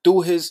trauma,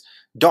 through his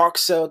dark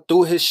self,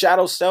 through his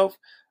shadow self.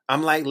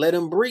 I'm like, let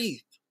him breathe.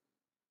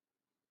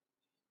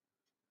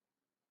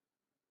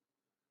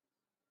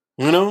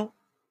 You know,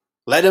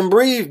 let him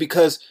breathe,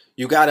 because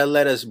you got to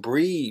let us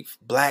breathe.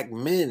 Black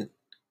men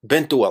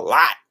been through a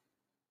lot.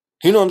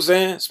 You know what I'm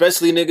saying?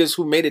 Especially niggas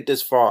who made it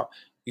this far.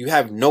 You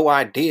have no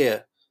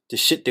idea the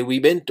shit that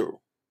we've been through.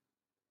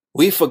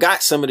 We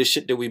forgot some of the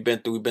shit that we've been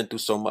through. We've been through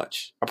so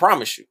much. I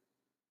promise you.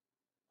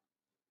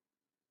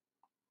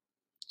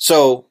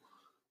 So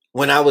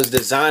when I was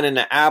designing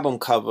the album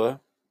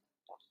cover,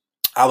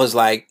 I was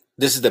like,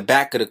 this is the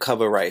back of the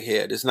cover right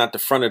here. This is not the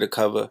front of the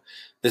cover.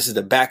 This is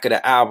the back of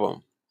the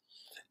album.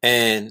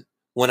 And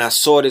when I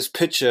saw this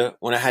picture,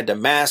 when I had the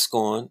mask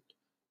on,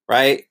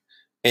 right,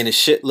 and the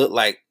shit looked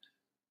like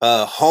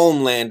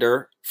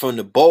Homelander from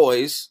The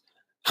Boys,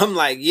 I'm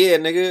like, yeah,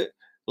 nigga,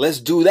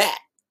 let's do that.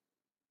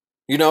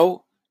 You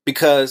know,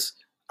 because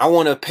I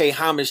want to pay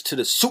homage to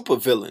the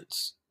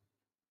supervillains,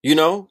 you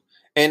know,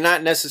 and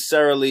not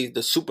necessarily the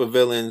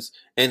supervillains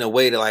in a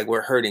way that like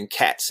we're hurting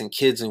cats and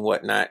kids and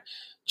whatnot.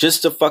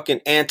 Just the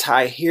fucking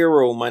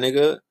anti-hero, my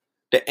nigga.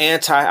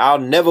 I'll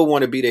never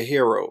want to be the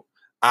hero.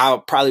 I'll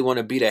probably want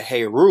to be the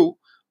Heru,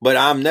 but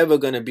I'm never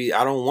going to be,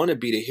 I don't want to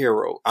be the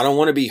hero. I don't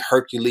want to be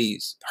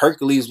Hercules.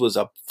 Hercules was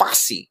a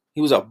Fosse.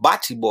 He was a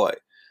Bati boy.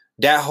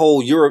 That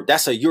whole Europe,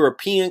 that's a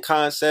European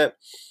concept.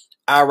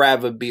 I'd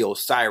rather be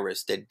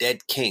Osiris, the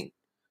dead king.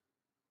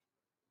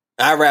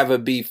 I'd rather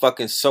be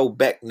fucking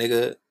Sobek,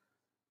 nigga.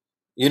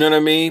 You know what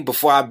I mean?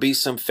 Before I be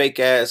some fake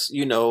ass,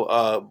 you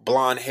know,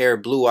 blonde hair,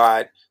 blue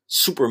eyed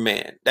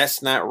Superman.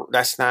 That's not,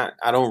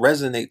 I don't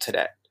resonate to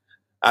that.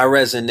 I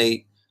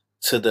resonate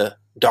to the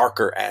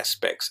darker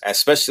aspects,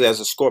 especially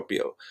as a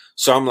Scorpio.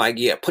 So I'm like,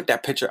 yeah, put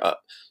that picture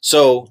up.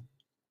 So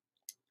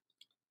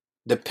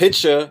the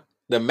picture,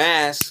 the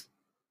mask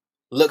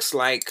looks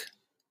like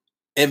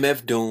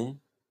MF Doom.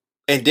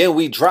 And then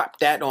we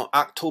dropped that on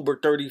October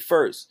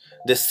 31st,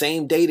 the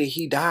same day that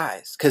he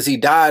dies. Because he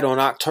died on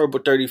October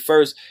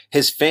 31st.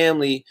 His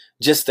family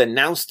just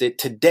announced it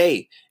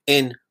today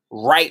in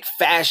right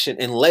fashion,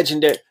 in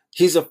legendary.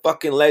 He's a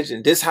fucking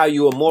legend. This is how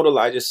you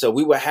immortalize yourself.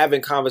 We were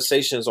having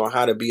conversations on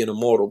how to be an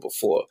immortal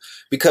before.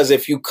 Because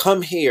if you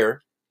come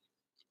here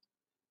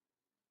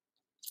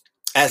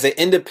as an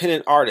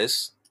independent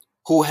artist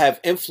who have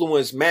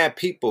influenced mad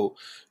people,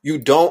 you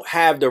don't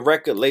have the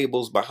record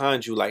labels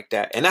behind you like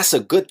that. And that's a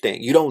good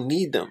thing. You don't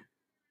need them.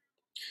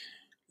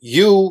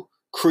 You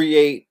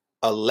create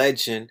a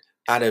legend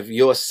out of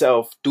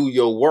yourself through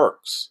your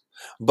works.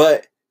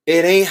 But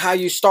it ain't how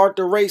you start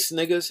the race,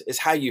 niggas. It's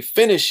how you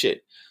finish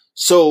it.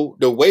 So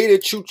the way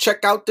that you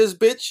check out this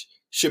bitch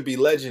should be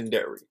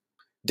legendary.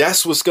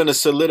 That's what's going to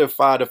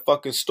solidify the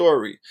fucking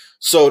story.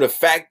 So the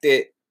fact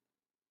that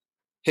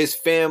his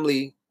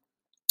family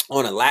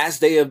on the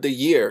last day of the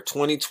year,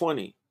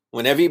 2020,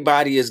 when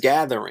everybody is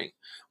gathering,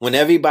 when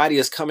everybody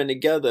is coming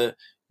together,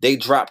 they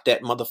drop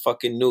that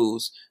motherfucking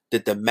news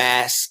that the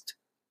masked,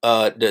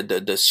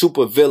 the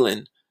super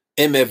villain,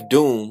 MF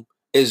Doom,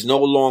 is no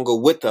longer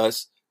with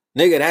us.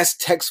 Nigga, that's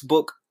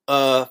textbook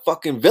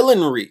fucking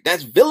villainy.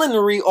 That's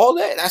villainy, all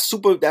that.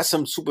 That's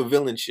some super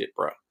villain shit,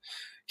 bro.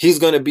 He's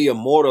gonna be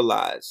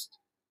immortalized.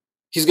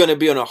 He's gonna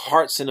be on the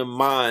hearts and the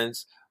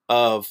minds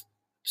of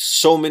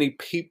so many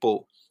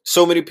people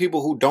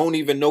who don't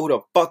even know who the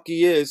fuck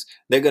he is.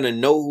 They're gonna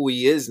know who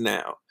he is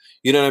now.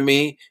 You know what I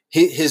mean?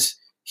 He's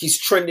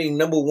trending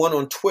 #1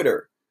 on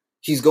Twitter.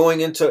 He's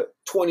going into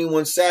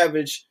 21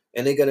 Savage,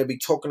 and they're gonna be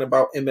talking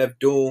about MF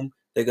Doom.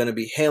 They're gonna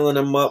be hailing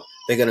him up.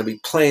 They're gonna be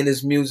playing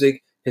his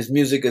music. His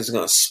music is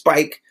gonna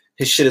spike.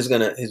 His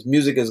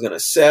music is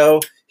gonna sell.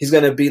 He's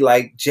gonna be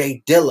like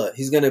Jay Dilla.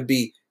 He's gonna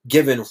be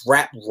given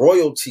rap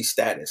royalty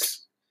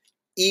status,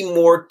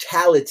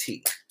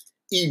 immortality,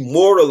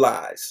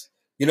 immortalized.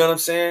 You know what I'm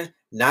saying?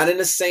 Not in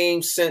the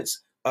same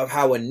sense of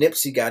how a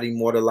Nipsey got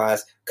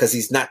immortalized, because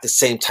he's not the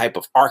same type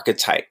of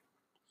archetype.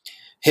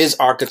 His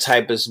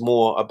archetype is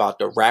more about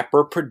the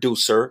rapper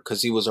producer,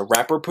 because he was a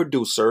rapper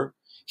producer.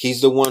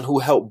 He's the one who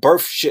helped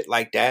birth shit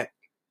like that.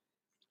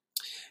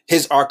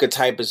 His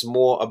archetype is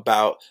more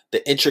about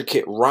the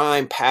intricate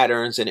rhyme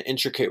patterns and the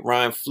intricate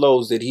rhyme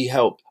flows that he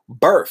helped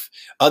birth.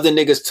 Other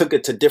niggas took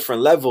it to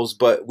different levels,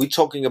 but we're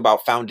talking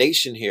about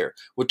foundation here.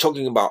 We're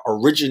talking about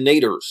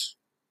originators.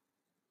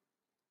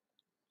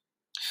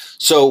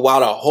 So while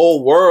the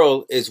whole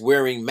world is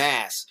wearing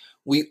masks,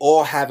 we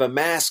all have a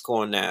mask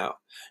on now.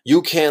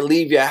 You can't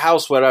leave your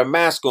house without a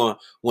mask on.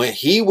 When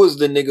he was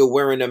the nigga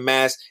wearing a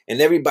mask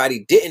and everybody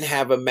didn't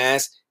have a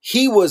mask,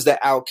 he was the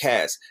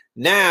outcast.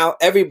 Now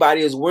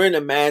everybody is wearing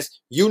a mask.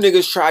 You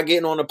niggas try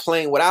getting on a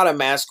plane without a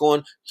mask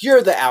on,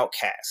 you're the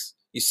outcast.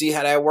 You see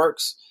how that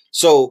works?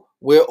 So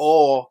we're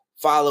all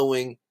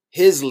following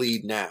his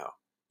lead now.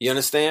 You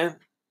understand?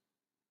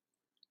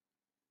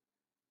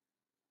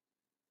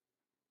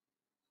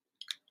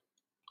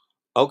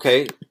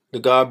 Okay, the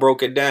God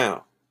broke it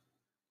down.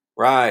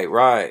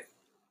 Right.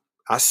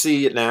 I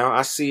see it now.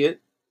 I see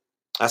it.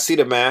 I see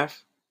the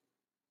math.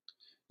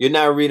 You're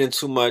not reading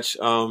too much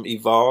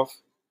Evolve.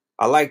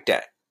 I like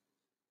that.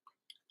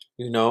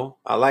 You know,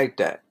 I like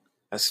that.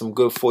 That's some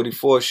good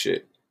 44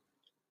 shit.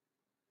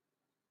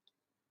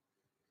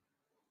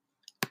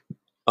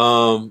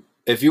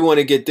 If you want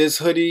to get this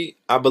hoodie,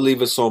 I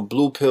believe it's on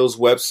Blue Pill's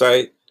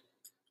website,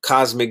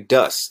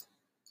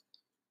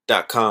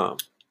 cosmicdust.com.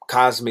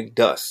 Cosmic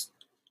Dust.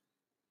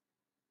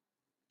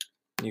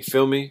 You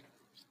feel me?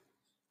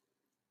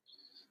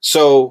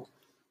 So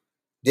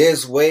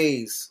there's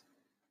ways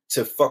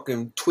to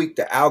fucking tweak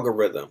the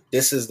algorithm.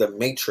 This is the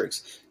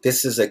Matrix.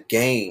 This is a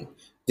game.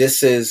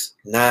 This is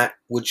not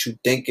what you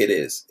think it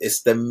is.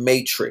 It's the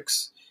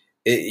Matrix.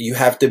 You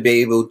have to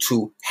be able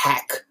to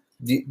hack.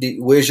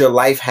 Where's your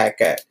life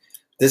hack at?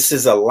 This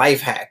is a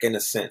life hack in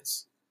a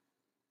sense.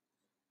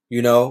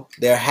 You know,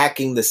 they're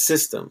hacking the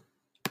system.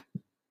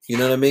 You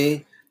know what I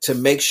mean? To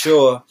make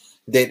sure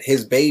that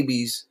his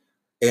babies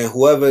and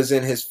whoever's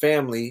in his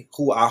family,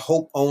 who I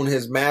hope own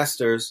his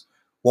masters,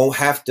 won't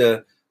have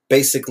to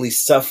basically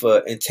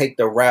suffer and take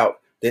the route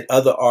that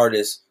other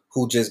artists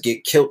who just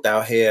get killed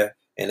out here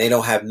and they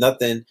don't have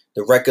nothing.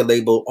 The record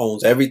label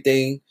owns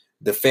everything.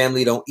 The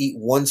family don't eat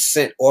 1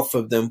 cent off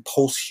of them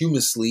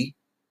posthumously.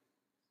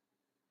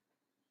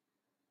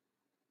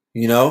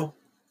 You know?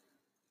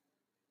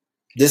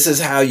 This is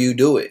how you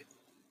do it.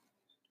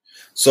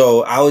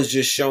 So I was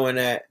just showing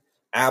that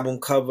album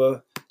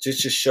cover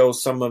just to show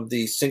some of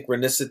the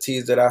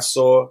synchronicities that I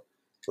saw.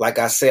 Like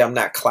I say, I'm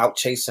not clout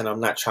chasing. I'm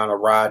not trying to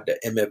ride the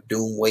MF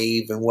Doom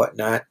wave and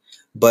whatnot.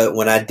 But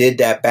when I did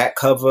that back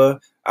cover,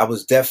 I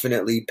was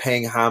definitely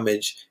paying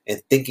homage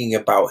and thinking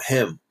about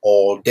him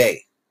all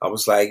day. I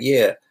was like,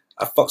 yeah,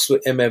 I fucks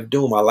with MF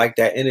Doom. I like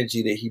that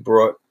energy that he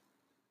brought.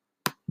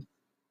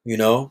 You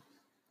know?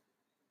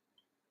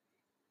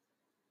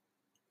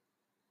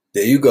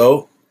 There you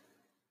go.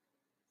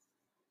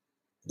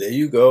 There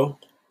you go.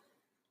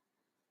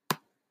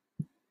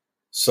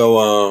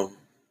 So,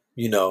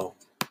 you know,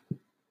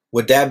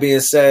 with that being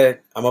said,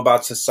 I'm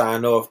about to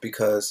sign off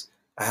because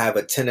I have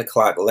a 10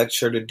 o'clock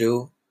lecture to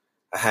do.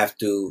 I have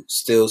to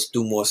still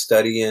do more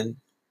studying.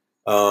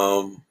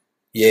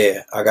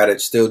 Yeah, I got to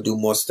still do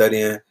more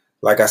studying.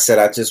 Like I said,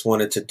 I just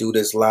wanted to do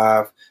this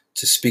live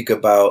to speak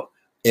about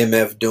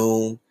MF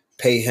Doom,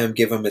 pay him,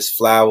 give him his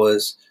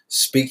flowers,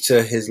 speak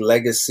to his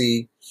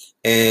legacy,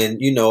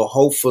 and, you know,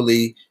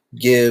 hopefully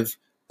give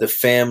the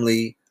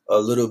family a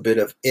little bit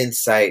of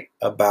insight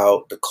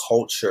about the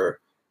culture,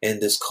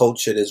 and this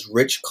culture, this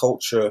rich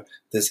culture,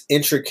 this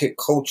intricate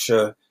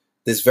culture,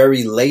 this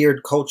very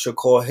layered culture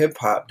called hip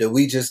hop that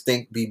we just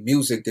think be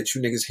music that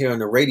you niggas hear on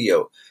the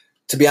radio.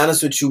 To be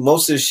honest with you,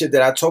 most of the shit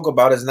that I talk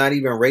about is not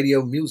even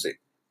radio music.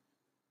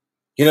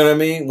 You know what I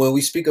mean? When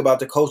we speak about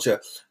the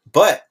culture.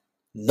 But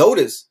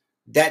notice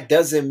that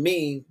doesn't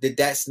mean that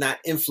that's not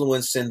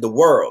influencing the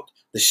world.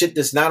 The shit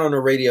that's not on the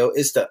radio,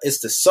 it's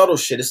the subtle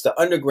shit, it's the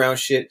underground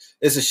shit,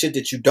 it's the shit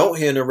that you don't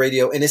hear on the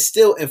radio, and it's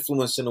still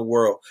influencing the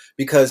world,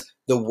 because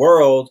the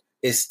world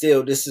is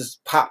still, this is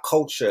pop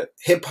culture.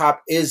 Hip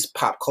hop is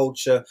pop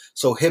culture,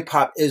 so hip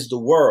hop is the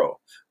world.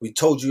 We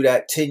told you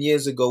that 10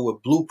 years ago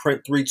with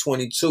Blueprint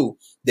 322,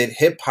 that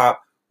hip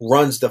hop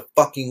runs the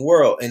fucking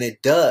world, and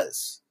it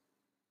does.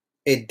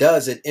 It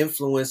does. It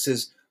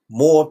influences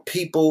more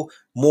people,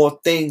 more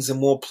things, and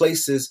more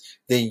places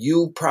than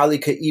you probably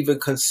could even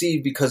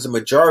conceive, because the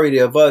majority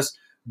of us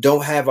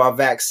don't have our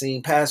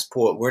vaccine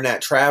passport. We're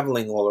not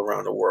traveling all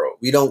around the world.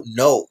 We don't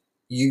know.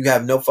 You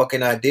have no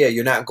fucking idea.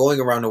 You're not going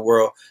around the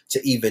world to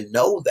even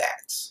know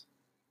that.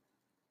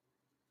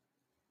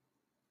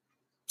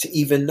 To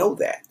even know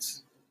that.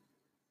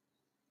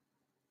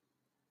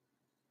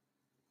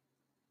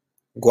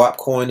 Guap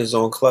Coin is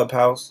on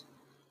Clubhouse.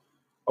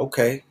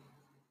 Okay.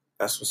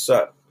 That's what's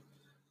up.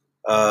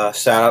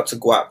 Shout out to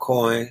Guap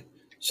Coin.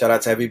 Shout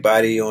out to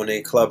everybody on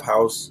a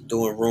Clubhouse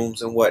doing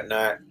rooms and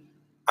whatnot.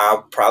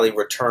 I'll probably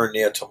return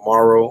there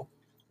tomorrow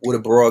with a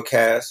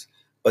broadcast.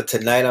 But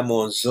tonight I'm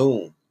on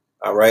Zoom.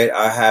 All right.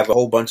 I have a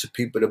whole bunch of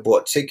people that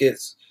bought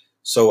tickets.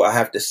 So I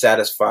have to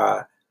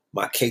satisfy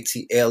my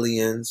KT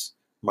aliens,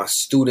 my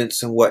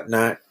students and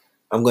whatnot.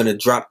 I'm going to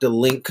drop the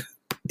link.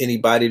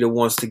 Anybody that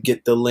wants to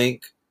get the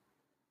link,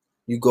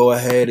 you go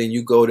ahead and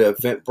you go to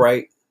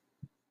Eventbrite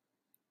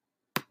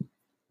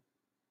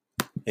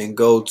and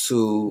go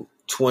to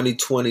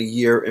 2020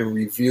 year in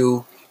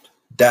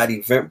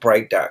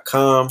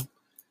review.eventbrite.com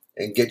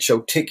and get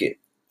your ticket.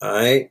 All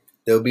right.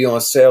 They'll be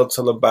on sale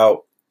till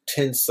about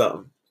 10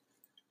 something.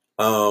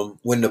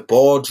 When the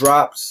ball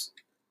drops,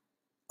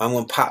 I'm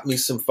going to pop me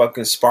some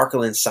fucking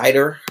sparkling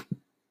cider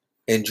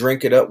and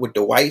drink it up with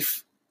the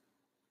wife,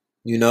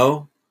 you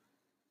know,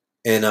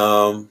 and,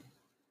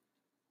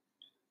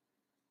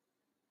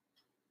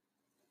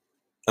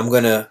 I'm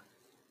going to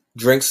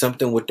drink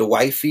something with the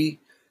wifey,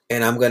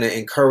 and I'm going to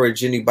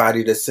encourage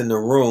anybody that's in the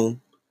room.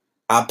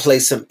 I'll play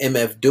some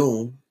MF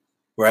Doom,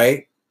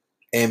 right?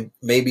 And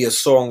maybe a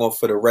song off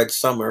for the Red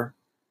Summer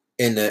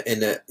in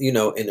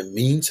the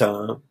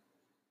meantime.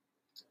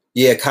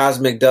 Yeah,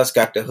 Cosmic Dust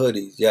got the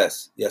hoodies.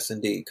 Yes,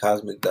 indeed.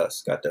 Cosmic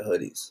Dust got the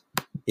hoodies.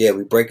 Yeah,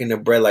 we breaking the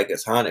bread like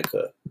it's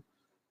Hanukkah.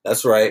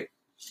 That's right.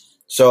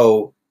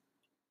 So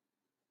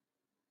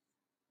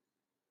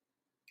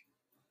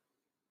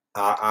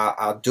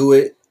I'll do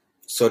it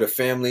so the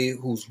family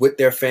who's with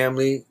their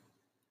family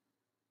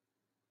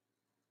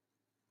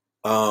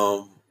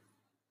could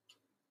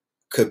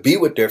be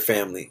with their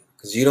family,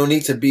 because you don't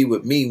need to be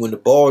with me when the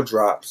ball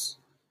drops.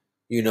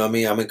 You know what I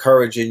mean? I'm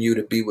encouraging you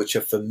to be with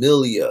your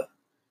familia.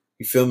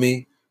 You feel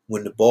me?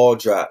 When the ball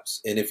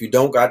drops. And if you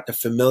don't got the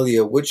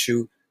familia with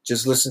you,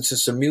 just listen to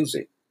some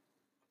music.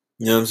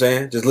 You know what I'm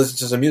saying? Just listen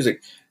to some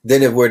music.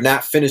 Then if we're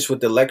not finished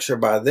with the lecture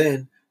by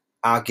then,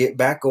 I'll get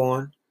back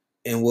on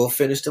and we'll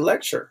finish the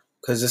lecture,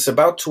 because it's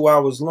about 2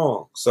 hours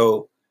long.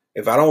 So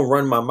if I don't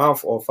run my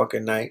mouth all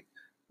fucking night,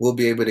 we'll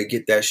be able to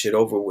get that shit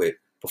over with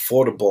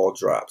before the ball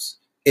drops.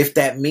 If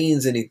that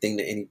means anything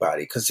to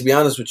anybody. Because to be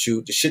honest with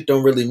you, the shit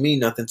don't really mean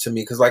nothing to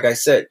me. Because like I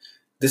said,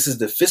 this is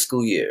the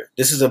fiscal year.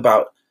 This is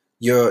about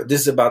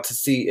to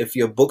see if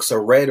your books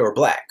are red or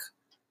black.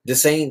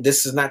 This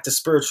is not the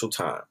spiritual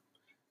time.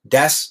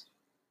 That's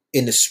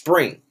in the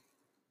spring.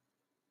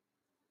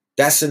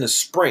 That's in the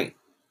spring.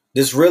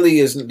 This really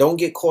is, don't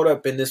get caught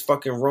up in this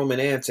fucking Roman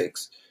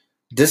antics.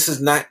 This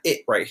is not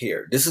it right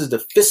here. This is the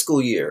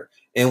fiscal year.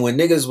 And when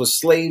niggas was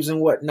slaves and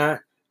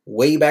whatnot,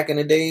 way back in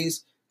the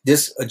days,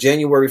 this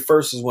January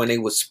 1st is when they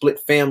would split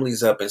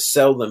families up and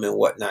sell them and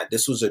whatnot.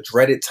 This was a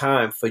dreaded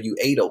time for you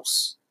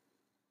ADOS.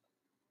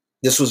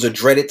 This was a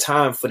dreaded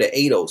time for the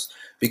ADOS,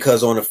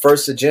 because on the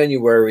 1st of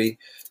January,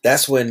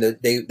 that's when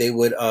they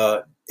would,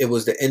 it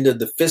was the end of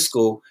the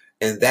fiscal,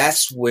 and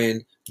that's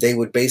when they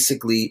would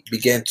basically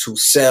begin to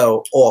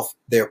sell off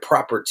their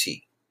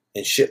property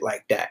and shit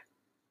like that.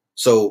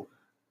 So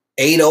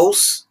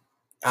ADOS,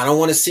 I don't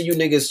want to see you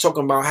niggas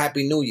talking about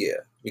Happy New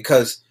Year,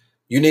 because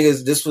you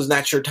niggas, this was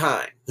not your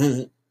time.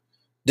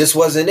 This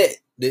wasn't it.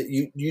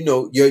 You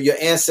know, your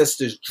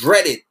ancestors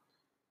dreaded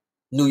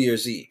New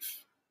Year's Eve.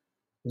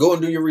 Go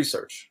and do your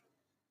research.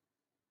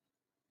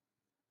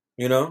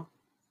 You know,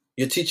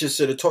 your teacher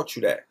should have taught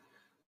you that.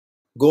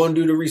 Go and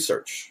do the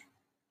research.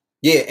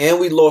 Yeah, and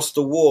we lost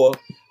the war.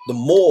 The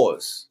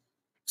Moors,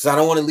 because I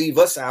don't want to leave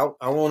us out.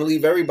 I don't want to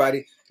leave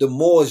everybody. The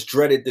Moors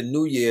dreaded the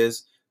New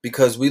Year's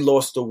because we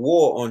lost the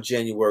war on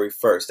January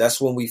 1st.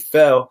 That's when we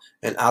fell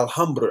in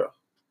Alhambra.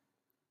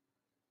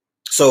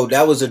 So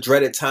that was a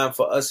dreaded time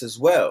for us as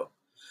well.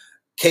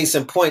 Case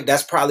in point,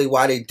 that's probably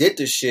why they did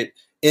this shit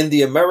in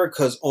the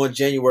Americas on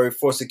January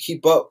 4th to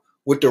keep up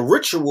with the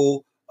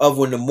ritual of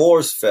when the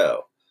Moors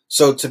fell.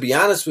 So to be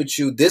honest with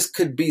you, this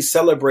could be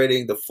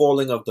celebrating the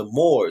falling of the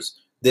Moors,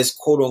 this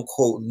quote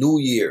unquote New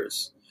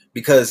Year's,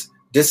 because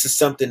this is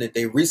something that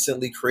they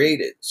recently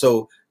created.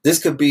 So this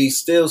could be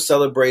still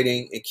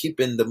celebrating and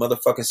keeping the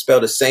motherfucking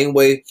spell the same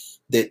way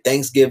that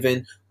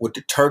Thanksgiving with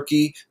the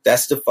turkey,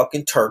 that's the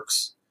fucking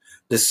Turks.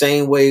 The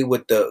same way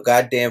with the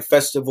goddamn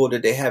festival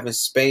that they have in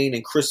Spain,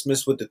 and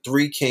Christmas with the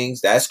Three Kings,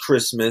 that's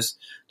Christmas.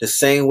 The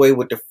same way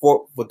with the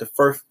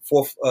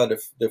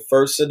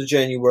first of the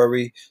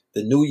January,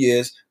 the New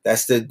Year's,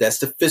 that's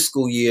the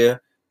fiscal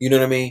year. You know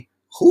what I mean?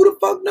 Who the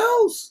fuck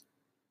knows?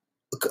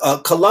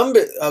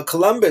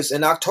 Columbus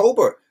in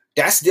October,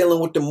 that's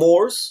dealing with the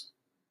Moors.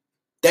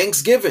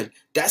 Thanksgiving,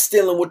 that's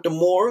dealing with the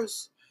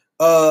Moors.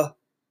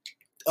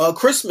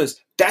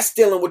 Christmas, that's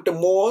dealing with the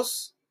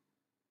Moors.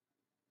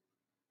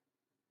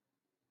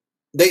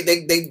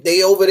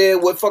 They over there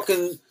with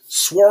fucking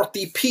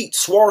Swarthy Pete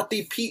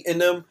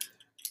and them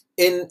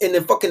in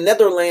the fucking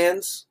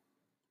Netherlands,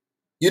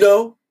 you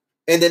know,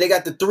 and then they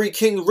got the Three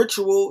King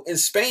ritual in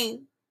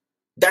Spain.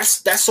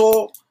 That's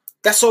all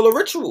a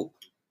ritual.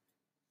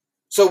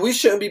 So we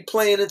shouldn't be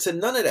playing into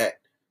none of that.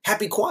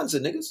 Happy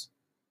Kwanzaa, niggas.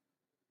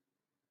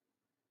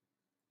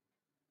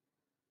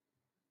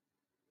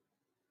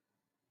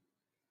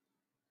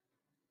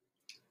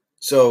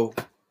 So,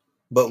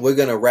 but we're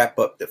gonna wrap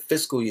up the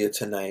fiscal year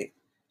tonight,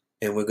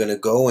 and we're gonna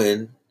go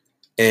in,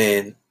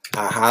 and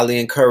I highly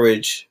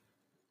encourage,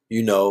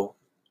 you know,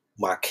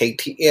 my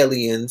KT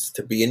aliens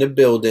to be in the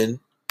building.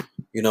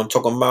 You know what I'm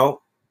talking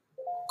about?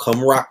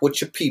 Come rock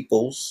with your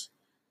peoples.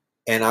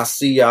 And I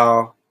see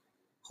y'all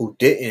who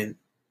didn't,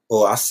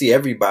 or I see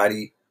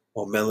everybody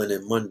on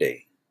Melanin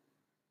Monday.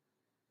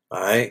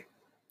 All right?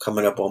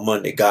 Coming up on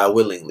Monday, God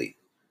willingly.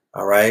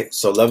 All right?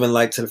 So love and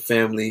light to the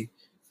family.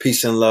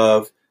 Peace and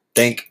love.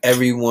 Thank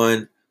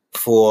everyone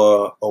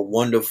for a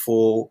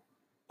wonderful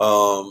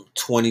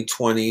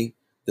 2020.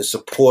 The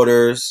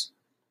supporters,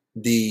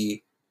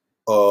 the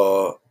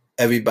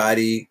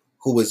everybody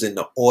who was in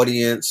the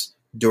audience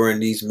during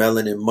these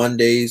Melanin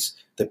Mondays,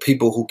 the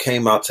people who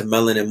came out to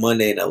Melanin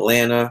Monday in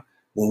Atlanta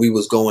when we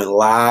was going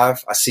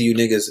live. I see you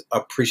niggas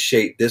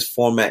appreciate this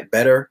format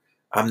better.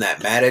 I'm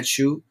not mad at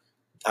you.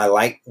 I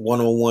like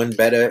one-on-one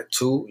better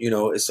too. You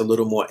know, it's a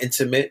little more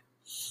intimate.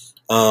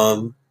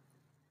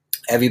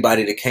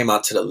 Everybody that came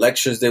out to the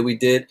lectures that we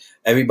did,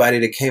 everybody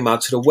that came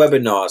out to the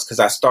webinars, because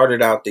I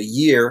started out the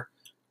year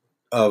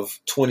of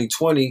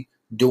 2020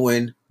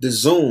 doing the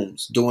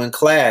Zooms, doing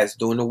class,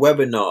 doing the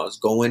webinars,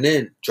 going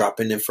in,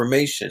 dropping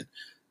information.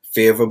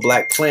 Fear of a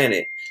Black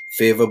Planet,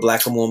 Fear of a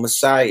Black and More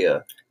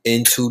Messiah,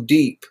 In Too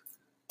Deep,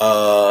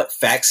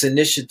 Facts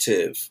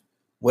Initiative.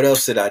 What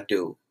else did I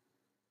do?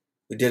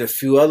 We did a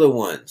few other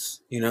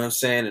ones, you know what I'm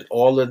saying? And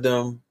all of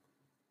them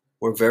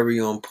were very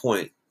on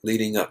point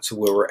leading up to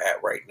where we're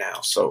at right now.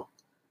 So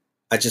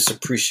I just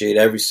appreciate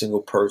every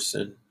single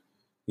person.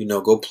 You know,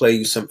 go play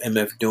you some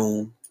MF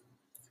Doom.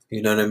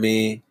 You know what I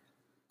mean?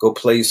 Go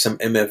play you some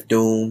MF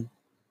Doom.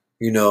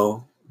 You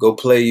know, go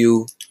play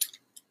you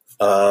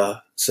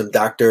some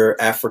Dr.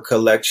 Africa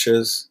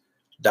lectures,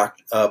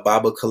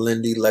 Baba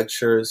Kalindi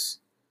lectures.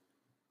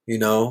 You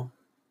know,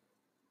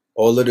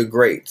 all of the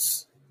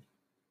greats.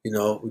 You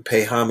know, we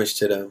pay homage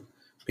to them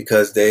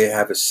because they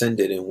have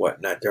ascended and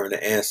whatnot during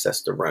the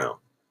ancestor realm.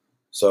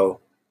 So,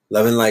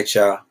 love and light,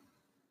 y'all.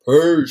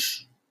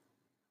 Peace.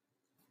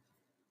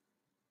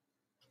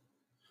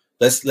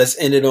 Let's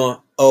end it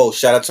on. Oh,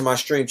 shout out to my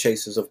stream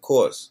chasers, of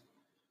course.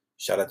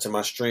 Shout out to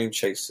my stream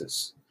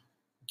chasers.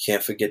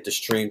 Can't forget the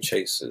stream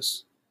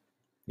chasers.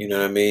 You know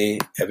what I mean?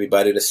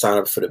 Everybody that signed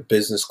up for the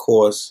business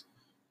course.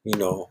 You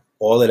know,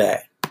 all of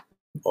that.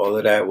 All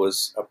of that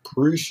was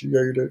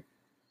appreciated.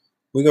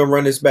 We're gonna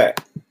run this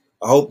back.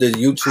 I hope that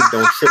YouTube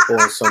don't trip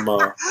on some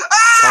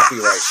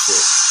copyright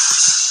shit.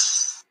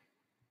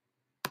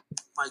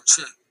 Mic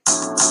check.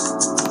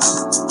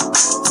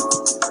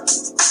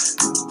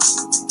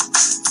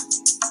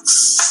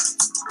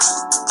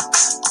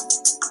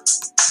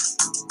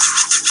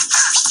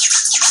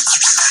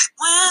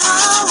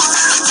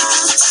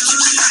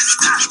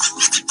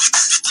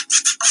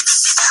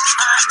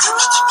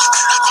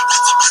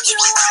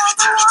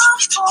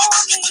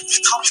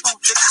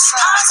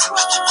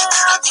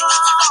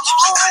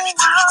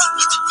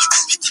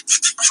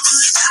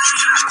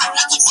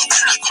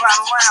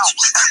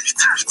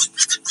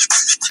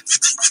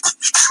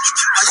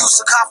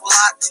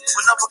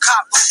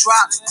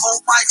 Drop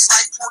old mics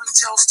like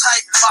ponytails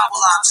tight and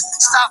bobble out.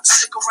 Stop to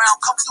stick around,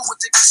 come through and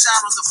dig a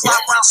sound on the fly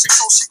round 60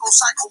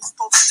 cycle. Who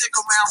throws the dick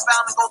around?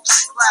 Bound to go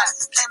through flat.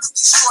 Came to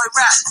destroy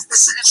rap.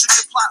 It's an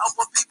intricate plot of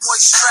a b-boy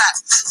strap.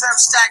 Fem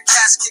stack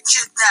cats get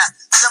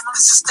kidnapped.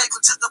 Demolish a statement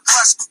to the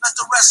press. Let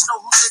the rest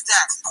know who did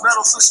that.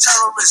 Metal fist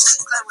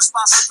terrorists claim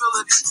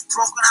responsibility.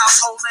 Broken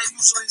household name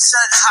usually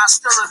set in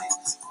hostility.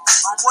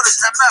 What is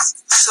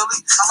MF?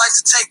 Silly. I like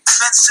to take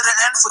men to the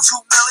end for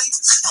 2 milli.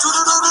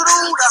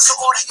 That's an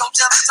audio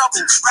down the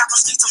double.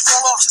 Rappers need to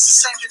fall off just to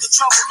save me the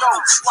trouble, yo.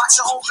 Watch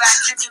your own back,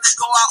 get in and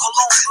go out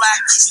alone,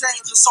 black. Stay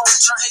in the zone,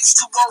 turn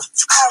H2O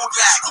to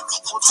cognac.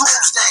 On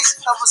doomsday,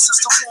 ever since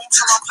the womb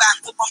till I'm back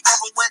with my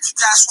brother went,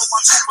 that's what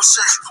my tumor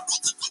say.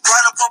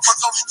 Right above my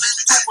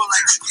government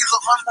dumulate, either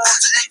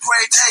unmarked or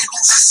engraved, hey,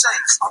 who's to say?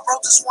 I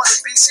wrote this one in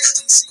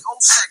BCDCO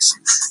section.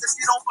 If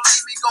you don't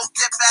believe me, go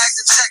get bagged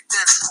and check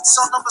then.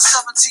 Cell number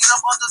 17,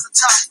 I'm under the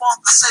top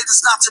bunk. I say this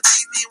not to be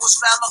me, was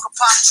bad like a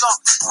pop jump.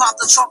 Pop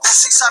the trunk on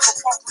C-side for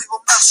punk, leave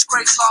him left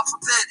scrape, God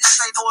forbid. If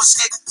ain't no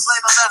escape,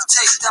 blame him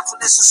F-tape.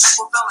 Definition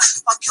super villain.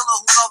 A killer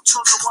who loved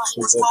children, one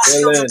who was well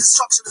skilled.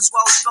 Destruction as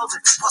well as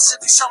building. My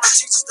city Sheldon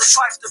teaches the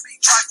trife to be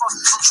trifer.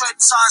 I'm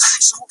trading science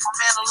fiction with my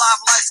man, a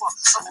live lifer.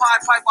 A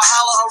Pied Piper,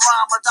 holler a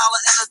rhyme, a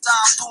dollar and a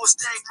dime. Do his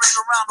thing, ring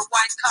around the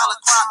white collar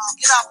crime.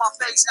 Get out my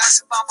face,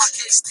 asking about my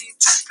case, steam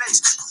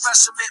toothpaste.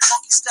 Professor mint,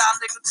 monkey style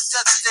nigga to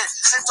death to death.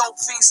 And dope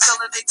fiends still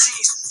in their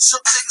teens.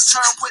 Shook niggas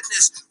turn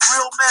witness.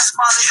 Real men's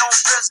mind their own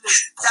business.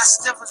 That's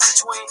the difference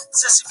between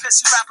sissy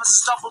pissy rappers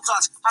and double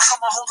dutch. How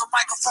come I hold the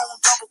microphone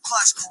double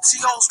clutch?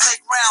 COs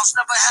make rounds,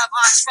 never have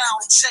eyes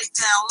found. On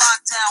shakedown,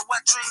 lockdown,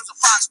 wet dreams of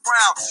Fox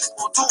Brown.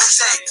 On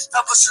doomsday,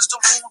 ever since the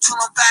womb till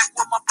I'm back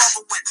where my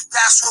brother went.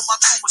 That's what my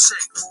tumor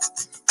say.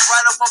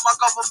 Right above my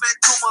government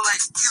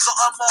accumulate, either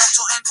unmarked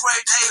or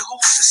engraved, hey,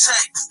 who's to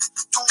say?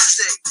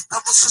 Doomsday,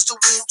 ever since the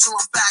womb till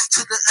I'm back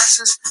to the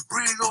essence,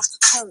 breathe off the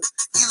tomb.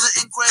 Either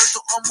engraved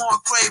or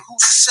unmarked grave,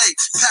 who's to say?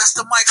 Pass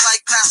the mic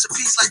like Pastor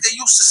P's like they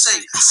used to say.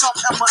 Some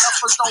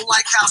MFers don't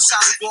like how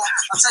Sally walk.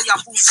 I tell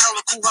y'all fools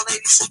hella cool, her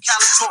ladies from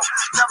Cali talk.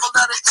 Never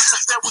let it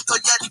interfere with the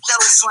Yeti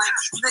ghetto slang.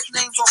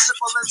 Nicknames on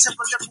nipple and tip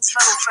of nipples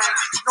metal fang.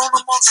 Known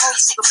amongst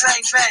hoes for the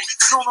bang bang.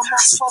 Known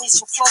amongst foes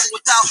for flow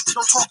without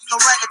no talking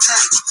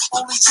orangutan.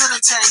 Only gin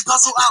and tang,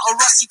 guzzle out a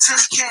rusty tin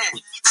can.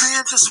 Me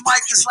and this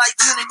mic is like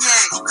yin and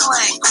yang.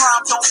 Clang,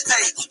 crime don't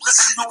pay.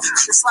 Listen,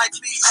 dude, it's like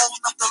me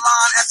holding up the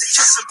line at the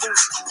kissing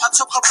booth. I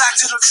took her back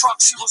to the truck,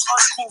 she was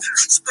uncool.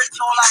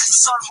 Spitting all out the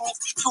sunroof,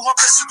 through her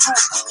missing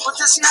tooth. But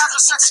then she has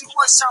a sexy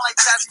voice, sound like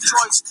Jazzy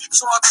Joyce.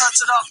 So I turned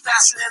it up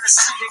faster than a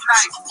speeding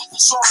knife.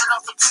 Strong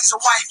enough to please a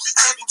wife.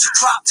 Able to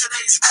drop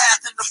today's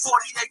math into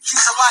 48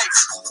 keys of life.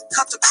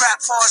 Cut the crap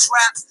for his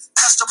rap.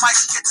 Touch the mic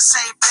and get the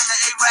same thing an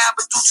A-Rab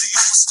would do to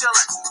you for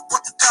stealing.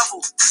 What the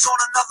devil? He's on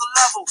another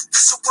level.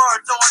 It's a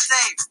word, no a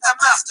name.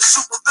 MF, the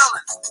super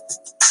villain.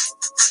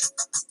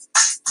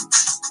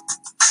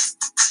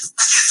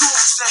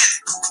 Doomsday.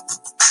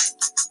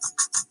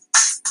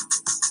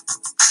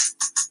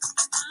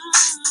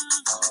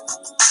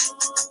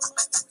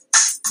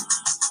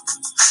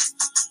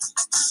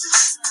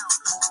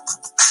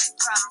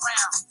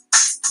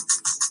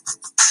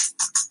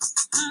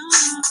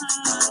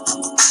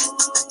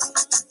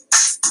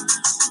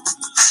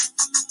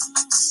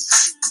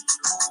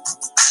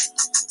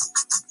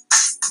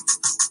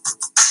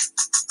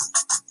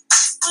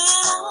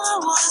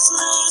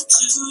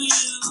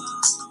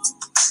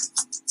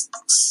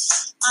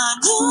 I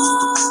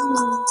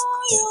knew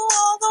you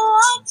were the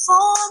one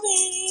for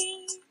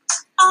me.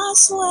 I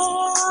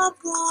swear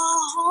the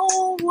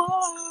whole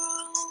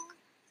world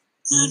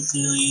could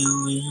feel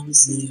you in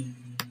me.